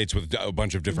multiple dates with a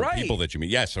bunch of different people that you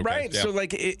meet. Yes, okay. Right. Yeah. So,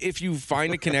 if you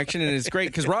find a connection and it's great,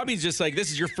 because Robbie's just like,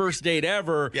 this is your first date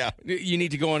ever. Yeah. You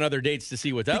need to go on other dates to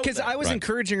see what's out Because there. I was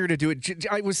encouraging her to do it.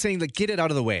 I was saying, get it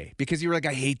out of the way. Because you were like,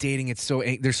 I hate dating. It's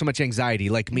there's so much anxiety,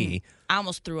 like me. I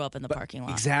almost threw up in the parking lot.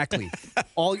 Exactly.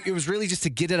 It was really just to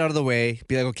get it out of the way.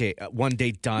 Be like, okay, one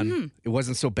date done. It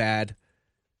wasn't so bad.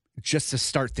 Just to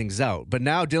start things out. But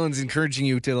now Dylan's encouraging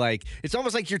you to it's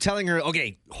almost like you're telling her,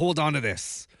 okay, hold on to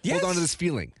this. Yes. Hold on to this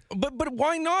feeling. But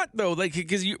why not, though?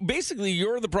 Because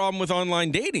you're the problem with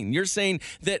online dating. You're saying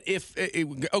that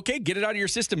get it out of your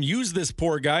system, use this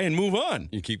poor guy and move on.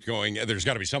 You keep going. There's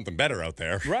got to be something better out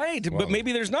there. Right. Well, but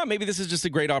maybe there's not. Maybe this is just a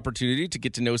great opportunity to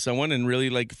get to know someone and really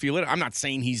feel it. I'm not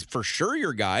saying he's for sure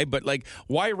your guy, but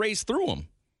why race through him?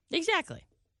 Exactly.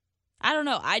 I don't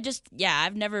know.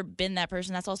 I've never been that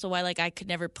person. That's also why, I could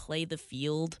never play the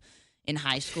field in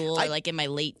high school or, in my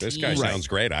late This teens. guy sounds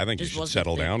great. I think you should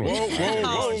settle down. Whoa,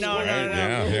 no.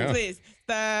 Yeah. Please.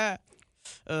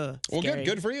 Well, scary.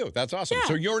 good for you. That's awesome. Yeah.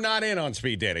 So you're not in on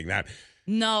speed dating.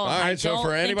 No, All right, I so don't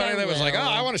for think anybody I that was like, will.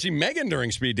 I want to see Megan during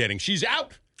speed dating, she's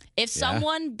out. If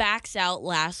someone backs out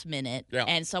last minute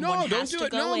and someone don't has do to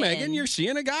it. go No, in, Megan, you're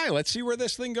seeing a guy. Let's see where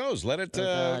this thing goes. Let it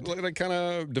kind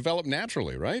of develop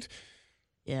naturally, right?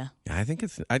 Yeah. I think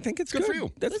it's Good for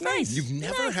you. That's nice. You've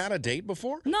never had a date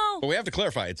before? No. But we have to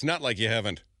clarify. It's not like you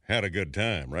haven't had a good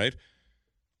time, right?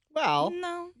 Well,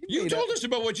 no. You told us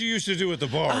about what you used to do at the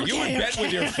bar. You would bet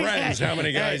with your friends how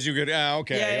many guys you could. All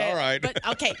right. But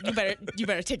okay, you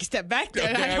better take a step back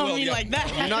there. Okay, I I don't will, mean yeah. like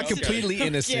that. You're not completely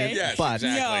innocent, Yes, but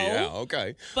exactly. No. Yeah,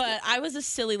 okay. But I was a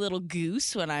silly little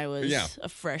goose when I was a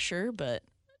fresher, but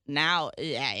now,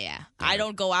 I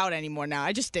don't go out anymore now.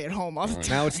 I just stay at home all the time.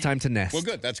 now it's time to nest. Well,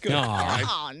 good. That's good. Aw. All right.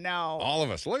 Oh, no. All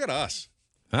of us. Look at us.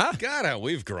 Huh? God, how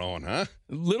we've grown, huh?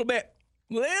 A little bit.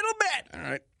 All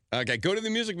right. Okay, go to the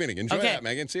music meeting. Enjoy Okay. that,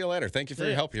 Megan. See you later. Thank you for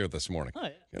your help here this morning. Oh, yeah.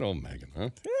 Good old Megan, huh?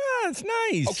 it's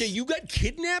nice. Okay, you got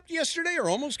kidnapped yesterday or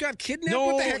almost got kidnapped?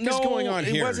 What the heck is going on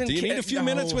it here? wasn't Do you need a few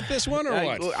minutes with this one or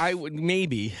what? I would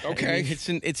maybe. Okay. I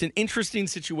mean, it's an interesting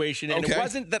situation, and Okay. it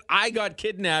wasn't that I got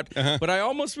kidnapped, but I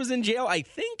almost was in jail. I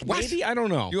think maybe I don't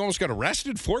know. You almost got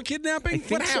arrested for kidnapping? I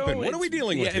think What happened? so. What are we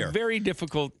dealing with here? Very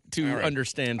difficult to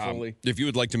understand fully. If you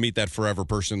would like to meet that forever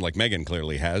person like Megan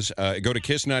clearly has, go to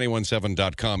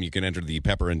kiss917.com. You can enter the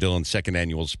Pepper and Dylan second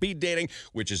annual speed dating,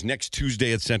 which is next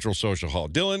Tuesday at Central Social Hall.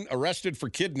 Dylan arrested for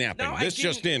kidnapping. No, this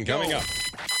just in, coming up.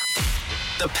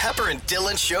 The Pepper and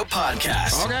Dylan Show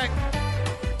podcast.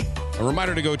 Okay. A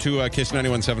reminder to go to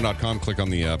kiss917.com. Click on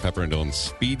the Pepper and Dylan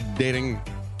speed dating,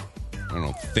 I don't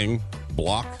know, thing,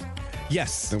 block.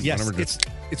 Yes, Then yes. whatever, just-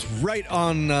 It's right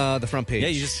on the front page. Yeah,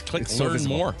 you just click It's so learn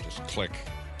visible. more. Just click.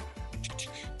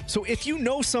 So if you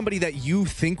know somebody that you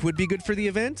think would be good for the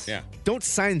event, don't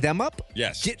sign them up.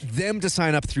 Yes. Get them to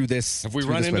sign up through this. Have we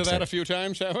through run this into website. that a few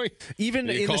times, have we? Even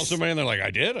you in call the- somebody and they're like,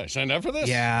 I did? I signed up for this?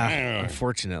 Yeah,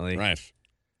 unfortunately.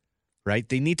 Right?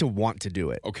 They need to want to do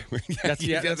it. Okay. That's a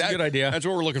good idea. That's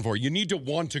what we're looking for. You need to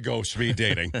want to go speed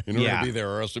dating in order Yeah. to be there,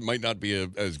 or else it might not be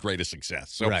as great a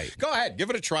success. So Right. go ahead, give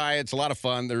it a try. It's a lot of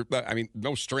fun.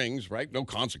 No strings, right? No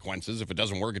consequences. If it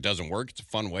doesn't work, it doesn't work. It's a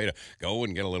fun way to go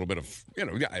and get a little bit of,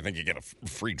 I think you get a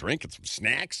free drink and some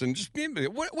snacks and just,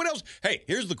 what else? Hey,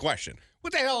 here's the question.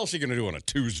 What the hell else are you going to do on a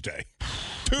Tuesday?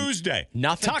 Tuesday.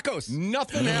 Nothing. Tacos.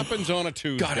 Nothing happens on a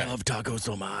Tuesday. God, I love tacos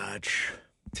so much.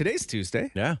 Today's Tuesday.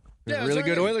 Yeah. Yeah, really it's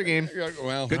good all right. Oiler game.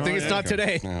 Well, Good thing it's not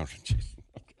today. Oh, jeez.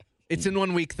 It's in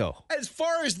 1 week, though. As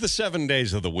far as the 7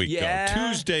 days of the week Yeah. go,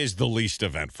 Tuesday's the least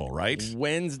eventful, right?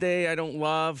 Wednesday, I don't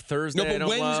love. Thursday, I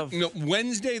don't love.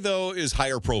 Wednesday, though, is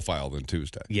higher profile than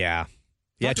Tuesday. Yeah.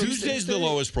 Yeah, Tuesday's the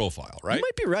lowest profile, right? You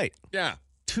might be right. Yeah.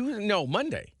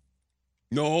 Monday.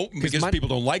 No, because people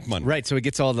don't like Monday. Right, so it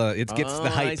gets the I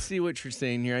hype. see what you're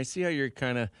saying here. I see how you're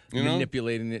kind of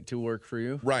manipulating it to work for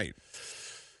you. Right.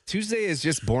 Tuesday is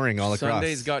just boring all across.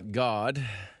 Sunday's got God.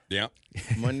 Yeah.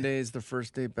 Monday's the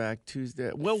first day back.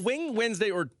 Tuesday. Well, Wing Wednesday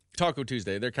or Taco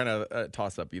Tuesday. They're kind of a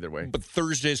toss up either way. But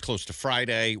Thursday's close to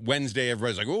Friday. Wednesday,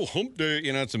 everybody's like, oh, hump day.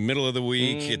 It's the middle of the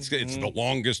week. It's the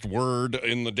longest word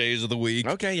in the days of the week.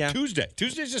 Okay, yeah.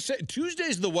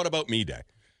 Tuesday's the what about me day.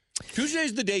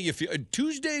 Tuesday's the day you feel.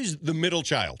 Tuesday's the middle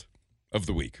child of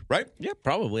the week, right? Yeah,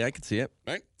 probably. I could see it.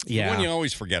 Right? Yeah. The one you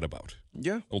always forget about.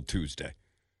 Yeah. Old Tuesday.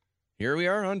 Here we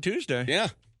are on Tuesday. Yeah.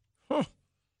 Huh.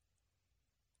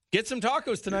 Get some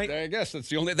tacos tonight. I guess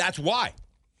that's why.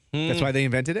 That's why they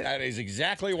invented it? That is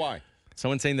exactly why.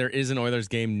 Someone's saying there is an Oilers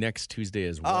game next Tuesday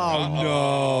as well.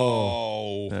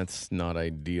 Oh, no. That's not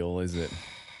ideal, is it?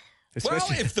 Well,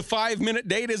 if the 5-minute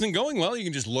date isn't going well, you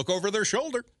can just look over their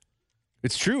shoulder.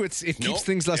 It's true. It keeps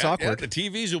things less awkward. Yeah, the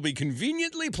TVs will be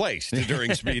conveniently placed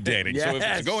during speed dating. So if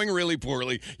it's going really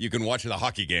poorly, you can watch the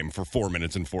hockey game for 4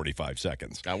 minutes and 45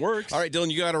 seconds. That works. All right, Dylan,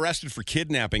 you got arrested for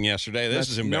kidnapping yesterday. This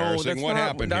is embarrassing. What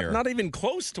happened here? Not even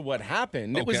close to what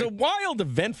happened. It was Okay. a wild,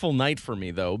 eventful night for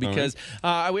me, though, because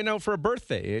I went out for a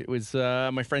birthday. It was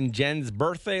my friend Jen's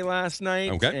birthday last night.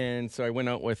 Okay. And so I went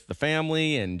out with the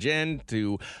family and Jen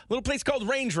to a little place called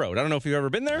Range Road. I don't know if you've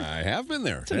ever been there. I have been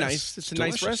there. It's a nice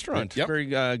delicious. restaurant. Yep.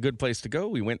 Very good place to go.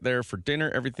 We went there for dinner.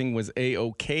 Everything was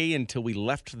A-OK until we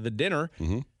left the dinner.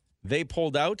 Mm-hmm. They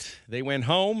pulled out. They went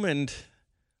home, and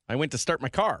I went to start my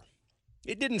car.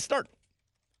 It didn't start.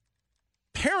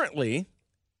 Apparently,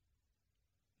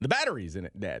 the battery's in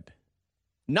it dead.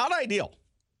 Not ideal.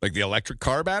 Like the electric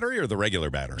car battery or the regular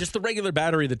battery? Just the regular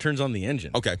battery that turns on the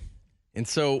engine. Okay. And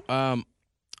so,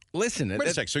 listen. Wait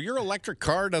a sec. So your electric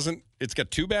car it's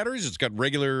got two batteries? It's got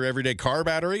regular everyday car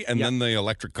battery and then the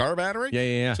electric car battery?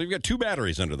 Yeah. So you've got two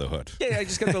batteries under the hood. Yeah, I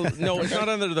just got no, it's not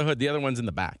under the hood. The other one's in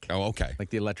the back. Oh, okay. Like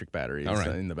the electric battery All is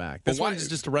right. in the back. But This one is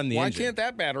just to run the why engine. Why can't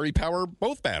that battery power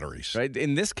both batteries? Right.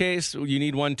 In this case, you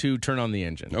need one to turn on the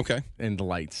engine. Okay. And the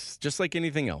lights, just like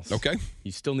anything else. Okay.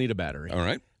 You still need a battery. All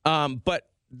right. But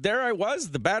there I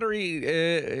was. The battery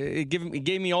it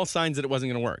gave me all signs that it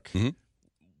wasn't going to work. Mm-hmm.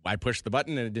 I pushed the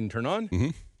button and it didn't turn on. Mm-hmm.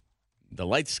 The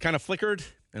lights kind of flickered,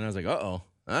 and I was like, "Uh-oh,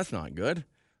 that's not good.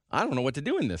 I don't know what to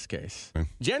do in this case." Okay.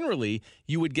 Generally,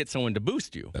 you would get someone to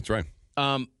boost you. That's right.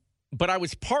 But I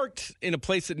was parked in a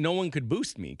place that no one could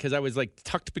boost me because I was like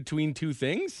tucked between two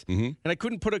things, and I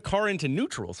couldn't put a car into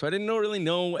neutral. So I didn't really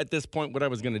know at this point what I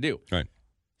was going to do. Right.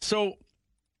 So,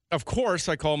 of course,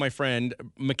 I call my friend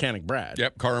Mechanic Brad.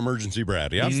 Yep. Car emergency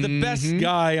Brad. Yep. He's the best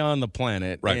guy on the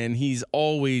planet, Right. and he's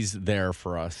always there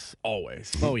for us,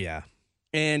 always. Oh, yeah.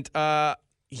 And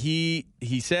he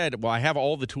said, well, I have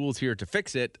all the tools here to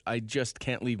fix it. I just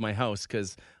can't leave my house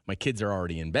because my kids are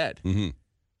already in bed. Mm-hmm.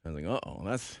 I was like, uh-oh,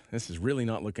 this is really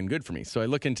not looking good for me. So I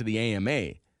look into the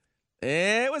AMA,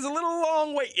 It was a little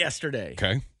long wait yesterday.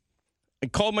 Okay. I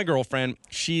called my girlfriend.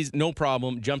 She's no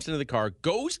problem. Jumps into the car.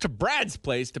 Goes to Brad's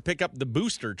place to pick up the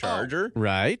booster charger.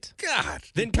 Right. God.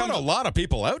 Then You put comes a lot of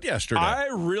people out yesterday. I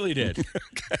really did.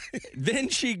 Then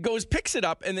she goes, picks it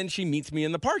up, and then she meets me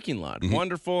in the parking lot.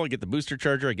 Wonderful. I get the booster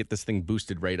charger. I get this thing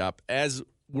boosted right up. As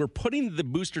we're putting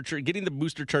the getting the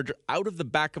booster charger out of the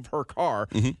back of her car,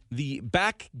 the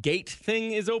back gate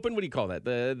thing is open. What do you call that?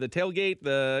 The tailgate?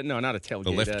 No, not a tailgate. The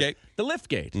lift gate? The lift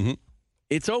gate.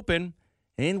 It's open,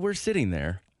 and we're sitting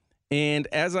there. And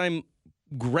as I'm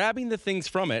grabbing the things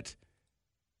from it,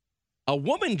 a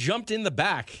woman jumped in the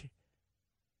back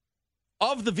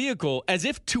of the vehicle as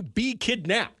if to be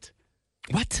kidnapped.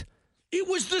 What? It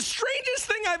was the strangest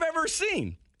thing I've ever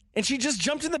seen. And she just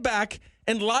jumped in the back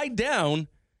and lied down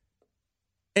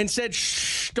and said,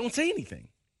 shh, don't say anything.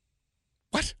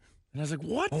 What? And I was like,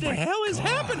 what the hell is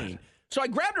happening? So I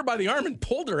grabbed her by the arm and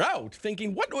pulled her out,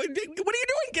 thinking, what are you doing?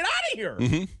 Get out of here.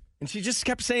 And she just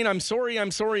kept saying, I'm sorry,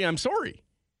 I'm sorry, I'm sorry.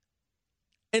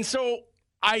 And so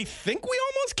I think we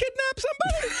almost kidnapped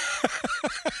somebody.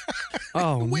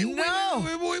 Oh,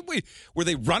 Wait. Were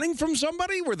they running from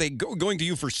somebody? Were they going to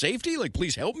you for safety? Like,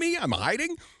 please help me. I'm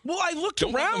hiding. Well, I looked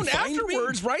Don't let around them find me?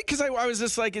 afterwards, right? Because I was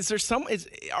just like,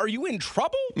 are you in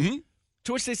trouble?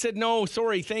 To which they said, no,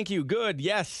 sorry, thank you, good,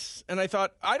 yes. And I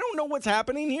thought, I don't know what's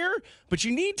happening here, but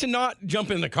you need to not jump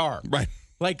in the car. Right.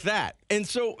 Like that. And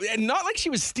so, and not like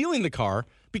she was stealing the car,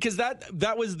 because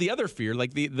that was the other fear.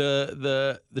 Like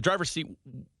the driver's seat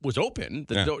was open.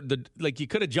 Like you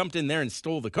could have jumped in there and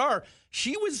stole the car.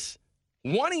 She was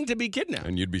wanting to be kidnapped.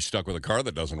 And you'd be stuck with a car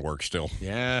that doesn't work still.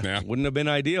 Yeah. Wouldn't have been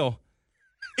ideal.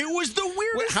 It was the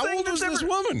weirdest How thing old was that's this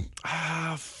woman?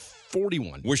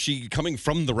 41. Was she coming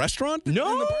from the restaurant?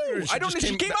 No, I don't know.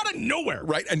 She came out of nowhere.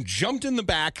 Right, and jumped in the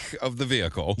back of the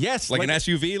vehicle. Yes. Like an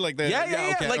SUV? Like the,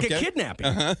 Yeah, okay, like okay. a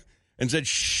kidnapping. And said,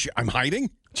 shh, I'm hiding?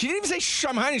 She didn't even say, shh,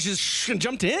 I'm hiding. She just shh, and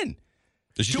jumped in.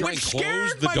 Did she To try which and close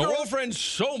scared the my door? girlfriend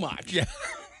so much. Yeah.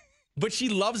 But she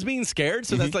loves being scared,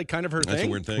 so that's like kind of her That's thing.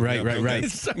 a weird thing. Right, Yeah, right.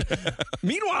 So,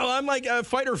 meanwhile, I'm like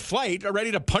fight or flight,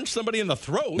 ready to punch somebody in the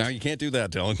throat. No, you can't do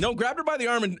that, Dylan. No, grabbed her by the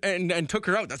arm and took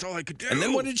her out. That's all I could do. And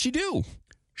then what did she do?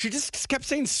 She just kept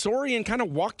saying sorry and kind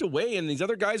of walked away. And these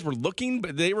other guys were looking,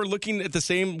 but they were looking at the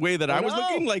same way that I was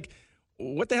looking. Like,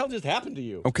 what the hell just happened to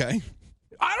you? Okay.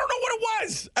 I don't know what it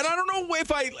was. And I don't know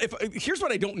if here's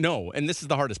what I don't know. And this is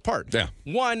the hardest part. Yeah.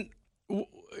 One,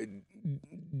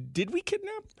 did we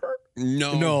kidnap her?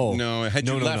 No. Had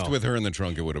you left with her in the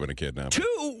trunk, it would have been a kidnapping.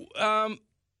 Two,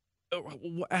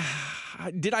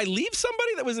 did I leave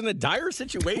somebody that was in a dire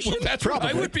situation? Well, that's what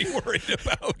I would be worried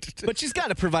about. But she's got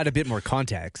to provide a bit more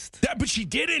context. But she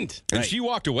didn't. And she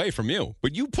walked away from you.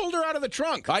 But you pulled her out of the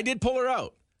trunk. I did pull her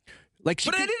out. Like,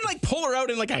 But I didn't pull her out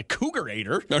in like a cougar ate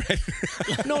her. All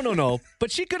right. No.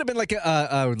 But she could have been like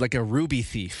a ruby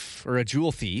thief or a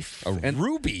jewel thief.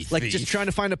 Ruby thief? Like just trying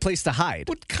to find a place to hide.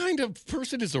 What kind of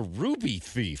person is a ruby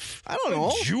thief? I don't know.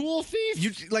 A jewel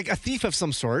thief? Like a thief of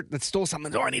some sort that stole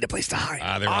something. Oh, I need a place to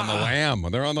hide. They're on the lam.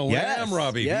 They're on the lam,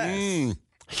 Robbie. Yes.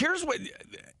 Here's what,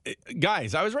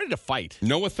 guys, I was ready to fight.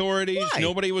 No authorities. Why?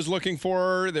 Nobody was looking for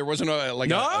her. There wasn't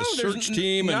a search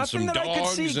team and some nothing that I could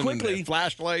dogs see and quickly.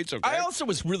 flashlights. Okay. I also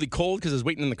was really cold because I was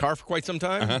waiting in the car for quite some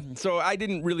time. So I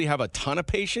didn't really have a ton of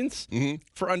patience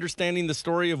for understanding the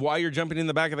story of why you're jumping in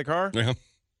the back of the car. Yeah.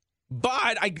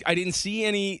 But I didn't see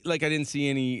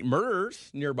any murderers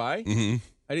nearby.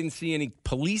 I didn't see any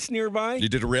police nearby. You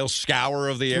did a real scour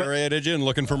of the area, did you, and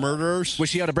looking for murderers? Was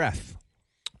she out of breath?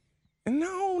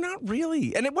 No, not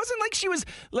really. And it wasn't like she was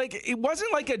it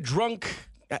wasn't like a drunk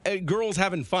girls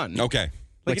having fun. Okay.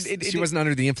 Like she wasn't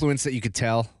under the influence that you could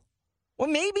tell? Well,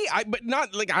 maybe, but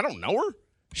not like I don't know her.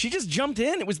 She just jumped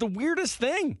in. It was the weirdest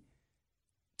thing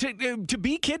to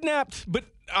be kidnapped, but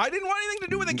I didn't want anything to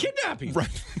do with the kidnapping.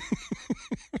 Right.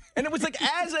 And it was like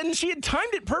and she had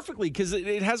timed it perfectly because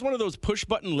it has one of those push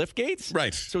button lift gates.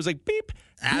 Right. So it was like beep.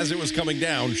 As it was coming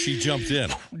down, she jumped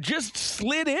in. Just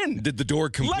slid in. Did the door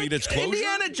complete like its closure?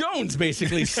 Indiana Jones,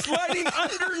 basically, sliding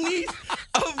underneath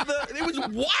of the. It was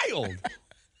wild.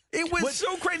 It was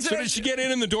so crazy. So did she get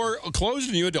in and the door closed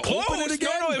and you had to open it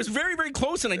again? No, it was very, very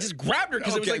close, and I just grabbed her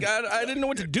because it was like I didn't know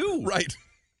what to do. Right.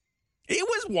 It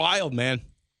was wild, man.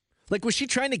 Like, was she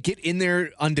trying to get in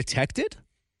there undetected?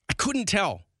 I couldn't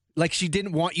tell. Like she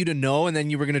didn't want you to know, and then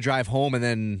you were going to drive home, and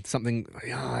then something.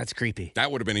 Oh, that's creepy. That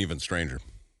would have been even stranger.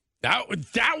 That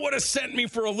would have sent me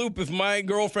for a loop if my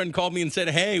girlfriend called me and said,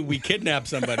 "Hey, we kidnapped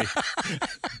somebody.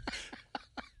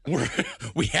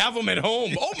 We have them at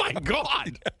home." Oh my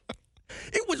God.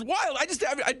 It was wild.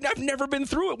 I've never been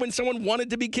through it when someone wanted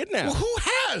to be kidnapped. Well, who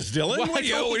has, Dylan? Well, What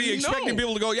are you expecting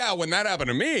people to go, yeah, when that happened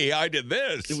to me, I did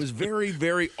this? It was very,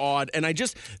 very odd. And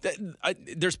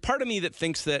there's part of me that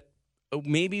thinks that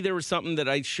maybe there was something that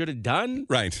I should have done.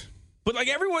 Right. But like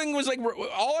everyone was like,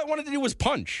 all I wanted to do was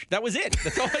punch. That was it.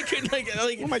 That's all I could like.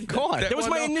 Oh my god! That was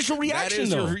my initial reaction.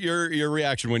 That is your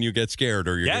reaction when you get scared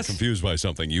or you get confused by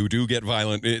something. You do get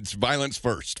violent. It's violence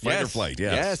first, fight or flight.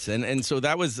 Yes. And so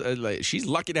that was like, she's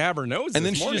lucky to have her nose. And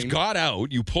then this she just morning. got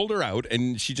out. You pulled her out,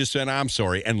 and she just said, "I'm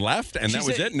sorry," and left. And that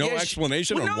was it. No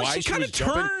explanation on why she was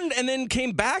jumping. Turned and then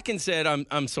came back and said,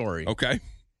 "I'm sorry." Okay.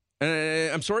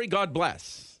 I'm sorry. God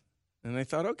bless. And I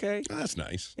thought, okay. Oh, that's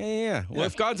nice. Yeah. Well,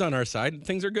 if God's on our side,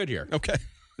 things are good here. Okay.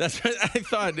 That's what I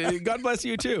thought. God bless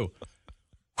you, too.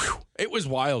 Whew. It was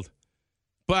wild.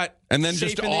 And then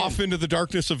just off into the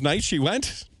darkness of night she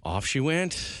went? Off she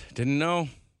went. Didn't know.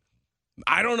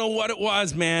 I don't know what it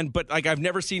was, man, but like I've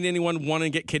never seen anyone want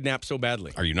to get kidnapped so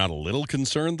badly. Are you not a little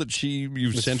concerned that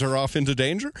you sent her off into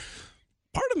danger?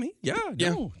 Part of me, yeah.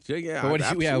 No. Yeah. But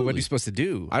what are you supposed to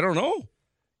do? I don't know.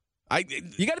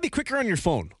 You got to be quicker on your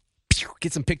phone.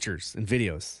 Get some pictures and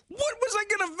videos. What was I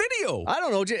going to video? I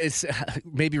don't know. Just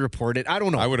maybe report it. I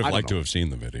don't know. I would have liked to have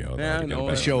seen the video. Yeah,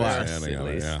 no, show us.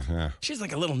 Yeah. She's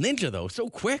like a little ninja, though. So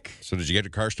quick. So did you get your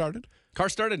car started? Car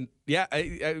started. Yeah,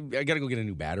 I got to go get a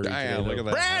new battery. Yeah, look at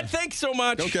that. Brad, thanks so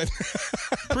much. Okay.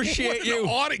 Appreciate you.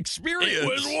 What an odd experience. It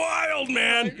was wild,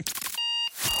 man.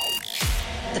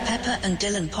 The Pepper and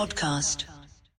Dylan Podcast.